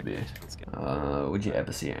 Should be. Would you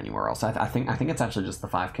ever see it anywhere else? I think it's actually just the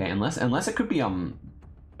 5k, unless it could be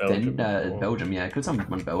Belgium. Belgium, yeah, it could be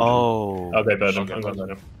Belgium. Oh. Okay, Belgium. I'm going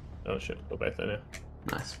Belgium. Oh shit, we're both there now.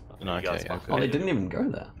 Nice. No, okay, Oh, they didn't even go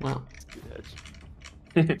there. Wow.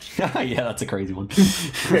 Yeah, that's a crazy one. 2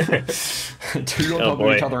 on top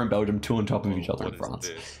of each other in Belgium, 2 on top of each other in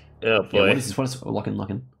France. Oh boy. Yeah, what is this? What is lock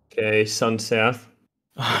in? Okay, sun south.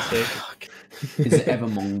 Is it ever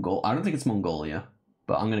Mongol? I don't think it's Mongolia,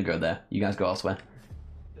 but I'm gonna go there. You guys go elsewhere.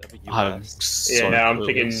 I'm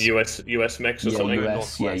thinking US mix or something.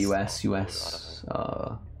 US.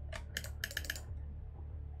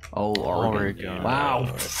 Oregon.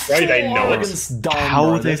 Wow. Right, they know Oregon's dumb, How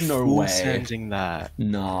bro. are they There's no way. sending that?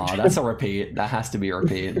 No, that's a repeat. That has to be a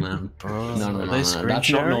repeat, man. No. That's not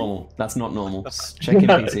normal. That's not normal. Check in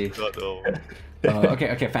PC.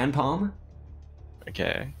 Okay, fan palm.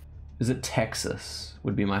 Okay. Is it Texas?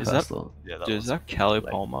 Would be my first thought. Yeah, Is that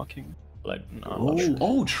Calipol marking? Like,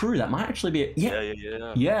 oh, true. That might actually be it.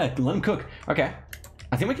 Yeah, let him cook. Okay.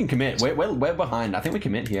 I think we can commit. We're behind. I think we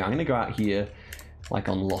commit here. I'm gonna go out here, like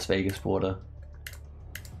on the Las Vegas border.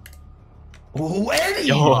 Oh, Eddie!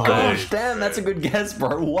 Gosh, damn, that's a good guess,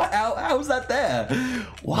 bro. What? How's that there?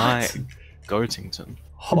 What? My Goatington.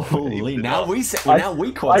 Holy! Now we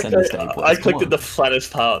caught center state. I clicked at the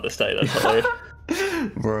flattest part of the state. That's hilarious.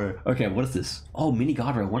 Bro. Okay, what is this? Oh, mini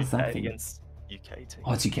guardrail. What is that thing? Against UK team.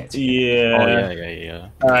 Oh, it's UK. Yeah. Oh yeah.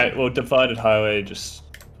 Alright, well, divided highway, just...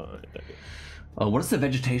 Oh, what does the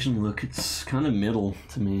vegetation look? It's kind of middle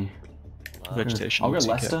to me. Vegetation. I'll go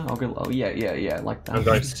Leicester. I'll go... Oh, yeah, like that. I'm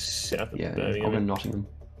going south of I'll go Nottingham.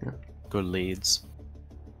 Yeah. Go Leeds.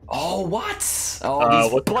 Oh, what? Oh,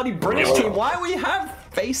 these bloody British team. Why we have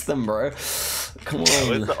faced them, bro? Come on.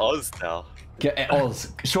 Where's the Oz now? Get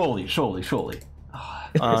Oz. Surely.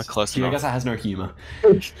 Close enough. I guess that has no humor.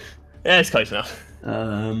 Yeah, it's close enough.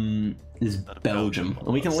 Is Belgium. And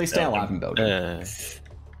we can at least stay alive in Belgium.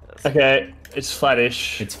 Okay, it's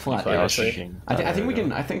flattish. It's flat. I think we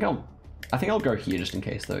can. I think I'll go here just in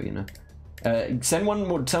case, though. You know. Send one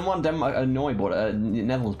Norway border,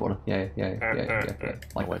 Netherlands border. Yeah.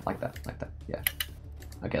 Like that. Yeah.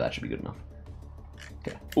 Okay, that should be good enough.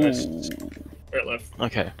 Okay. Right left.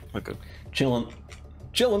 Okay, we're good. Chillin'.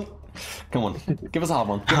 Come on, give us a hard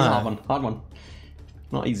one. Hard one.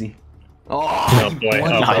 Not easy. Oh boy.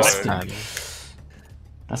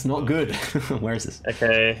 That's not good. Where is this?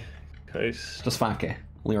 Okay. Coast. Just 5k.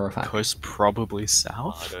 Lira 5. Coast probably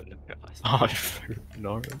south. I don't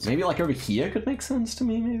know. Maybe like over here could make sense to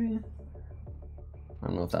me. Maybe. I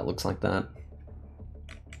don't know if that looks like that.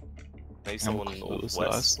 Maybe someone northwest.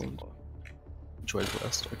 Iceland.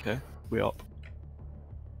 West. Okay, we up.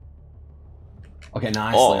 Okay,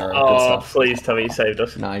 nice. Oh, good stuff. Please tell me you saved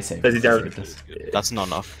us. No, he saved us. That's not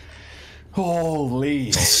enough. Holy,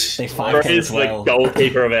 they 5k Bro is as well. the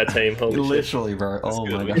goalkeeper of our team. Holy Literally, shit. bro. Oh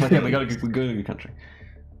my god. Okay, we go to a good country.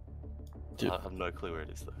 I have no clue where it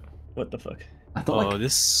is though. What the fuck? I thought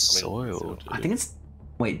this soil. I think it's.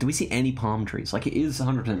 Wait, do we see any palm trees? Like it is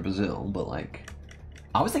 100% Brazil, but like,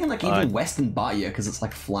 I was thinking like even Western Bahia because it's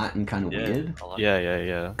like flat and kind of weird.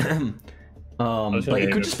 Yeah. But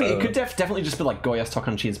it could just be. It could definitely just be like Goiás,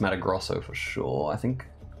 Tocantins, Mato Grosso for sure. I think.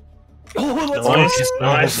 Oh,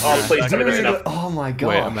 nice. Oh, please tell me that's enough. Oh my god.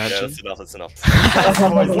 Wait, imagine. Yeah, that's enough.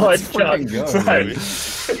 Let's freaking go.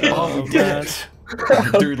 Oh, god.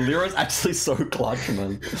 Dude, Lyra's actually so clutch,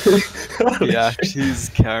 man. Yeah, she's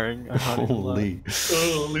carrying. Holy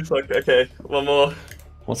fuck. Okay, one more.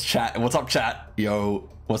 What's up, chat? Yo,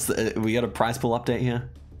 we got a prize pool update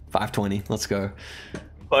here? 520. Let's go.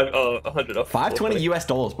 100 off. 520 US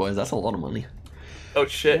dollars, boys. That's a lot of money. Oh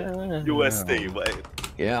shit. USD. Wait.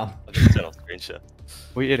 Yeah. I'm gonna turn off screen share.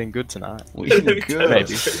 We're eating good tonight. We're eating good.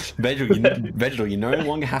 Maybe. Vegetal, you no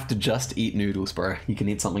longer have to just eat noodles, bro. You can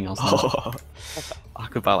eat something else now. I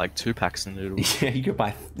could buy like 2 packs of noodles. Yeah, you could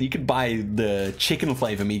buy the chicken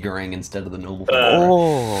flavor mee goreng instead of the normal.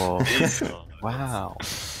 Wow.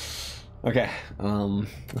 Okay,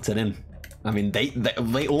 let's head in. I mean,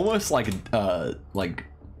 they almost like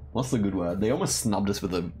what's the good word? They almost snubbed us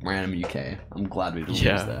with a random UK. I'm glad we didn't lose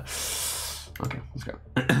there. Okay, let's go.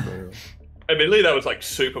 Admittedly, that was like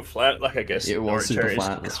super flat. Like I guess it was super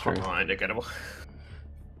flat. That's true. Kinda gettable.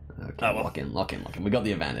 Okay, lock in. We got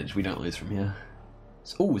the advantage. We don't lose from here.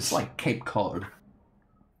 Oh, it's like Cape Cod.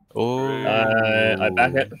 Oh, I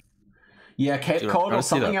back it. Yeah, Cape Cod or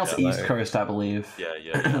something else East Coast, I believe.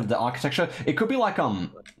 Yeah. The architecture. It could be like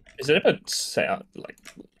Is it ever south like?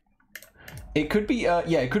 It could be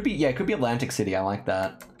it could be Atlantic City. I like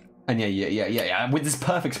that. And yeah. With this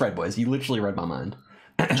perfect spread, boys. You literally read my mind.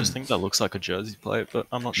 I just think that looks like a Jersey plate, but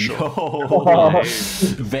I'm not sure.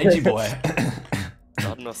 Veggie boy.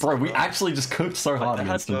 Bro, we actually just cooked so hard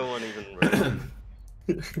against them. No one even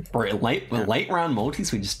Bro, late round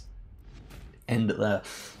multis, we just end it there.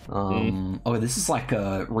 Oh, this is like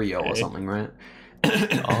Rio or something, right?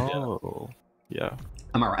 Oh, yeah.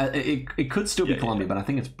 Am I right? It could still be Colombia, but I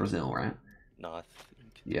think it's Brazil, right? No, I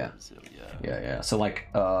think Brazil, yeah. So like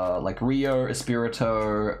Rio,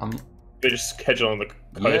 Espirito. We just hedge on the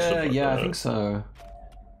coast. Yeah, I think so.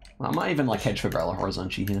 I might even like hedge for Belo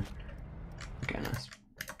Horizonte here. Okay, nice.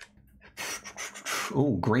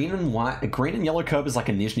 Oh, green and yellow curve is like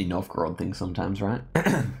a Nizhny Novgorod thing sometimes, right?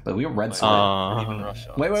 But we got red side.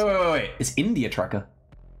 Wait. It's India tracker.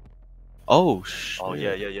 Oh, shit. Oh,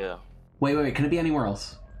 yeah. Wait. Can it be anywhere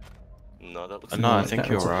else? No, that looks. No, I think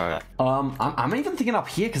you're right. I'm even thinking up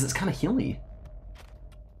here because it's kind of hilly.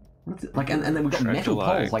 Like, and then we've got metal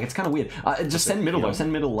poles. Like, it's kind of weird. Just send middle though.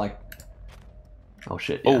 Send middle like. Oh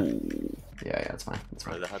shit. Yeah. Oh. Yeah, it's fine. It's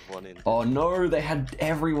fine. They had one in. Oh no, they had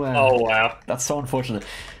everywhere. Oh wow. That's so unfortunate.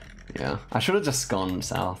 Yeah, I should have just gone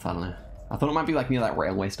south. I don't know. I thought it might be like near that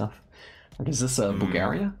railway stuff. Like, is this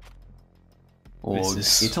Bulgaria or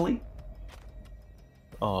Italy?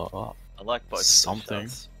 Oh, I like both. Something.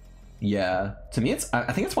 Yeah, to me,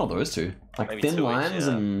 I think it's one of those two. Like maybe thin lines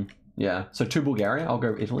and yeah. So 2 Bulgaria. I'll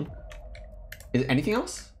go Italy. Is anything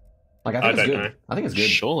else? Like I think it's good. Know. I think it's good.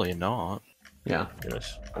 Surely not. Yeah.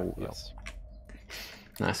 Yes. Oh, yes.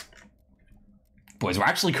 Nice. Boys, we're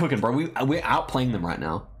actually cooking, bro. We're outplaying them right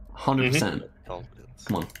now. 100%. Come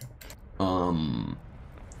on.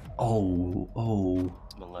 Oh.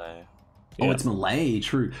 It's Malay. Oh, it's Malay.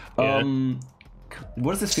 True. Yeah.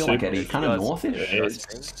 What does this feel like, Eddie? Kind of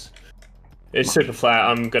northish. It's super flat.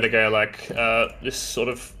 I'm gonna go like this sort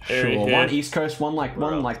of area Sure. here. One east coast, one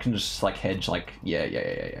can just like hedge like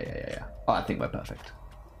yeah. Oh, I think we're perfect.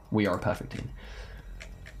 We are a perfect team.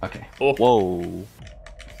 Okay. Oh. Whoa.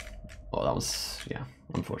 Oh, that was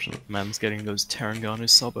unfortunate. Man's getting those Terengganu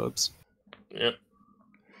suburbs. Yep.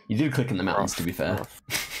 You did click in the mountains, to be fair.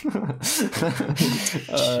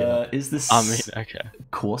 Is this? I mean, okay.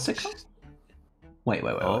 Corsica? Wait.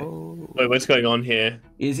 Wait, what's going on here?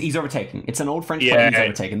 He's overtaking. It's an old French plane he's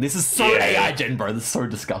overtaken. This is so AI gen, bro. This is so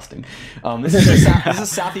disgusting. This is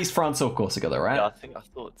southeast France or Corsica, though, right? Yeah, I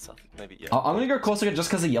thought something maybe. Yeah. I'm gonna go Corsica just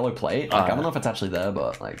because of yellow plate. Like, I don't know if it's actually there,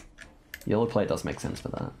 but like, yellow plate does make sense for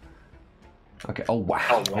that. Okay. Oh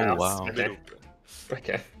wow. Oh wow.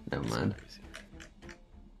 Okay. Never mind.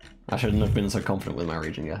 I shouldn't have been so confident with my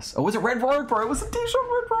region guess. Oh, was it Red Road, bro? It was a t-shirt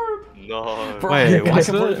Red Road. No. Bro, Wait, I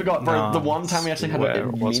completely forgot, bro. No, the one time we actually had a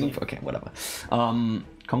meaningful. it? Okay, whatever.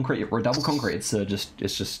 Concrete. We're double concrete. It's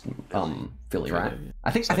just Philly, right?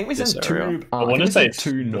 I think we sent 2. I want to say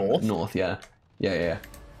 2 north. Yeah.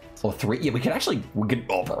 Or 3. Yeah, we could.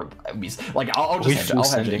 Oh, bro. Like, I'll just hedge. I'll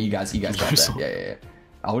hedge it. You guys grab that. Yeah.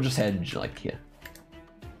 I'll just hedge like here.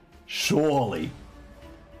 Surely.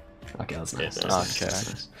 Okay, that's nice. Okay.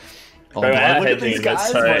 Nice. Oh, bro, look at these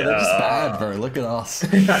guys, bro. They're just bad, bro. Look at us.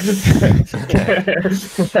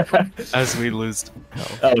 As we lose.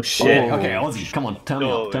 Oh shit. Okay, Aussie, come on, turn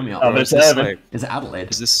me up. Oh, Is it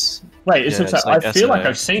Adelaide? Is this? Wait, it's it's I like feel like SNA.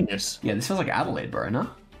 I've seen this. Yeah, this feels like Adelaide, bro. No.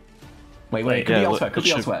 Wait. Could be yeah, elsewhere. look, Could it be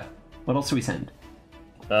should- elsewhere. What else do we send?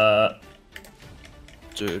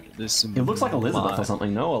 Dude, this. It looks like Elizabeth or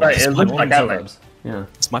something. No. Right, it looks like Adelaide. suburbs. Yeah.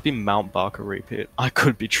 This might be Mount Barker repeat. I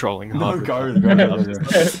could be trolling No, hard. go. I'm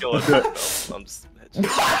just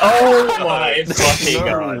Oh my fucking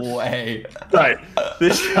god. No way. Right,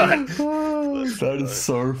 this guy. That is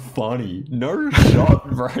so funny. No shot,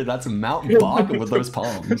 bro. That's Mount Barker with those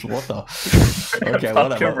palms. What the? Okay,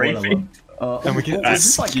 whatever. And we get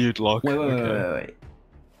this skewed lock. Wait. What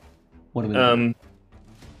are we doing?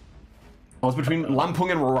 I was between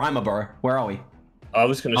Lampung and Roraima, bro. Where are we? I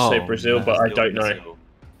was going to say Brazil, but I don't know.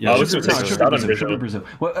 Yeah, I was going to say southern Should be Brazil.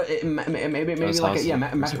 Well, maybe like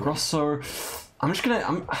awesome. Mato Grosso. I'm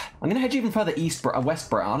gonna hedge even further east, bro, west,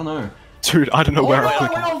 bro. I don't know. Dude, I don't know where I'm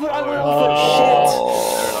clicking. clicking. I went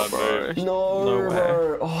off it. Shit. No,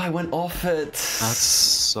 bro. Oh, I went off it. That's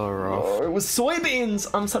so rough. Oh, it was soybeans.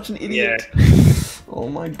 I'm such an idiot. Oh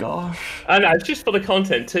my gosh. I know, it's just for the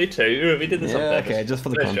content too. We did this on purpose. Okay, just for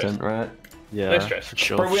the content, right? Yeah. No stress. For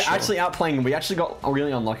sure, Bro, we're actually outplaying. We actually got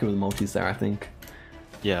really unlucky with multis there, I think.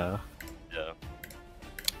 Yeah. Yeah.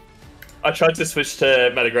 I tried to switch to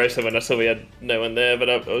Madagrosa when I saw we had no one there, but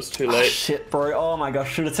I was too late. Oh, shit, bro. Oh my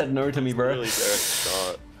gosh, should have said no to me, bro. Really direct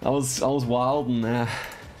start. I was wild and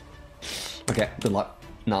okay, good luck.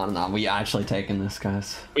 No, we actually taking this,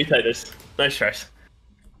 guys. We take this. No stress.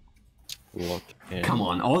 Look in. Come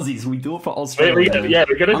on, Aussies, we do it for Australia.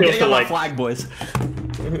 We're gonna do it for like flag, boys.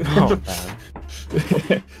 Oh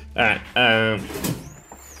man. Alright,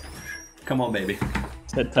 Come on, baby.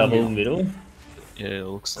 set double middle. Yeah, it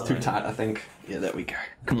looks Too tight, I think. Yeah, there we go.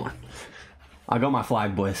 Come on. I got my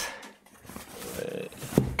flag, boys.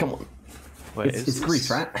 Come on. Wait, It's Greece,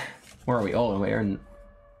 right? Where are we? Oh, we're in.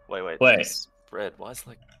 Wait. Wait. Spread. Why is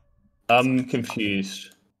like? I'm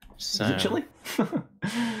confused. Is it Chile?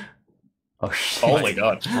 Oh shit. Oh my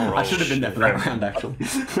god. I should have been there for that round, actually.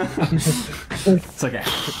 It's okay.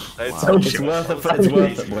 It's It's worth it, but it's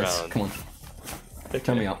worth it, boys. Come on.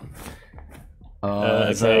 Turn me up.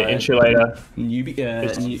 Okay, insulator. Newbie,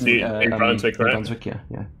 New Brunswick, right? Brunswick, yeah,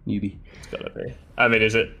 newbie. It's gotta be. I mean,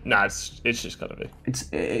 is it? Nah, it's just gotta be. It's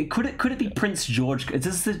could it be Prince George?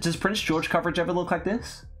 Does Prince George coverage ever look like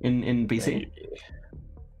this in BC?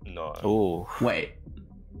 No. Oh. Wait,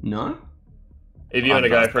 no. If you want to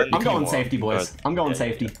go for it, I'm going safety, boys. I'm going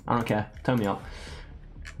safety. I don't care. Turn me up.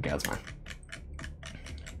 Okay, that's fine.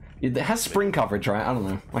 It has spring coverage, right? I don't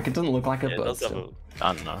know. Like it doesn't look like it, but still.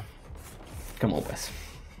 I don't know. Come on, boys.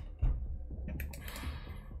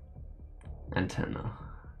 Antenna.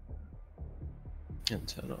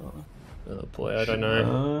 oh boy, I don't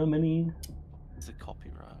know. Germany. Is it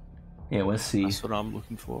copyright? Yeah, let's see. That's what I'm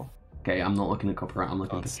looking for. Okay, I'm not looking at copyright. I'm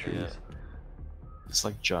looking at Can't see streams. it. It's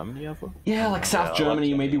like Germany ever? Yeah, like South I Germany,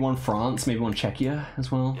 like maybe one France, maybe one Czechia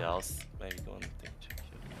as well. Yeah, I was maybe going to think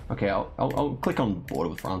Czechia. Okay, I'll click on border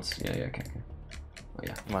with France. Yeah, okay. Oh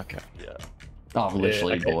yeah. Okay. Yeah. Oh,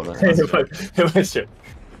 literally okay. border. It was true.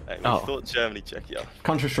 Hey, we Oh. thought Germany, Czechia.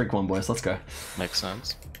 Country streak one, boys. Let's go. Makes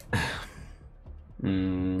sense.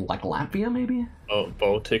 Like Latvia, maybe? Oh,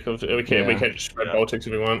 Baltic. We can Yeah. just spread Baltics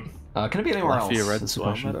if we want. Can it be anywhere else? Latvia red That's the swell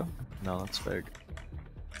question. meta? No, that's big.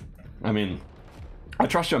 I mean, I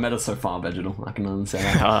trust your meta so far, Vegetal. I can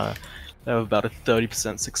understand that. They have about a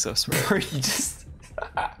 30% success rate. Bro, you just...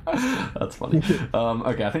 That's funny.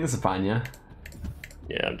 Okay, I think this is fine, yeah?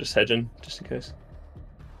 Yeah, I'm just hedging, just in case.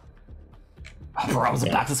 Oh, bro, I was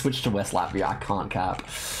about to switch to West Latvia. I can't cap.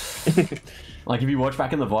 Like, if you watch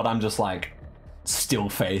back in the VOD, I'm just like, still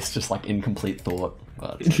face, just like incomplete thought.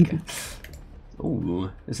 But it's okay. Ooh,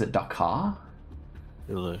 is it Dakar?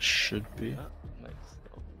 There should be.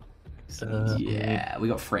 Yeah, we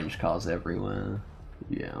got French cars everywhere.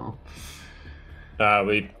 Yeah.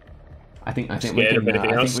 We I think we scared of can.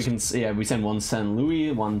 anything I else? think we can. Yeah, we send one Saint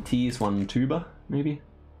Louis, one Tees, one Tuba, maybe.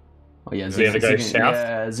 Oh yeah, we have to go south?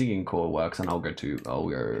 Yeah, Zigging core works, and I'll go to.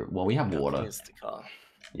 Well, we have water. It's the car.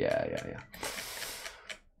 Yeah.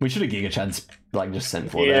 We should have Giga Chads like just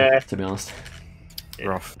sent for Yeah. there, to be honest.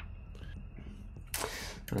 Rough.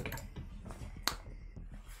 Okay.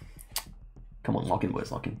 Come on, lock in,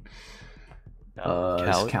 boys, lock in.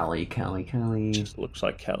 It's Cali. just looks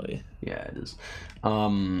like Cali. Yeah, it is.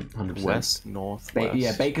 100%. West, north, west.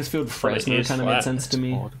 Yeah, Bakersfield, Fresno is kind of flat. made sense to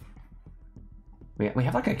me. Odd. We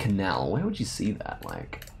have like a canal. Where would you see that?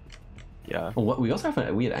 Like, Yeah. oh, we also have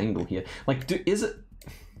a weird angle here. Like, is it?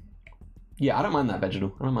 Yeah, I don't mind that,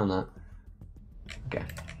 Vegetal. I don't mind that. Okay.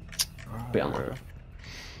 Be unlucky.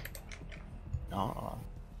 Oh.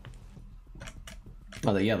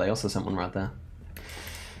 Oh, they also sent one right there.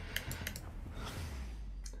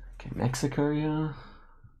 Okay, Mexico, yeah.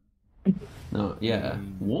 No, yeah.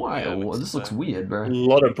 Why? Yeah, Oh, this looks weird, bro. A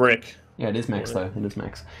lot of brick. Yeah, it is Mex though. It is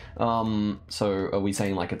Mex. So are we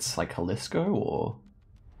saying like it's like Jalisco or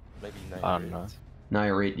Maybe I don't know.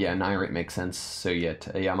 Nayarit? Yeah, Nayarit makes sense. So yeah,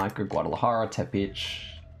 I might go Guadalajara, Tepic,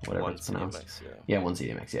 whatever One it's pronounced. CDMX, yeah. Yeah, one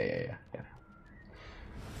CDMX. Yeah.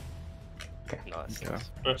 Okay. Nice. Okay.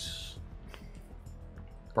 Nice.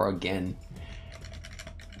 Bro, again.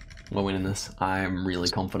 We're winning this. I'm really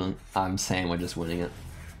confident. I'm saying we're just winning it.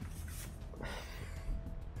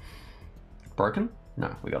 Broken?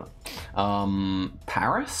 No, we got it.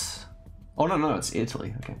 Paris? Oh, no, it's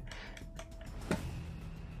Italy. Okay.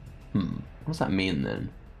 What does that mean then?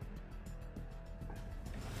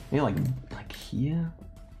 Yeah, like here?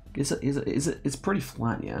 Is it? It's pretty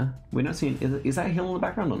flat, yeah? We don't see. Is that a hill in the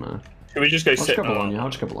background or no? Should we just go I'll just sit? go Bologna. I'll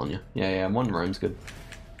just go Bologna. Yeah, one Rome's good.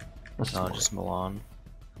 That's No, just Milan.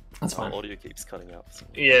 That's fine. Audio keeps cutting out.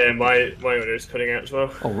 Yeah, my audio is cutting out as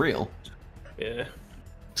well. Oh, real? Yeah.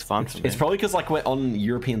 It's fine for me. It's probably because like we're on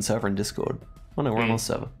European server in Discord. Oh no, we're on our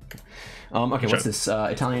server. Okay, what's this?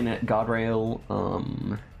 Italian guardrail.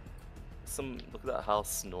 Look at that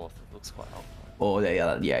house north. It looks quite alpine. Oh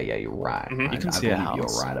yeah, you're right. You can see a house. You're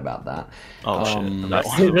right about that. Oh shit. That's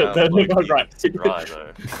right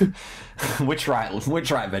though. Which right,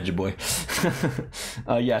 Veggie Boy?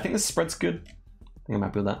 Yeah, I think this spread's good. I think I'm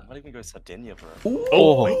happy with that. I might even go Sardinia, bro. Ooh,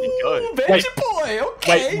 oh, there you go. Veggie Boy,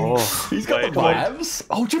 okay. He's got the vibes.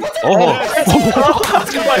 Oh, do you want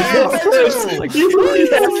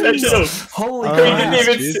Holy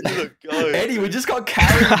crap. Eddie, we just got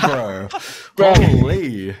carried, bro.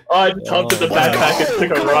 Holy. I jumped in the backpack and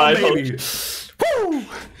took a ride. Woo!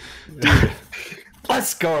 Dude,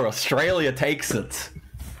 let's go. Australia takes it.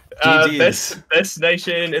 Best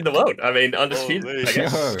nation in the world. I mean, undisputed, I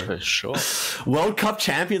guess. For sure. World Cup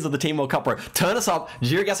champions of the Team World Cup, bro. Turn us up.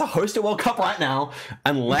 Geoguessr host a World Cup right now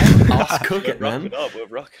and let us cook it, man. We're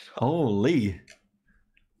rocking up. Holy.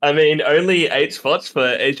 I mean, only 8 spots for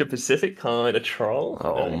Asia Pacific, kind of troll.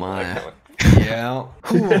 Oh my. Yeah.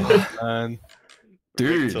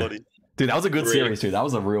 Dude, that was a good series, dude. That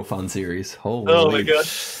was a real fun series. Holy. Oh my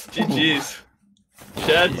gosh. GG's.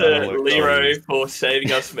 Shout out to Leroy for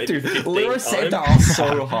saving us maybe dude, 15 Leroy times. saved us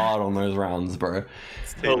so hard on those rounds, bro.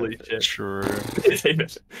 Holy shit. True.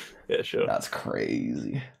 Yeah, sure. That's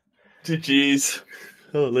crazy. GG's.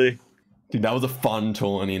 Holy. Dude, that was a fun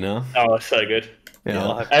tourney, no? Oh, so good.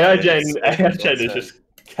 Yeah. AI Gen is just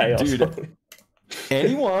chaos. Dude,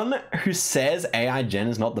 anyone who says AI Gen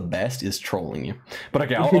is not the best is trolling you. But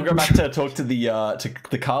okay, I'll go back to talk to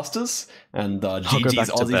the casters and GG's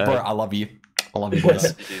Aussies, bro. I love you. I love you,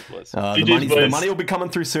 boys. The money will be coming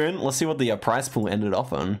through soon. Let's see what the prize pool ended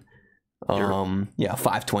off on. Yeah,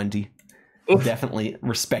 520. Oof. Definitely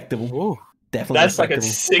respectable. Ooh. Definitely that's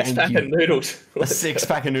respectable. Like a 6-pack of noodles. A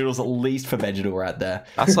 6-pack of noodles at least for Vegetal right there.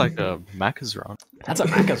 That's like a Macca's run. That's a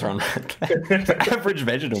Macca's run right there. Average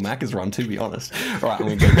Vegetal Macca's run, to be honest. Alright, I'm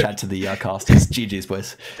going to go chat to the casters. GG's,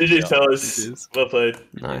 boys. GG's, fellas. Well played.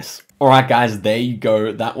 Nice. Alright guys, there you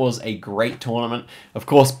go. That was a great tournament. Of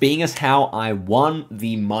course, being as how I won,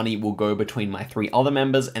 the money will go between my 3 other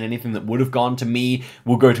members, and anything that would have gone to me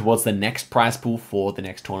will go towards the next prize pool for the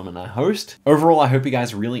next tournament I host. Overall, I hope you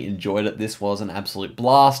guys really enjoyed it. This was an absolute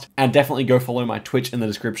blast, and definitely go follow my Twitch in the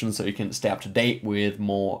description so you can stay up to date with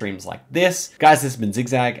more streams like this. Guys, this has been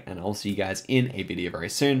Zigzag, and I'll see you guys in a video very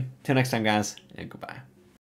soon. Till next time, guys, and goodbye.